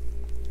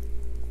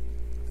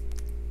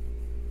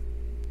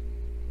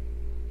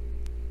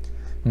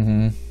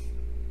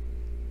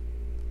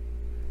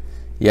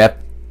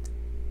 Yep.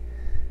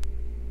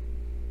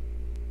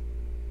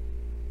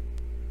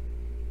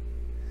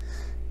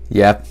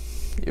 Yep.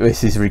 It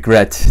was his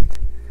regret.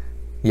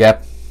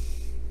 Yep.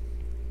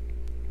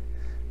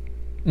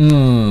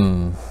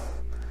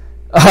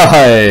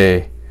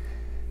 Hey.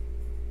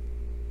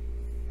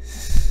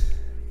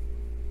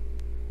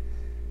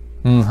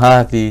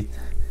 Happy.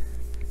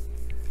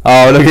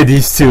 Oh, look at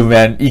these two,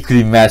 man.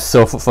 Equally matched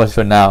so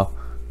for now.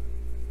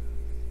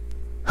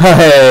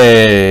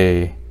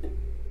 Hey.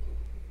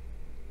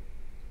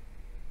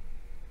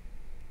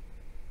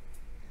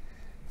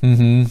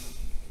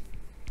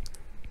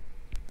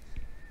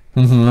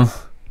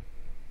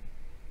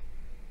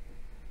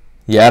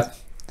 Yep.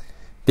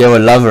 They were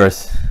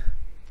lovers.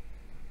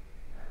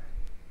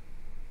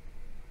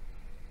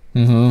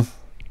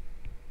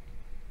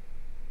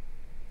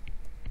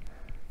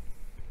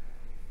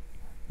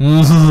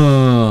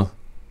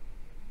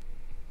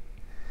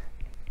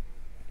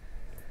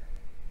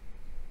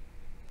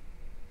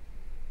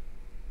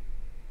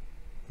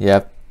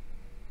 Yep.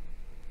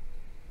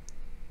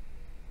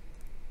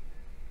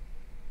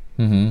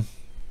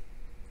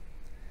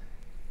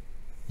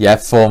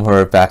 Yep, form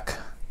her back.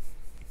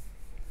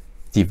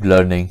 Deep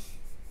learning.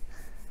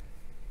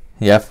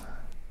 Yep.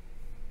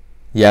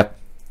 Yep.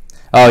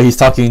 Oh, he's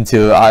talking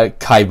to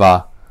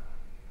Kaiba.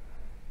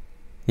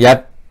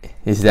 Yep,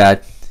 is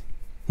that.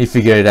 He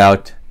figured it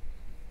out.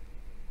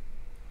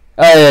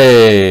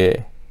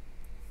 Hey!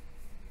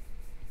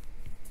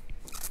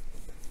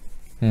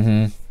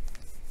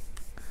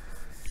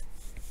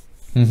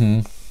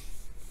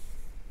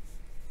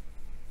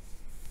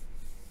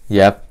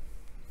 Yep.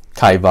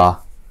 Kaiba.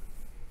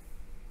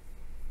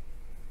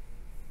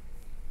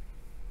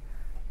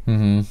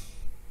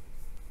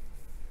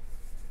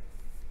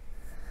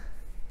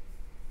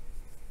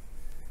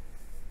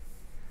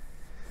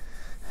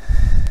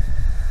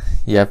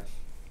 Yep.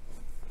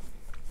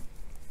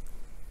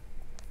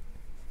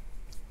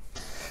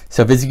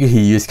 So basically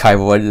he used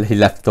Kaiba what he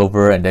left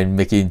over and then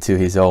make it into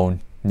his own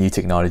new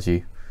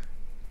technology.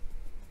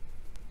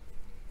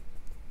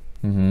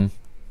 Mm-hmm.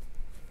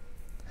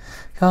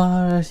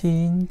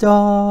 心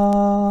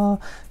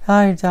と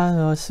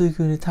間を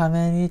救うた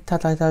めに戦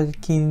う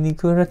筋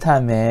肉の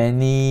ため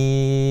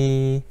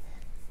に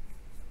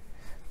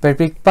ベ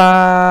ビック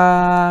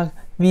バー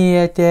見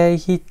えて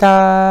き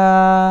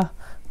た。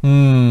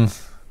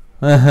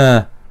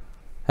Hey,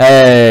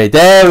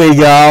 there we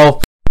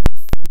go.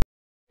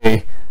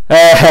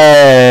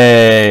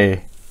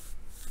 Hey.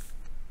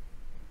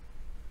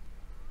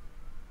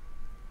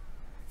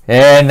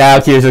 And now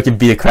Kirito can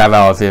beat the crap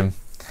out of him.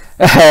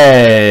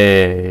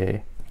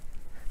 Hey.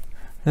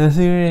 奏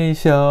で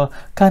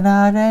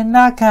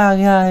な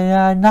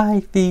輝な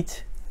いビート。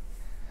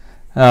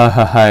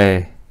は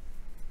い。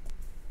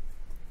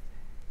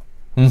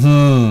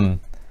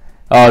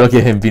Oh, look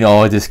at him being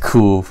all this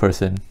cool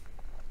person.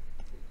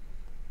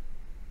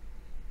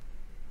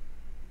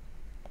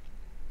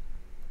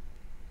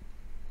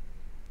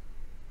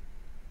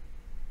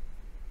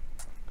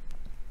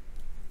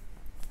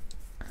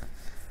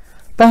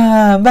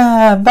 Bam,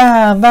 bam,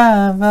 bam,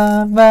 bam,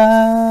 bam,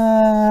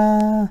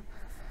 bam.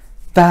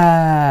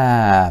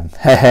 Bam.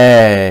 Hey,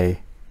 hey.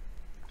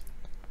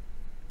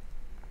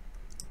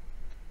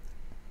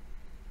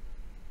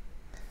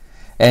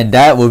 And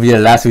that will be the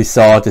last we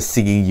saw of the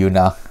singing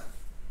Yuna.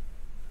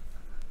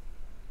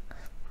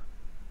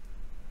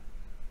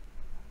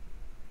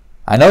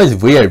 I know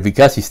it's weird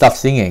because she stopped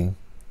singing.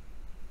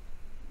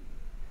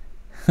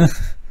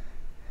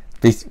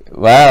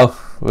 Well,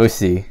 we'll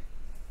see.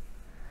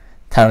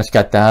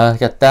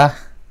 Tanoshikatta.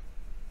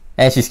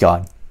 And she's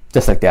gone.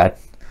 Just like that.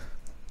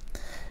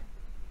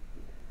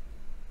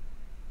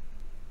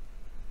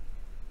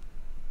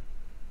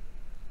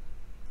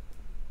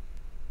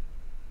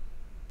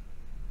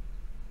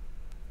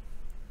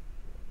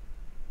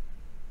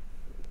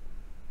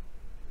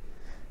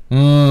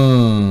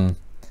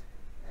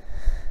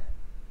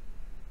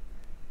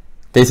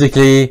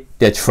 Basically,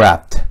 they're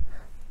trapped.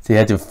 They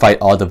had to fight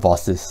all the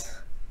bosses.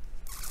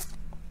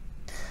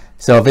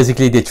 So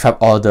basically, they trap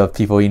all the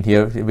people in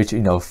here, which, you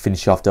know,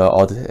 finish off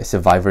all the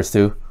survivors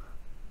too.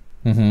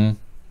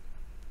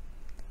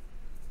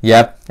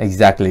 Yep,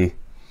 exactly.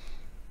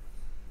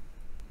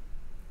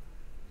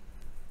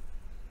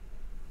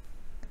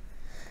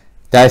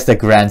 That's the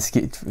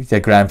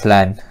grand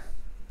plan.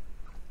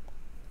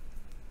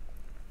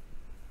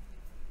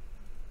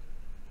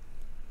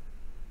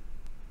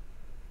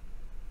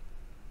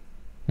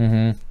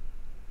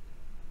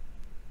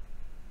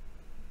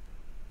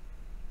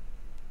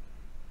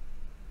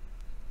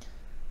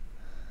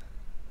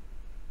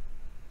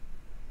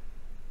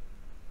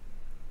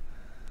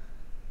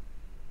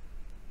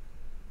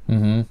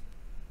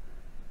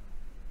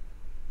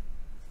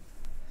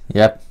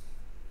 Yep.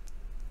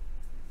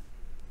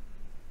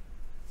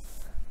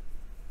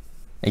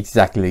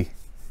 Exactly.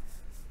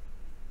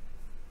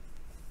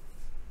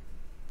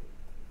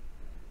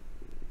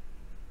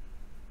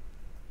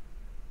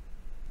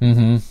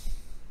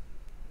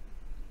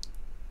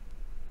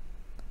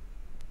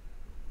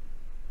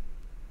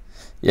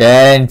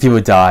 Yeah, and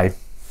people die.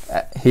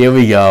 Here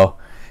we go.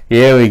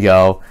 Here we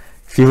go.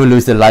 People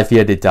lose their life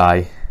here, they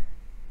die.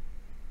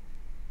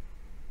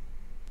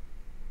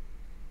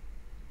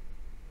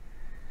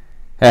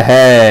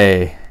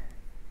 Hey.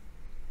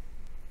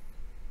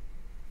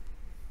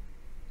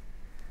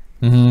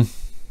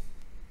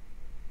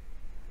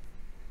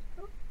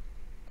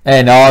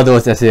 And all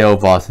those SAO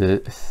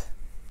bosses.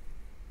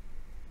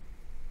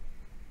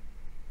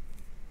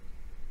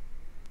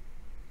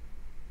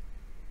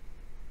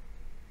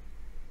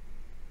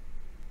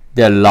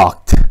 They're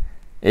locked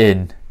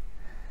in.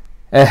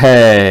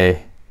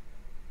 Hey.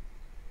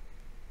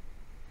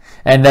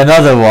 And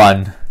another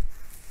one.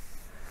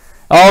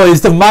 Oh,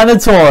 it's the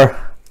Minotaur.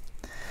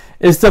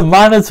 It's the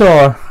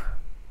Minotaur.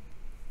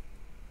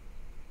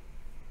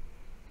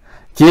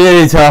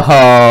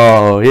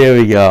 Kirito. Here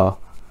we go.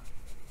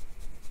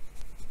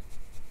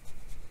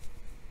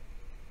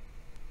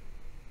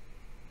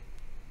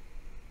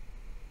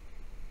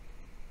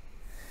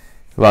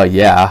 Well,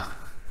 yeah.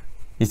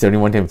 He's the only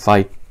one who can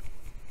fight.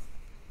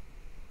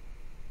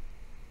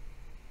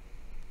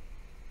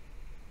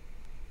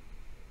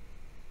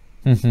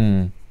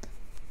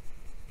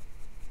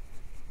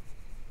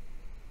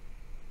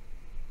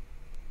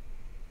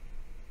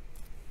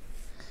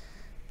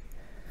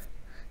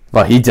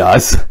 Well, he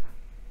does.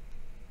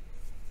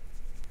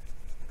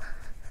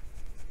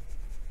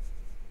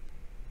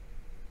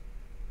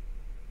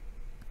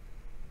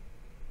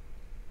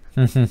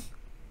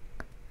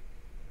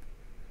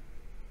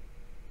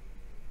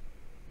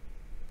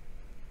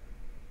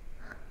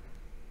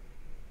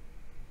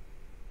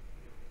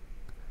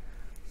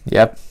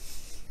 Yep.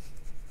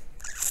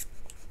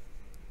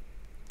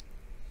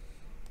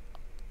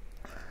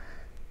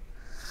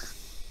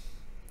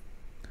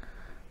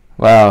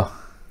 Wow.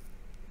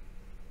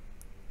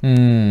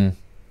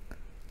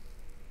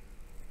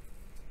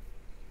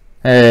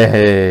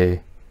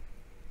 Hey.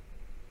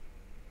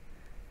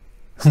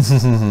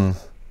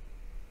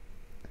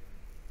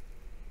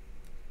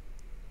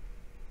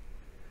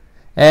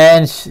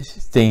 And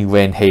thing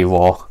went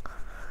haywire.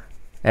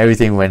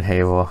 Everything went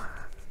haywire.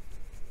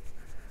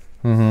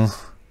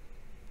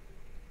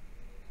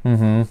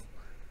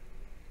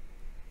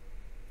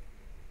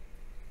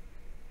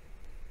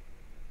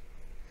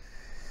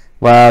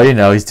 Well, you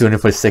know, he's doing it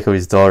for the sake of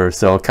his daughter,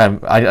 so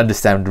I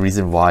understand the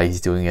reason why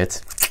he's doing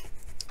it.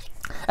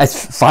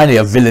 As finally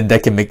a villain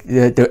that can make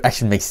the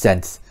action make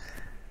sense.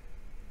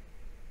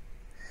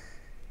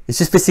 It's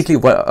just basically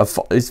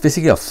it's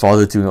basically a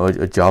father doing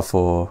a job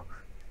for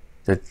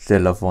their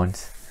loved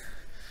ones.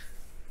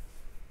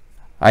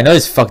 I know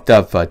it's fucked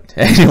up, but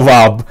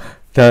wow,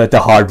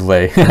 the hard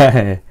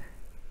way.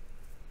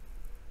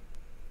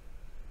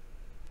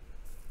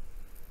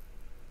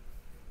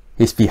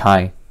 He's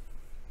behind.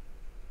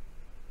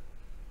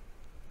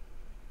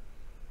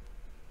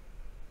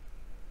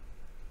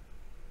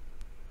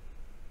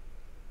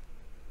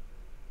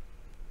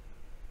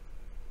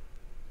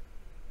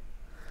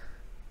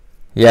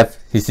 Yep,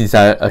 he's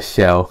inside a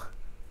shell.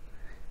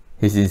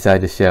 He's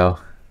inside the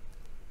shell.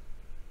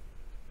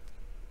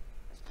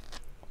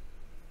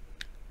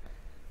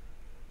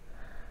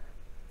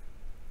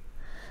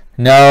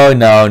 No,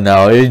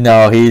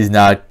 he's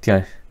not.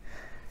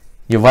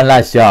 Your one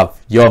last job,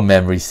 your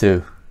memories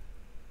too.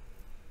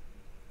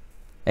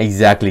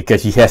 Exactly,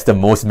 because he has the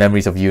most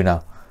memories of you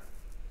now.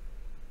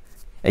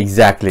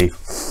 Exactly.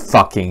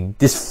 Fucking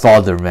this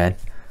father, man.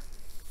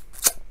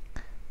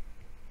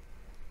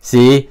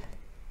 See?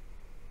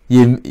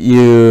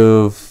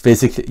 You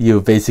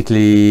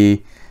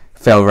basically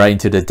fell right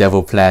into the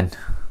devil plan.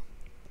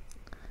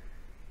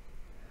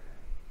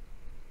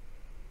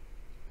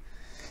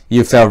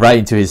 You fell right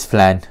into his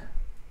plan.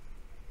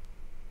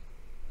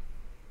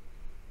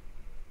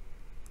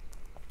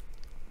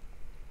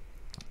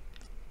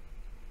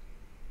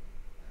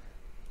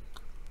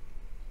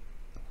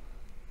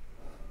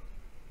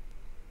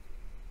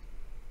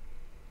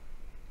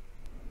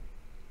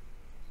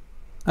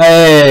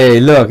 Hey,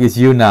 look, it's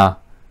you now.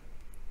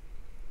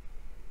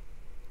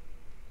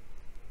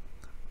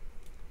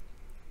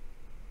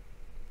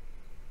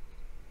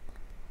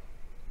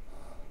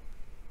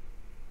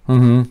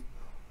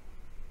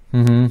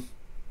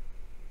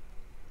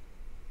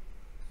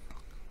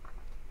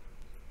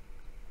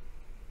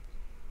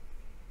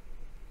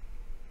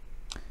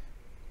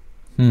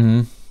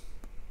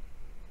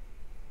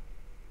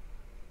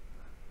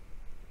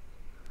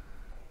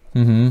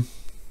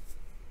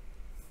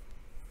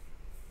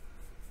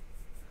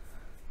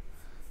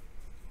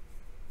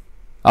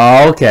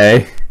 Oh,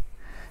 okay.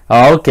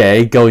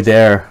 Okay, go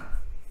there.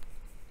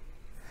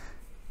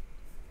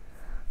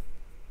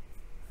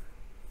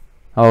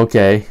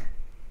 Okay.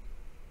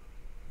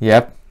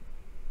 Yep.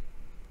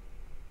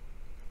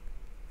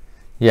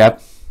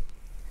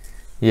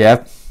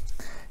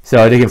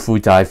 So they can full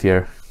dive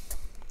here.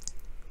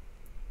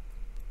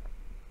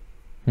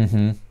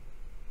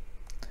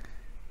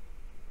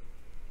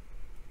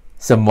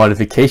 Some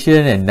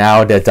modification, and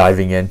now they're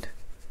diving in.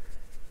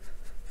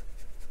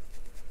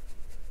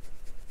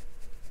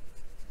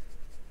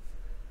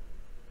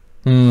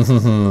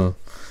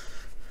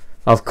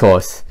 Of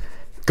course.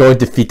 Go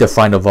defeat the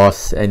final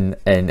boss and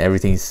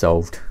everything's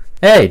solved.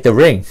 Hey, the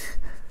ring.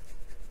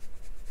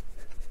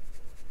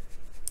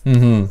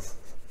 You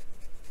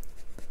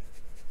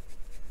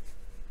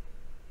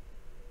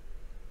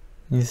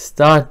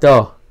start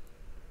though.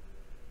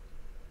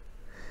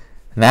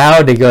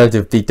 Now they gotta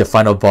defeat the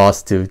final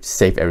boss to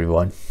save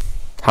everyone.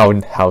 How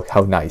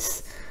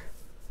nice.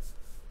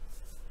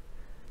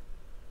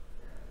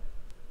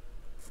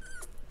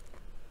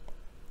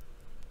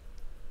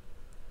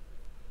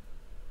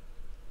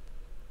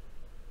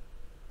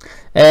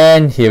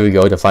 And here we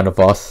go, the final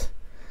boss.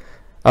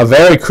 A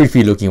very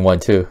creepy looking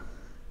one too.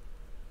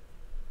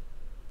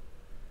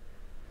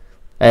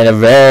 And a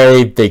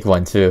very big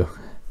one too.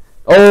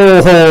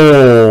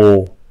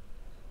 Oh!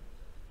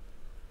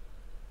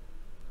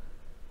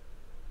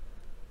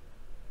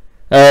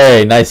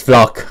 Hey, nice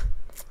block.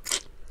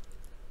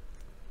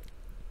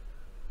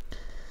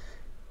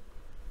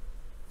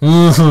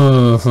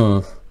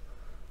 Oh,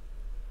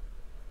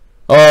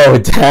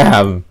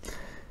 damn.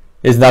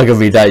 It's not gonna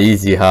be that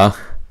easy, huh?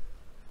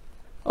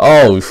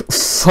 Oh,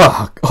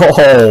 fuck.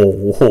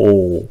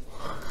 Oh.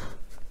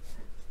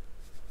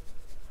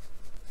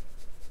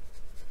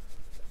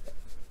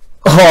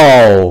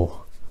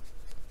 Oh.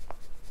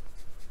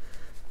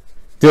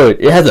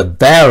 Dude, it has a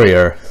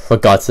barrier, for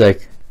God's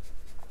sake.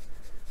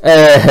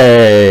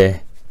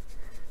 Hey.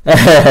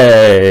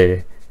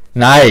 Hey.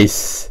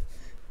 Nice.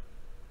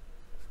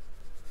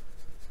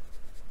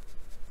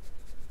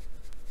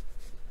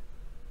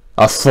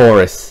 A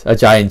forest, a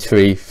giant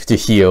tree to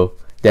heal.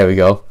 There we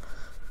go.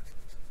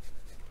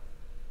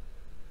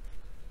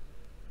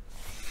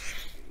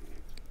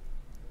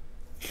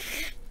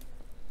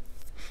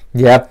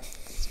 Yep.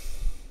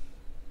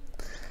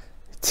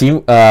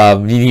 Team,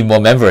 we need more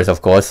members, of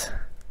course.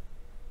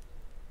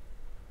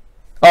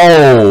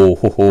 Oh,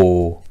 ho,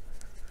 ho.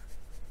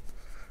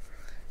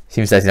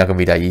 Seems like it's not gonna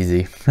be that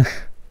easy.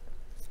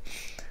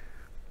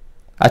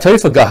 I totally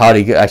forgot how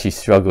they actually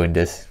struggle in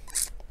this.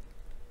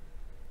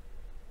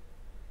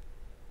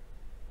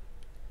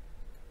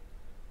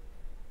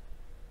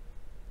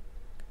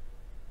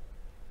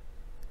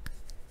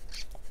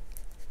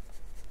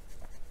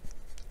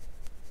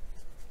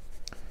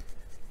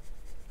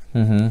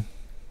 Mm-hmm.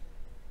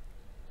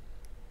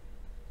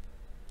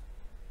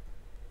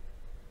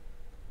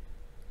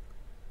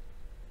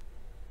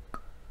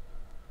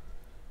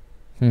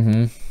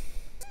 Mm-hmm.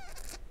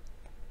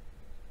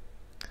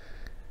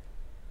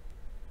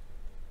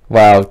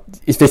 Wow,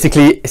 it's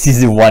basically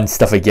season 1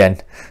 stuff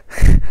again.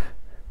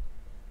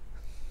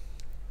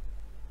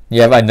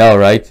 Yeah, I know,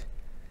 right?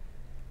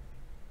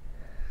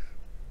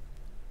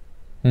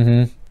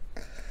 Mm-hmm.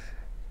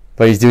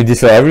 But he's doing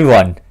this for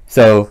everyone,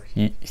 so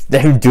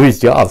let him do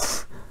his job.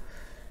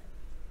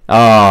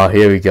 Oh,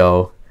 here we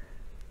go.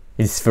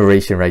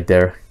 Inspiration right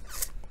there.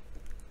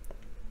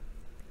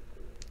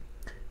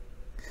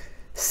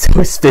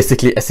 So it's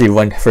basically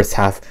SE1 first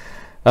half,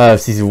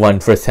 season 1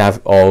 first half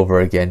all over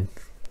again.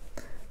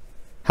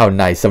 How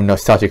nice, some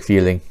nostalgic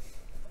feeling.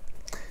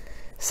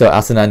 So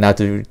Asuna now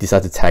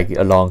decide to tag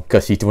along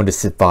because she wanted to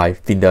sit by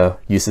being the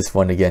useless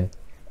one again.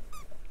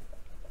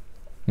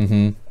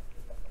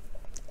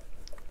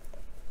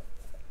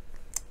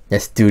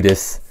 Let's do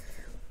this.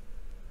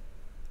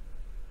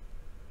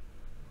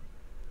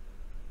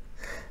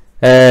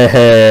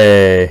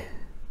 Hey.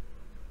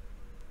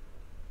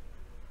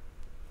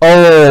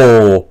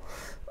 Oh.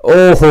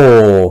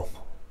 Oh.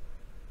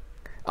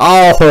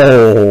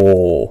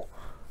 Oh.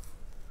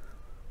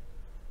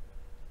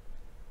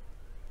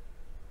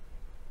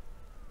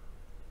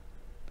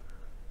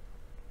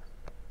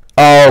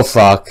 Oh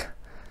fuck.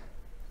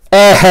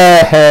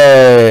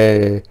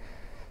 Hey.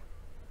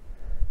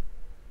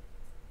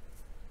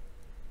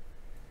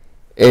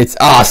 It's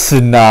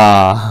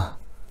Asuna.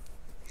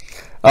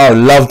 Oh,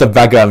 love the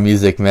background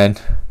music, man.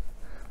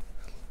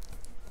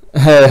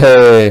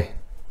 Hey.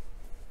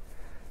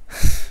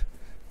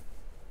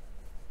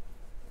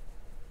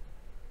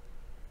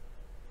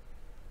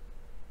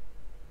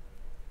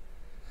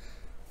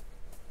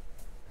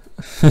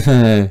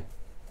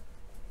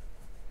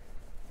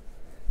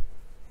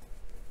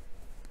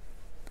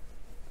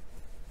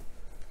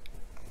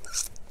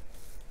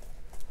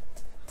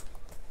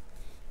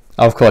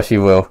 Of course she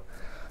will.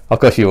 Of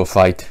course she will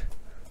fight.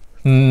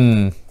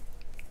 Hey,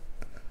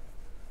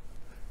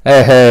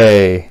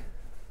 hey.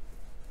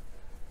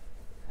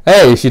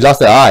 Hey, she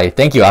lost her eye.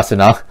 Thank you,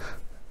 Asuna.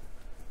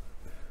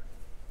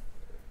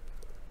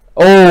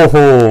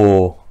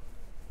 Oh.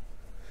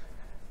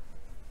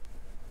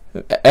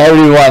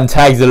 Everyone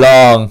tags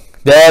along.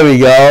 There we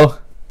go.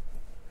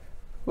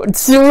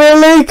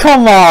 Really?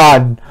 Come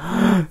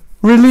on.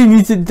 Really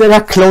needs it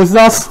that close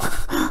up?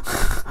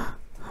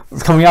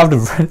 Coming out of the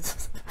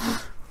breath.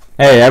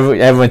 Hey,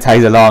 everyone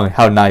tags along.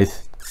 How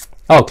nice.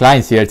 Oh,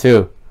 Klein's here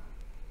too.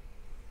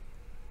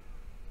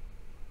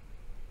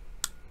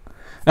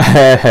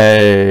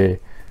 Hey.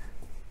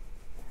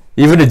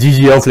 Even the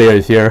GGO player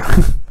is here.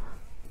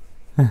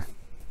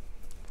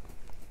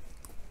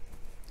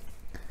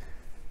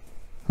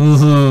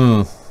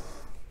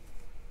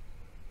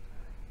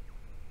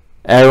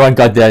 Everyone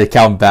got their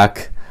account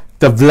back.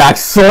 The black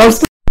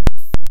source.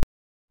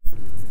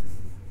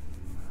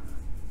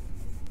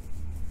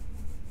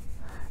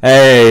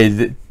 Hey,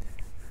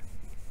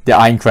 the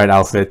Aincrad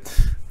outfit.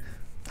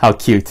 How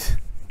cute.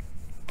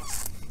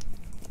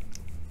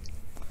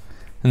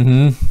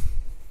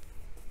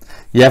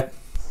 Yep.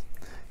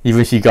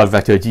 Even she got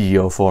back to her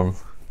GGO form.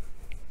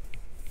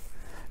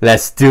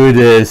 Let's do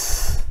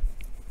this.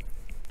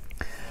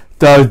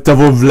 The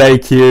double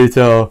blade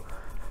Kirito.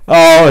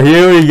 Oh,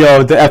 here we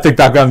go. The epic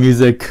background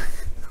music.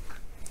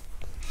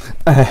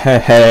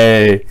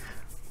 Hey.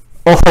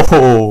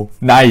 Oh,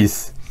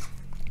 nice.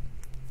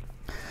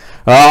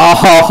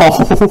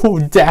 Oh,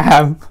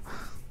 damn.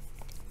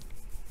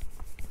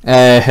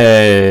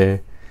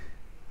 Hey.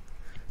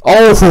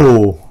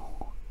 Oh.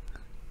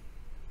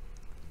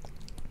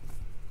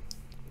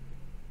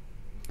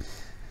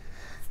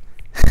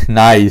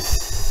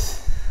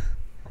 Nice.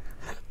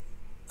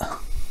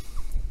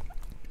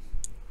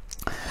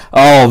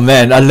 Oh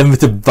man,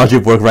 unlimited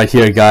budget work right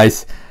here,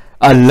 guys.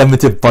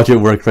 Unlimited budget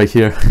work right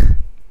here.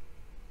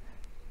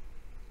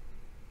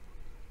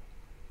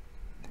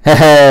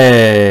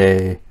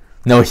 Hey,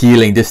 no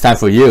healing this time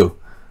for you.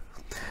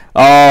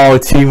 Oh,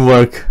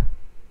 teamwork.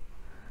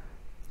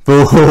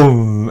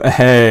 Boom.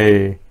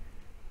 Hey.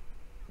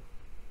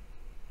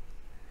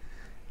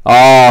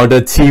 Oh,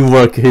 the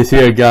teamwork is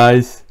here,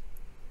 guys.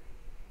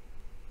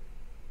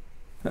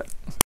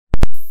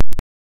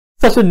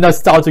 Such a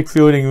nostalgic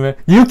feeling, man.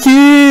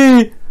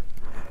 Yuki!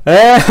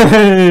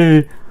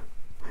 Hey!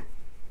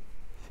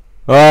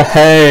 Oh,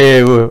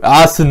 hey!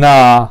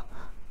 Asuna!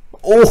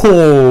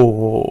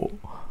 Oh!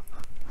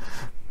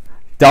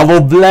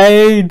 Double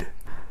blade!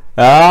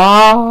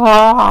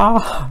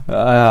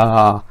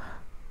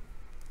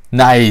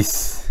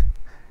 Nice!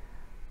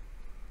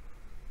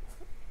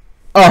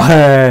 Oh,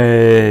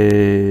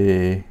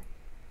 hey!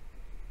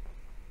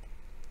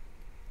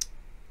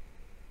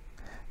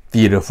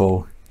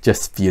 Beautiful.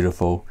 Just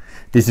beautiful.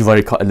 This is what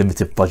I call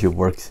unlimited budget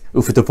works.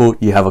 Ufotable,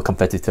 you have a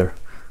competitor.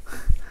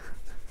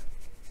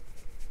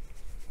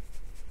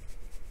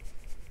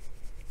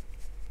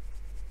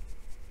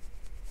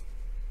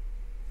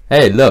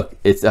 Hey, look,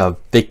 it's a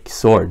big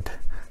sword.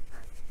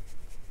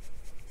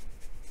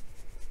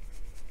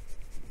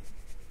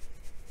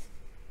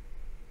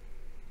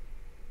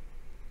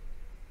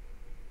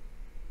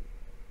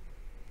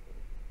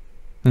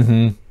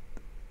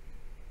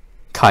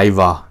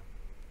 Kaiba.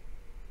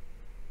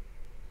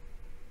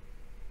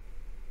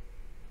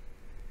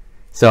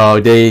 So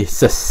they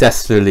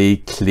successfully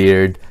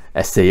cleared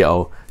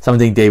SAO,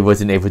 something they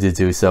wasn't able to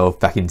do so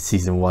back in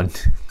season 1.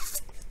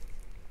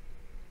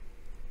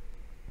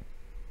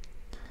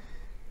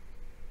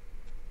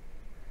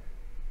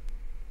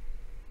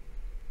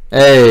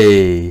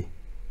 Hey!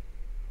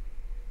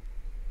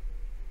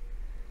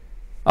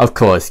 Of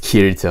course,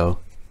 Kirito.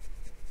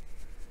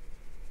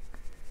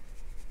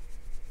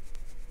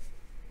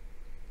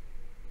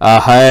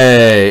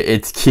 Hey!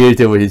 It's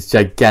Kirito with his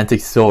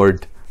gigantic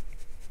sword.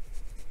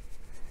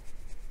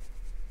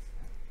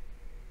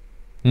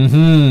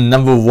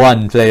 Number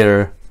 1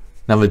 player.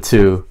 Number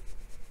 2.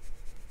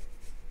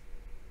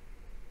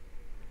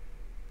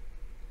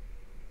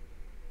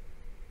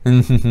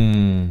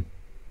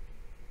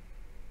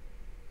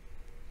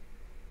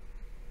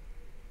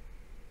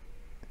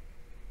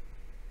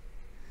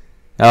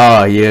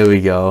 Oh, here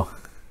we go.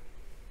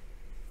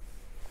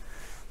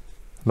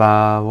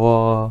 場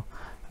を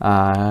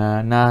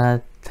あ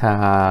な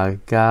た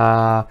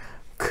が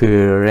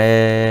く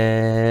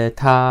れ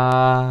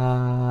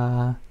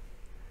た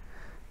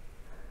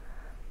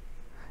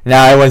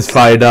Now everyone's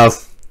fired up.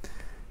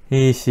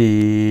 い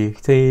し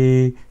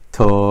き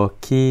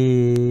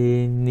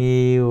時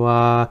に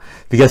は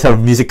Because her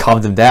music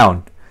calmed them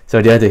down.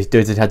 So they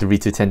doesn't have to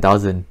reach to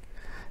 10,000.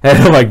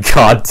 And oh my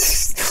god.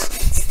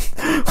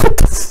 What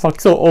the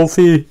fuck, so OP.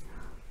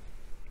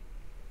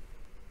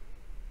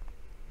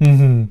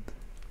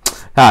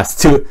 It's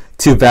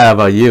too bad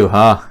about you,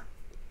 huh?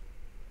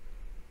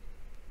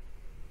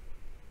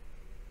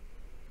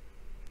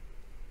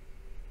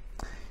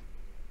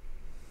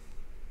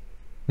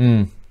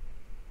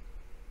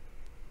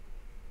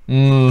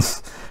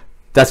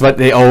 That's what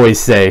they always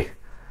say.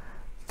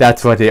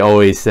 That's what they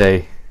always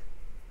say.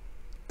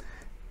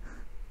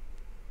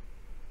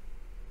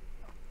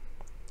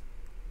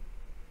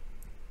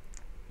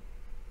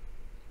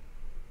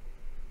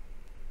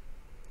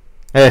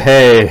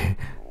 Hey.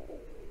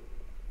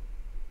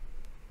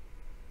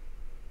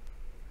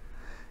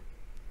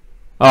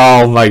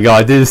 Oh my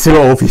god, this is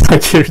so OP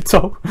like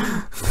Kirito.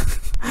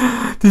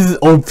 This is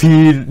OP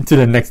to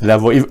the next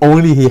level. If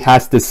only he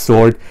has the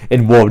sword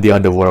in War of the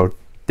Underworld,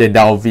 then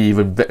that would be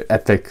even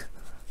epic.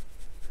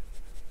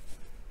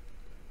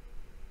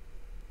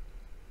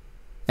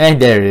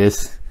 And there it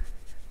is.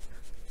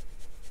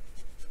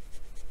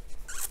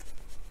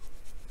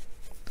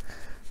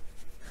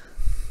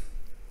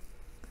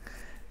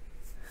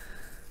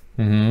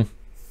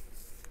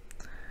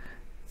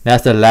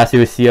 That's the last you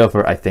will see of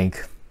her, I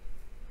think.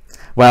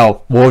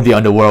 Well, War of the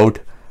Underworld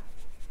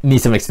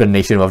needs some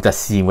explanation of that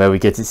scene where we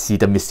get to see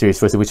the mysterious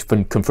person which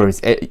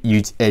confirms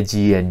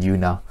Eiji and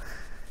Yuna.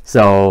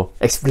 So,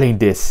 explain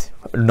this,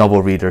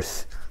 novel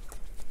readers.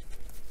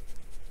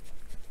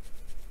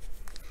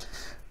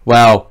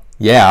 Well,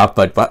 yeah,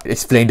 but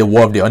explain the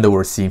War of the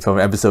Underworld scene from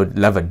episode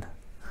 11.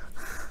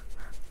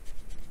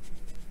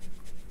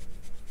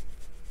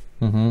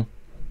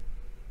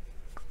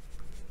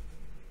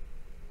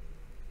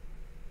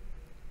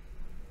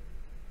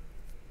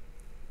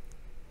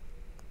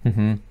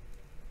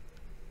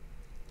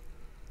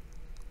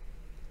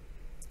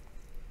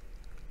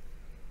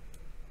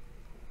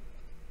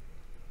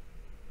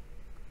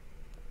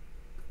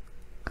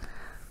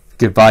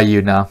 Goodbye,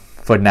 Yuna,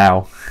 for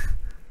now.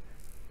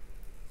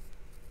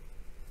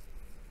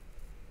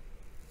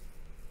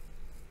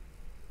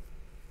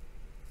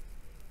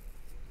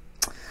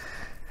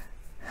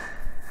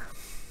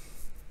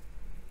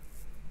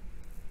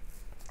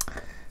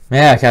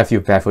 Man, I can't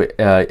feel bad for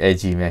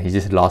Eiji, man. He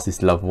just lost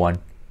his loved one.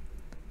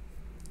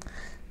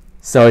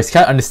 So it's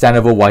kind of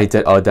understandable why he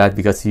did all that,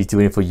 because he's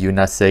doing it for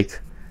Yuna's sake.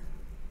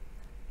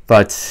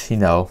 But, you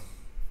know.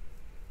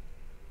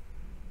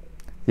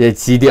 Yeah,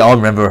 see, they all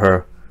remember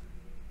her.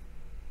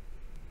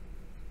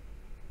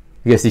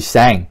 Because he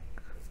sang.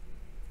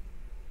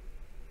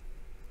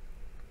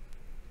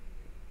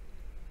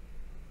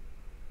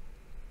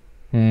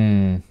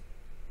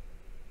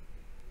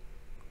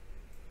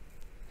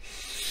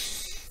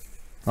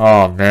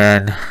 Oh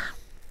man.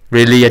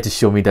 Really, you had to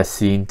show me that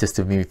scene just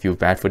to make me feel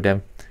bad for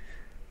them.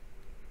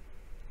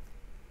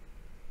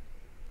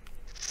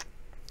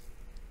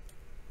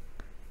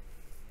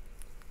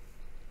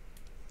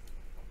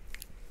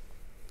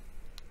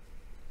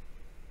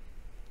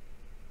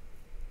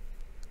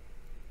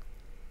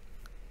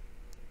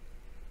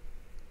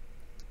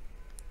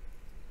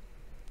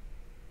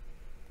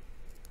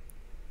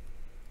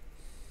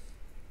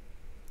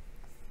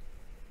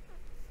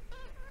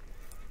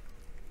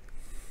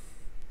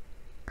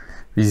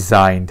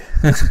 Resigned.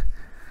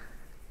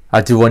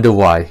 I do wonder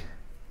why.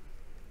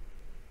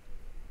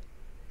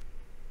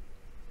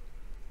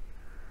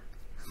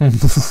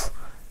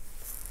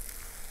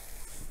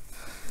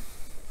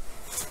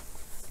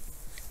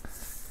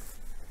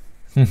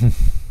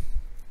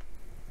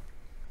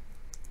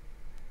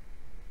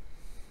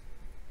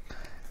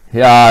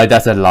 Yeah,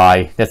 that's a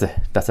lie.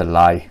 That's a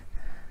lie.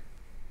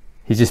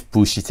 He's just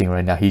bullshitting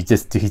right now. He's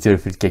doing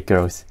it to get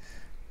girls.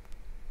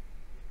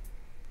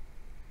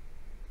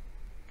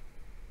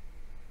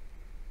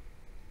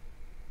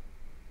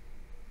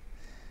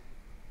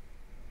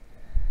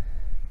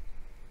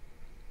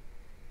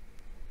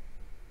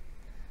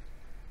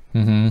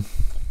 They're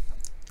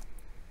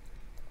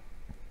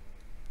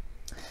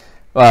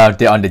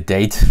on the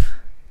date.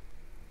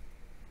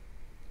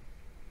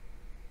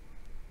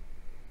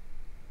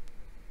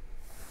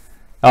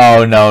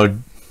 Oh no,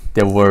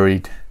 they're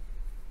worried.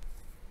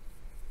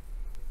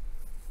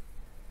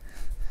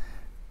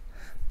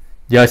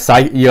 You're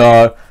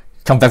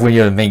come back when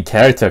you're the main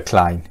character,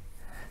 Klein.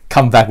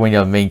 Come back when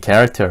you're the main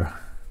character.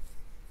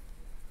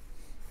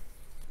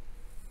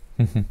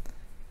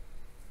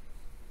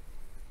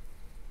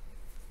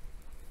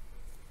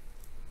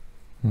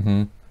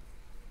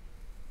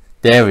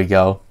 There we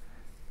go.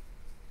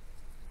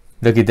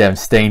 Look at them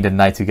staying the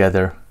night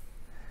together.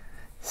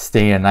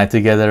 Staying the night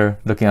together,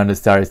 looking on the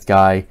starry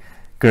sky.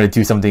 Gonna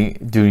do something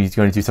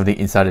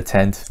inside the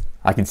tent.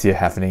 I can see it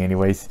happening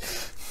anyways.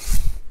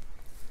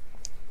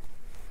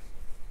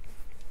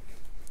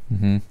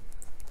 I'm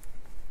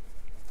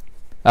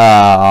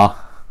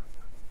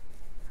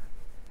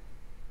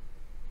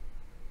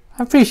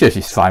pretty sure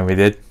she's fine with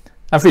it.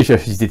 I'm pretty sure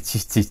she did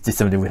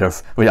something with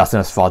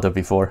Asuna's father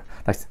before.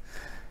 Like,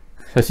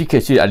 so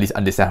she at least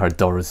understand her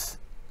daughter's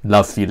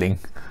love feeling.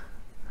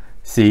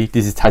 See,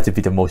 this is had to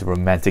be the most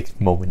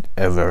romantic moment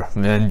ever.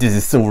 Man, this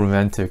is so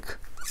romantic.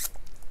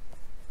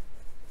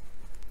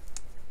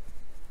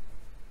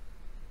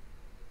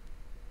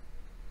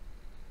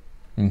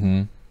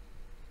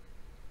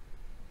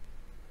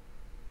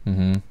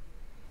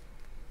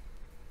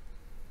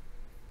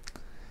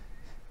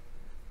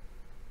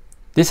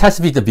 This has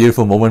to be the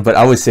beautiful moment, but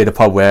I would say the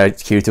part where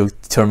Kirito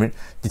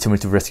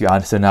determined to rescue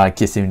Asuna and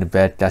kiss him in the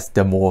bed. That's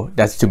to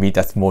me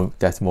that's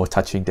more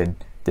touching than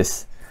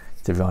this,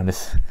 to be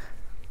honest.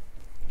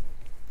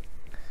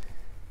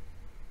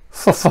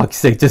 For fuck's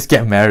sake, just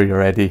get married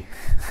already.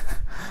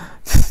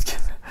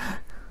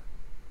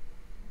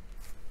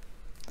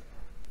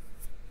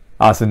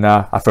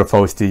 Asuna, I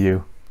propose to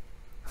you.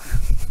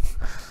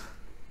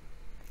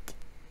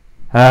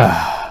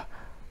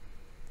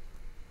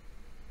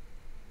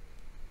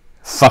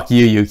 Fuck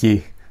you,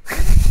 Yuki.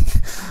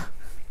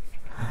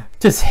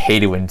 Just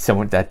hate it when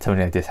something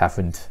like this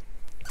happened.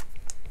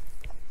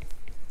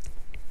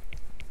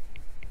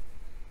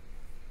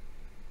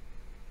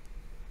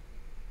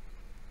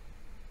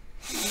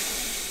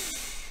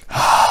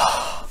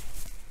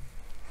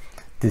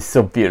 This is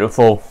so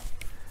beautiful.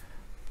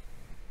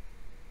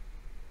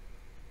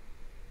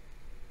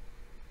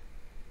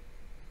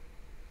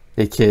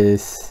 They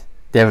kiss.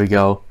 There we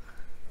go.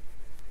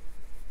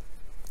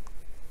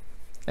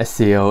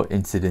 SAO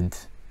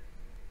incident.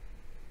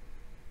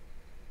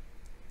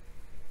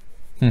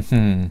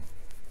 And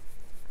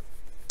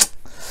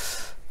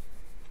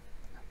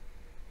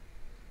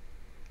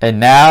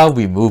now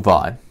we move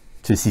on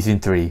to season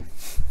 3,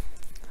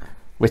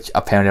 which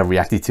apparently I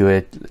reacted to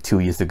it 2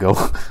 years ago.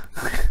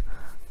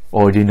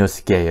 Ordinal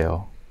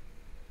scale.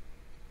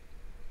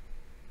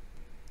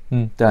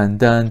 Dun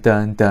dun dun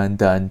dun dun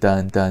dun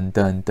dun dun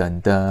dun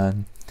dun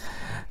dun.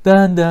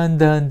 Dun dun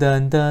dun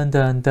dun dun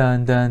dun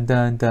dun dun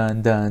dun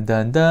dun dun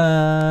dun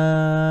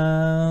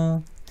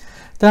dun.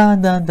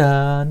 Dun dun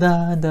dun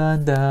dun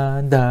dun dun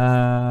dun dun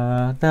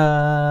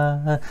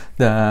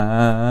dun.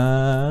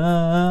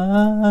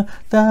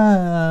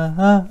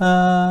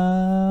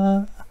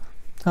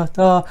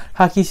 と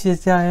吐き捨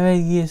てたエネ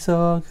ルギー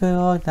そ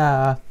の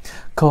だ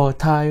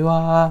答え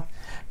は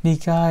理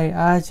解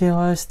味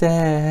をし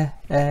て、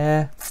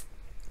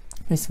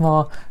いつ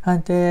も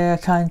安定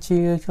感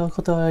じるこ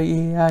とを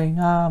言い合い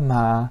が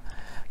ま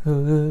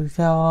う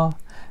よ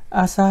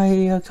朝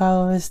日を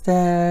顔し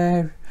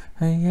て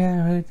言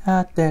える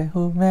だって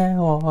夢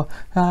を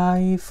ラ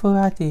イフ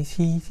は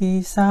引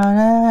きさ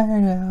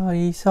れるよ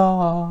り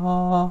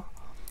そ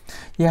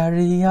うや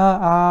り合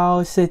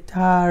わせ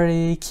た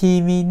り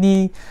君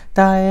に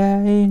出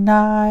会え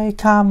ない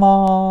か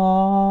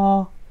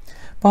も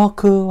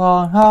僕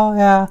をの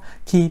や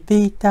聞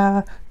い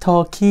た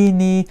時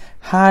に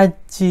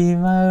始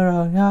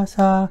まるよ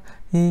さ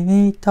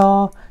君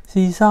と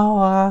思想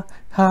は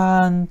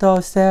感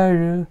動して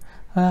る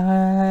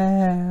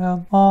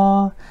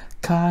もう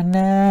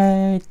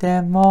金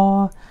で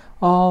も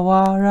終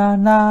わら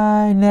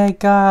ない願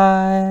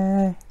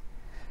い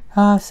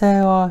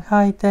汗を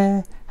かい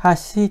て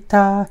走っ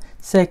た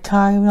世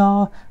界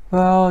の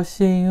両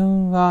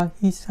親は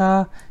い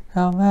さ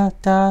やめ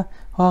た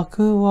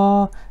僕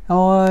を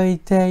置い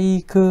て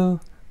いく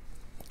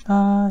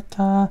あ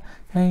た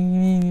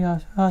君を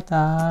した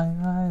た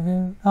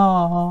る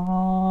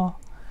の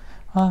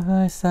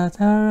Catch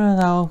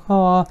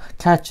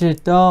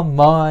the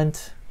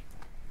moment.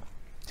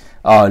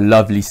 Oh,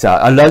 love Lisa.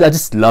 I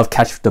just love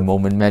Catch the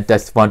Moment, man.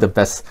 That's one of the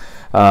best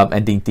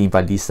ending theme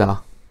by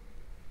Lisa.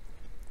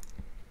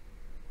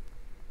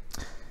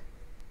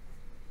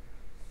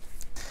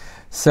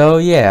 So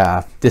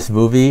yeah, this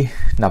movie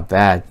not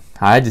bad.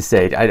 I had to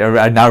say it. Kind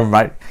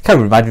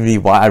of reminded me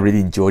why I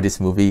really enjoyed this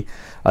movie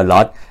a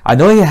lot. I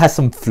know it has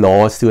some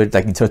flaws to it,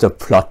 like in terms of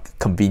plot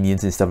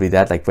convenience and stuff like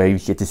that, like where you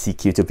get to see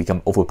Kirito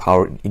become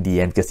overpowered in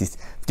the end because he's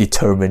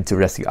determined to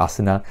rescue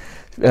Asuna.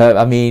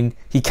 I mean,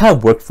 he kind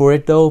of worked for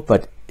it though,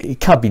 but it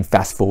kind of been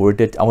fast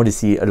forwarded. I want to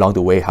see along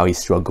the way how he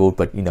struggled,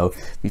 but you know,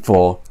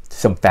 for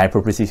some fan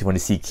purposes, you want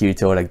to see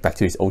Kirito like back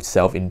to his old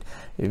self and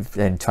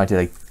trying to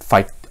like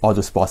fight all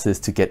those bosses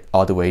to get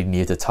all the way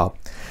near the top.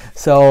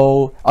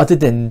 So other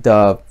than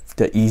the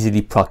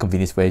easily plot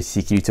convenience where you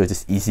see Kirito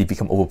just easily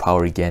become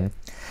overpowered again,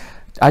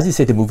 as you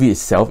said, the movie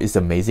itself is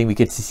amazing. We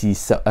get to see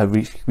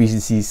we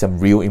see some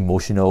real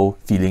emotional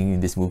feeling in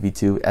this movie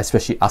too,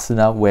 especially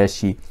Asuna, where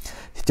she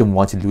didn't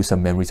want to lose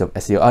some memories of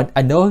SAO.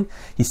 I know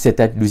he said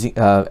that losing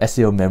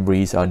SAO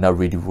memories are not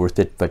really worth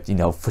it, but you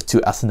know, to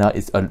Asuna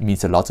it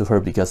means a lot to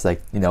her, because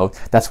like, you know,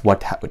 that's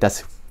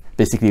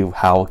basically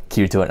how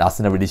Kirito and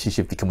Asuna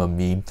relationship become a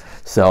meme.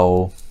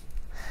 So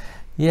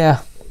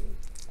yeah,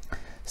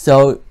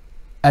 so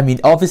I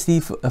mean, obviously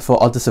for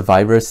all the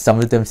survivors,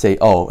 some of them say,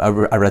 oh, I'd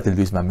rather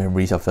lose my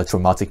memories of the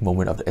traumatic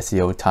moment of the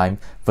SAO time,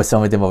 but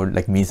some of them are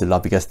like means a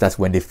lot because that's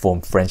when they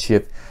form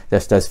friendship,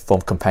 that's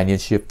form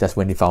companionship, that's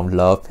when they found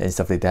love and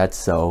stuff like that.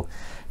 So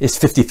it's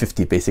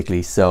 50-50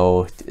 basically.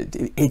 So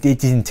it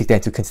didn't take that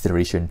into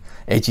consideration.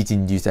 Eiji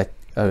didn't use that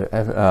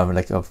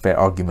like a fair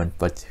argument,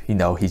 but you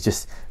know, he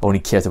just only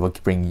cares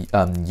about bringing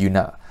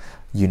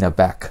Yuna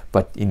back,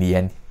 but in the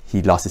end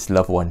he lost his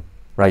loved one,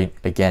 right,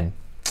 again.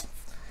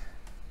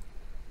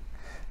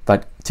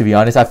 But to be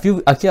honest, I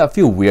feel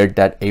weird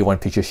that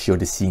A1 Pictures showed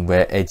the scene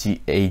where Eiji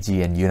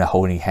and Yuna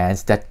holding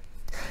hands. That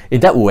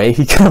in that way,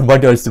 he kind of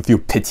wanted us to feel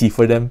pity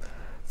for them.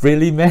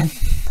 Really, man?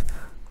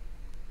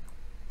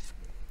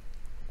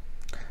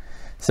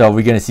 So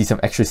we're gonna see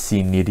some extra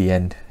scene near the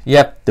end.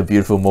 Yep, the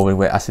beautiful moment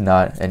where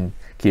Asuna and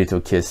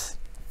Kirito kiss.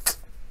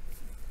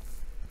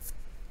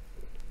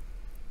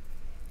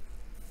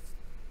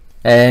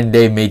 And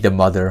they made the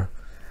mother.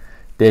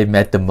 They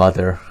met the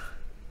mother.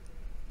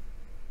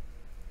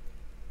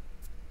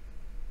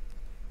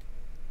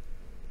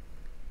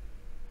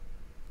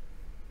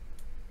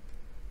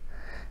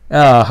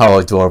 Oh, how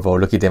adorable.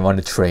 Look at them on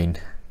the train.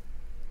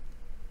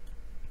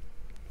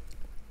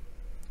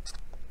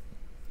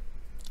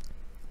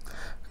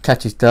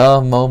 Catch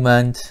the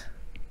moment.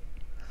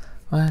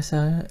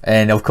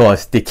 And of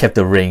course, they kept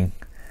the ring.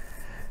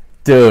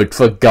 Dude,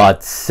 for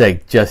God's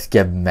sake, just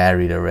get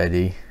married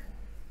already.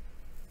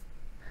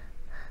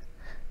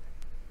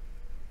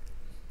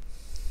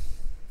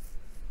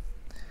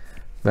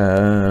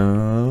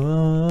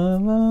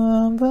 Boom,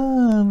 boom,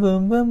 boom,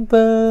 boom, boom,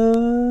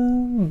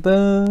 boom,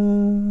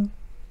 boom.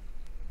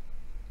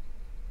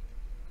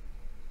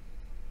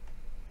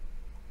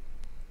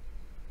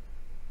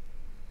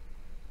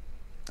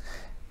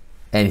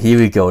 And here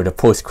we go, the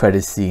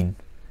post-credit scene.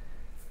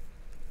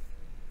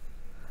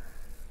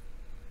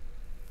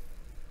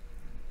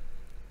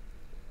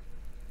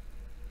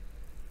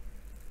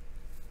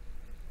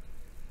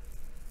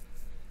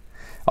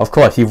 Of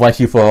course, he wants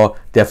you for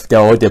their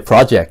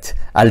project,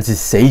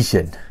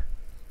 Alicization.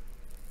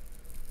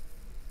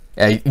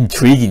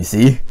 Intriguing,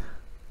 see?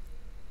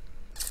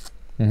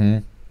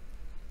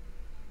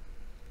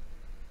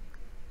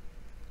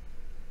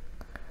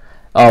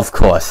 Of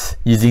course,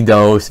 using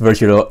those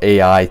virtual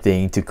AI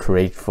thing to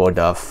create for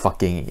the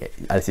fucking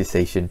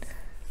Alicization.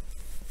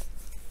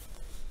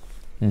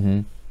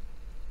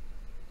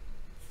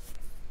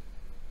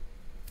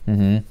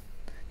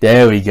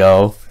 There we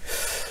go.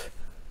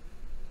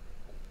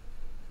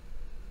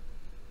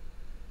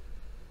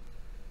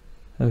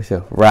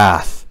 So,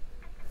 Wrath.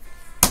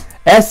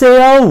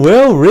 SAO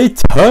will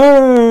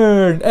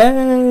return!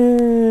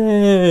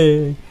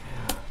 Hey!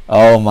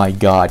 Oh my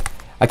god.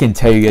 I can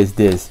tell you guys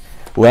this.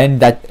 When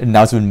that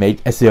announcement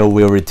made SAO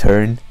will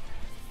return,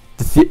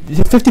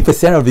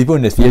 50% of people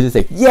in the theater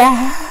say,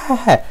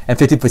 yeah! And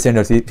 50%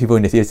 of the people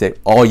in the theater say,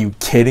 oh, are you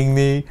kidding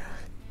me?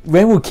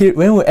 When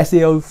will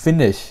SAO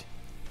finish?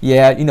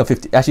 Yeah, you know,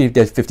 actually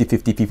there's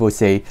 50-50 people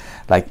say,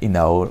 like, you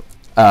know,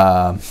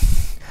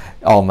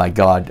 oh my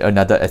god,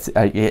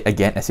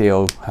 again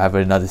SAO have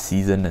another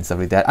season and stuff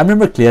like that. I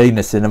remember clearly in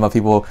the cinema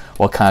people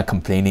were kind of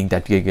complaining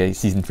that we get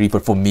season 3,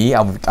 but for me,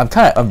 I'm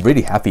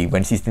really happy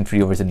when season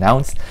 3 was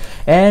announced.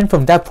 And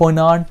from that point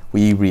on,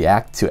 we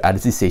react to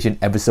Alicization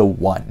episode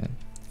 1.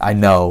 I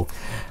know.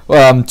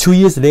 2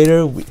 years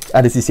later,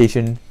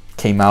 Alicization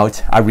came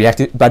out.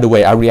 By the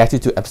way, I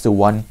reacted to episode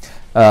 1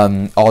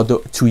 although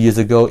 2 years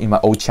ago in my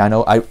old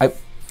channel.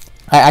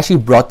 I actually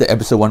brought the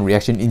episode 1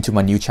 reaction into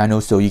my new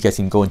channel, so you guys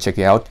can go and check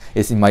it out.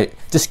 It's in my,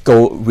 just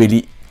go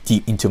really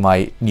deep into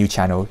my new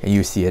channel and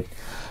you see it.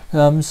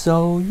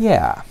 So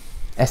yeah,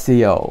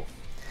 SAO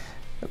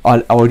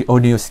on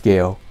audio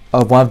scale,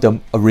 one of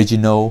the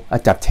original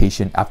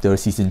adaptation after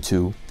season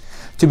 2.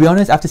 To be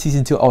honest, after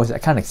season 2, I was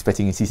kind of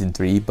expecting in season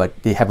 3,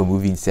 but they have a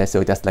movie instead,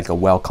 so that's like a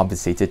well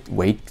compensated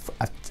wait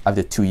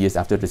after 2 years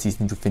after the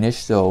season 2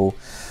 finished. So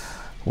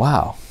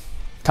wow.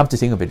 Come to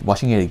think of it,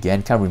 watching it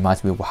again kind of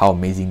reminds me of how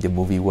amazing the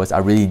movie was. I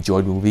really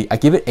enjoyed the movie. I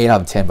give it 8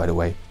 out of 10, by the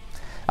way.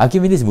 I'm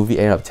giving this movie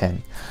 8 out of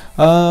 10.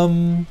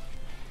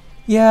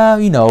 Yeah,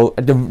 you know,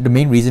 the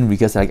main reason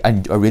because like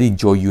I really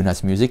enjoy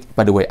Yuna's music.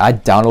 By the way, I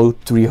download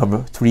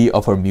three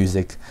of her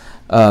music.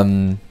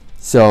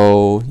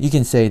 So you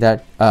can say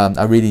that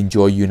I really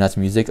enjoy Yuna's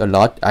music a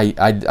lot.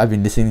 I've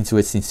been listening to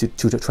it since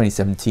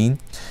 2017,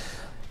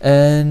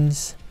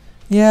 and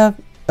yeah.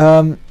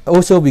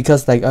 Also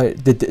because like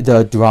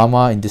the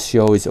drama in this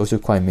show is also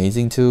quite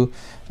amazing too.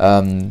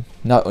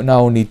 Not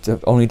only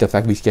the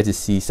fact we get to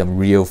see some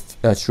real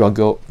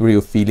struggle,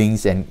 real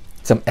feelings, and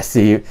some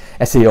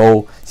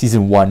SAO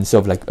season 1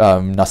 sort of like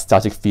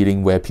nostalgic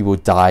feeling where people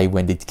die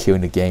when they kill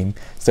in the game.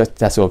 So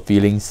that sort of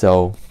feeling.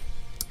 So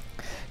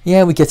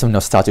yeah, we get some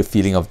nostalgic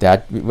feeling of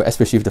that,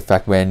 especially with the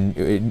fact when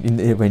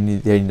they're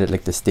in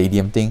the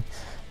stadium thing.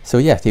 So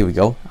yeah, here we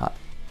go.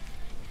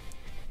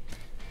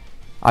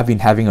 I've been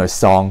having her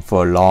song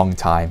for a long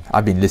time.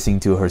 I've been listening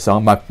to her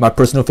song. My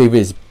personal favorite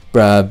is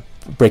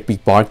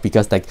Breakbeat Bark,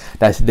 because like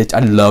I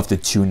love the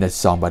tune that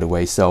song, by the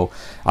way. So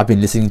I've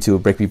been listening to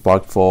Breakbeat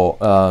Bark for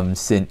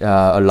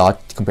a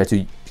lot compared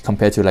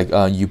to like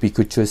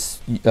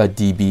Ubiquitous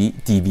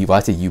DB. Why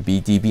I say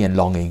DB and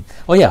Longing.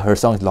 Oh yeah, her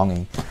song is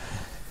Longing.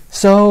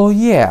 So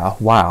yeah,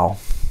 wow,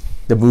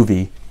 the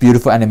movie,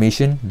 beautiful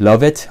animation,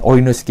 love it.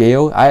 Ordinal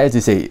scale, I have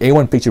to say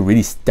A1 Picture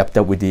really stepped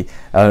up with the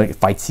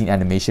fight scene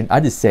animation.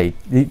 I just say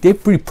they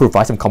really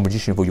provide some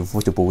competition for you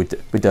football with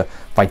the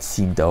fight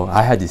scene though.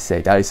 I had to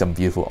say that is some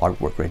beautiful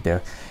artwork right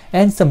there,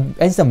 and some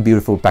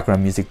beautiful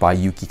background music by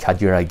Yuki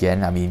Kajira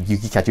again. I mean,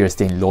 Yuki Kajira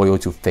staying loyal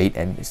to Fate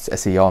and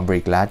SAO. I'm very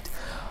glad.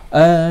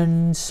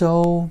 And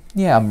so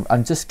yeah,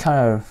 I'm just kind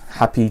of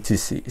happy to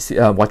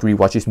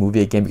rewatch this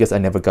movie again, because I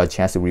never got a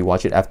chance to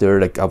rewatch it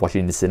after like I watched it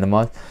in the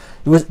cinema.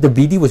 The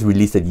BD was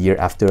released a year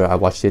after I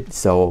watched it,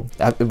 so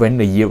when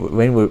it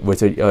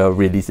was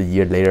released a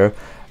year later,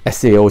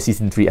 SAO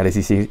season 3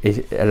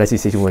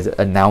 LSC was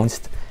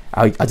announced.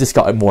 I just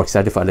got more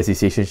excited for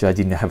LSC, so I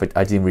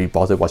didn't really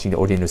bother watching the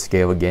Ordinal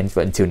scale again,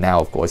 but until now,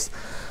 of course.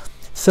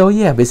 So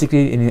yeah,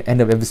 basically in the end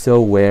of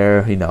episode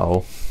where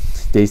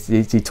they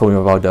told me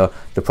about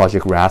the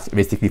Project Wrath,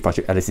 basically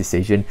Project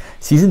Alicization.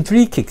 Season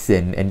 3 kicks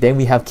in, and then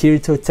we have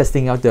Kirito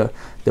testing out the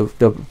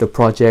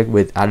project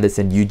with Alice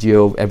and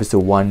Yu-Gi-Oh!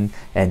 Episode 1,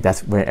 and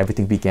that's when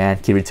everything began.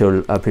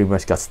 Kirito pretty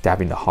much got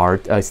stabbed in the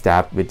heart,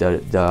 stabbed with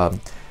the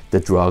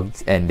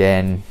drugs, and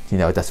then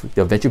that's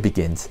the adventure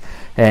begins.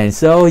 And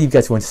so you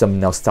guys want some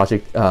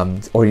nostalgic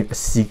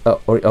sequel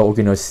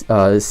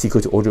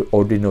to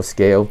Ordinal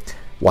Scale,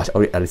 watch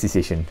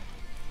Alicization.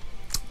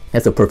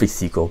 That's a perfect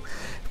sequel.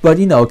 But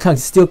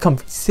still kind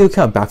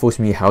of baffles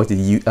me how did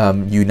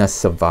Yuna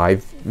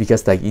survive,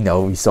 because like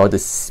we saw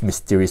this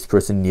mysterious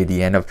person near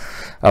the end of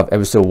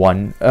episode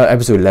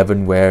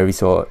 11, where we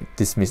saw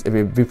this we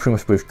pretty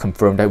much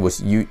confirmed that it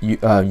was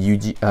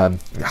Eiji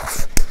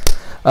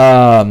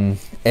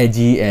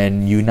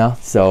and Yuna.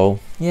 So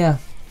yeah,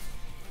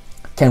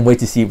 can't wait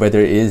to see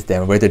whether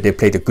they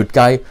play the good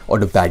guy or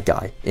the bad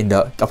guy in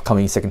the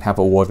upcoming second half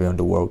of War Beyond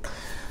the World.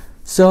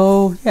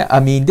 So yeah, I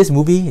mean, this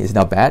movie is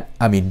not bad.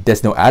 I mean,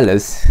 there's no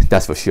Alice,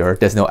 that's for sure.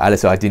 There's no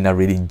Alice, so I did not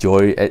really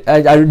enjoy it.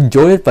 I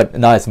enjoy it, but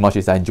not as much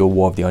as I enjoy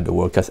War of the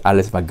Underworld, because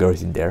Alice, my girl,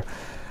 is in there.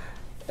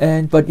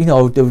 But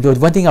the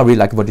one thing I really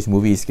like about this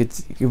movie is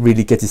you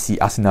really get to see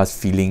Asuna's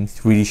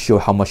feelings, really show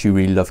how much you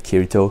really love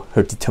Kirito,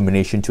 her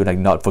determination to like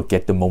not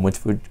forget the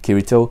moment with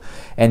Kirito,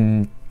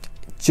 and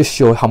just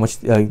show how much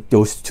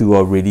those two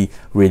are really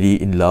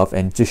in love,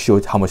 and just show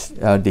how much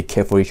they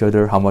care for each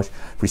other, how much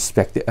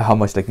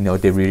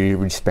they really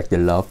respect their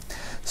love.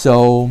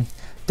 So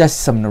that's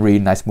some really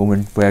nice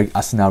moment where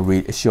Asuna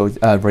really showed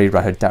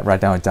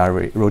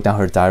wrote down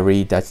her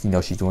diary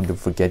that she's going to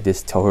forget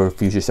this, tell her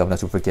future self not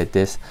to forget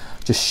this.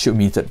 Just showed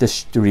me that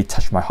this really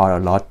touched my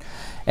heart a lot.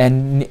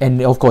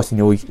 And of course,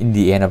 in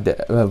the end of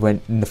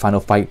when in the final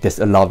fight, there's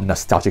a lot of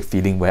nostalgic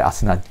feeling where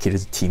Asuna and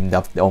Kirito teamed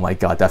up. Oh my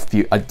god,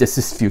 this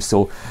just feels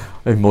so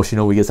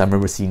emotional, because I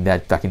remember seeing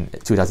that back in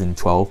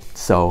 2012.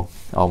 So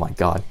oh my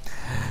god.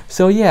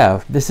 So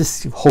yeah, this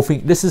is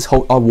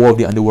our War of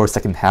the Underworld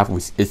second half,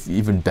 which is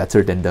even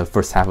better than the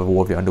first half of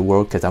War of the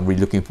Underworld, because I'm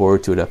really looking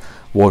forward to the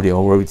War of the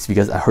Underworld. It's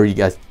because I heard you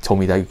guys told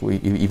me that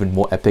even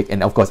more epic,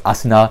 and of course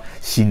Asuna,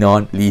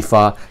 Shinon,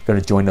 Lifa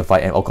gonna join the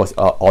fight, and of course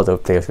all the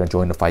players gonna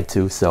join the fight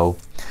too. So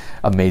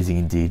amazing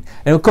indeed.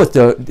 And of course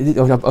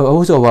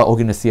also about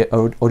Ordinal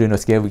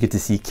Scale, we get to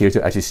see Kirito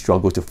actually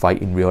struggle to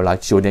fight in real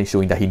life,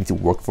 showing that he needs to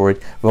work for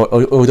it. But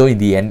although in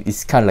the end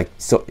it's kind of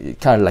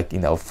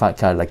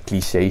like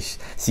cliche,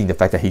 seeing the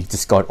fact that he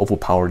just got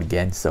overpowered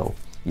again. So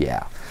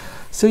yeah.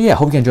 So yeah,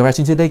 hope you enjoy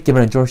reaction today. Give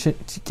it a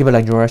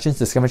like, reaction,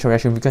 subscribe to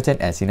reaction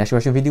content, and see you next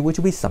reaction video, which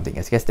will be something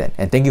as guest then.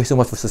 And thank you so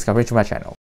much for subscribing to my channel.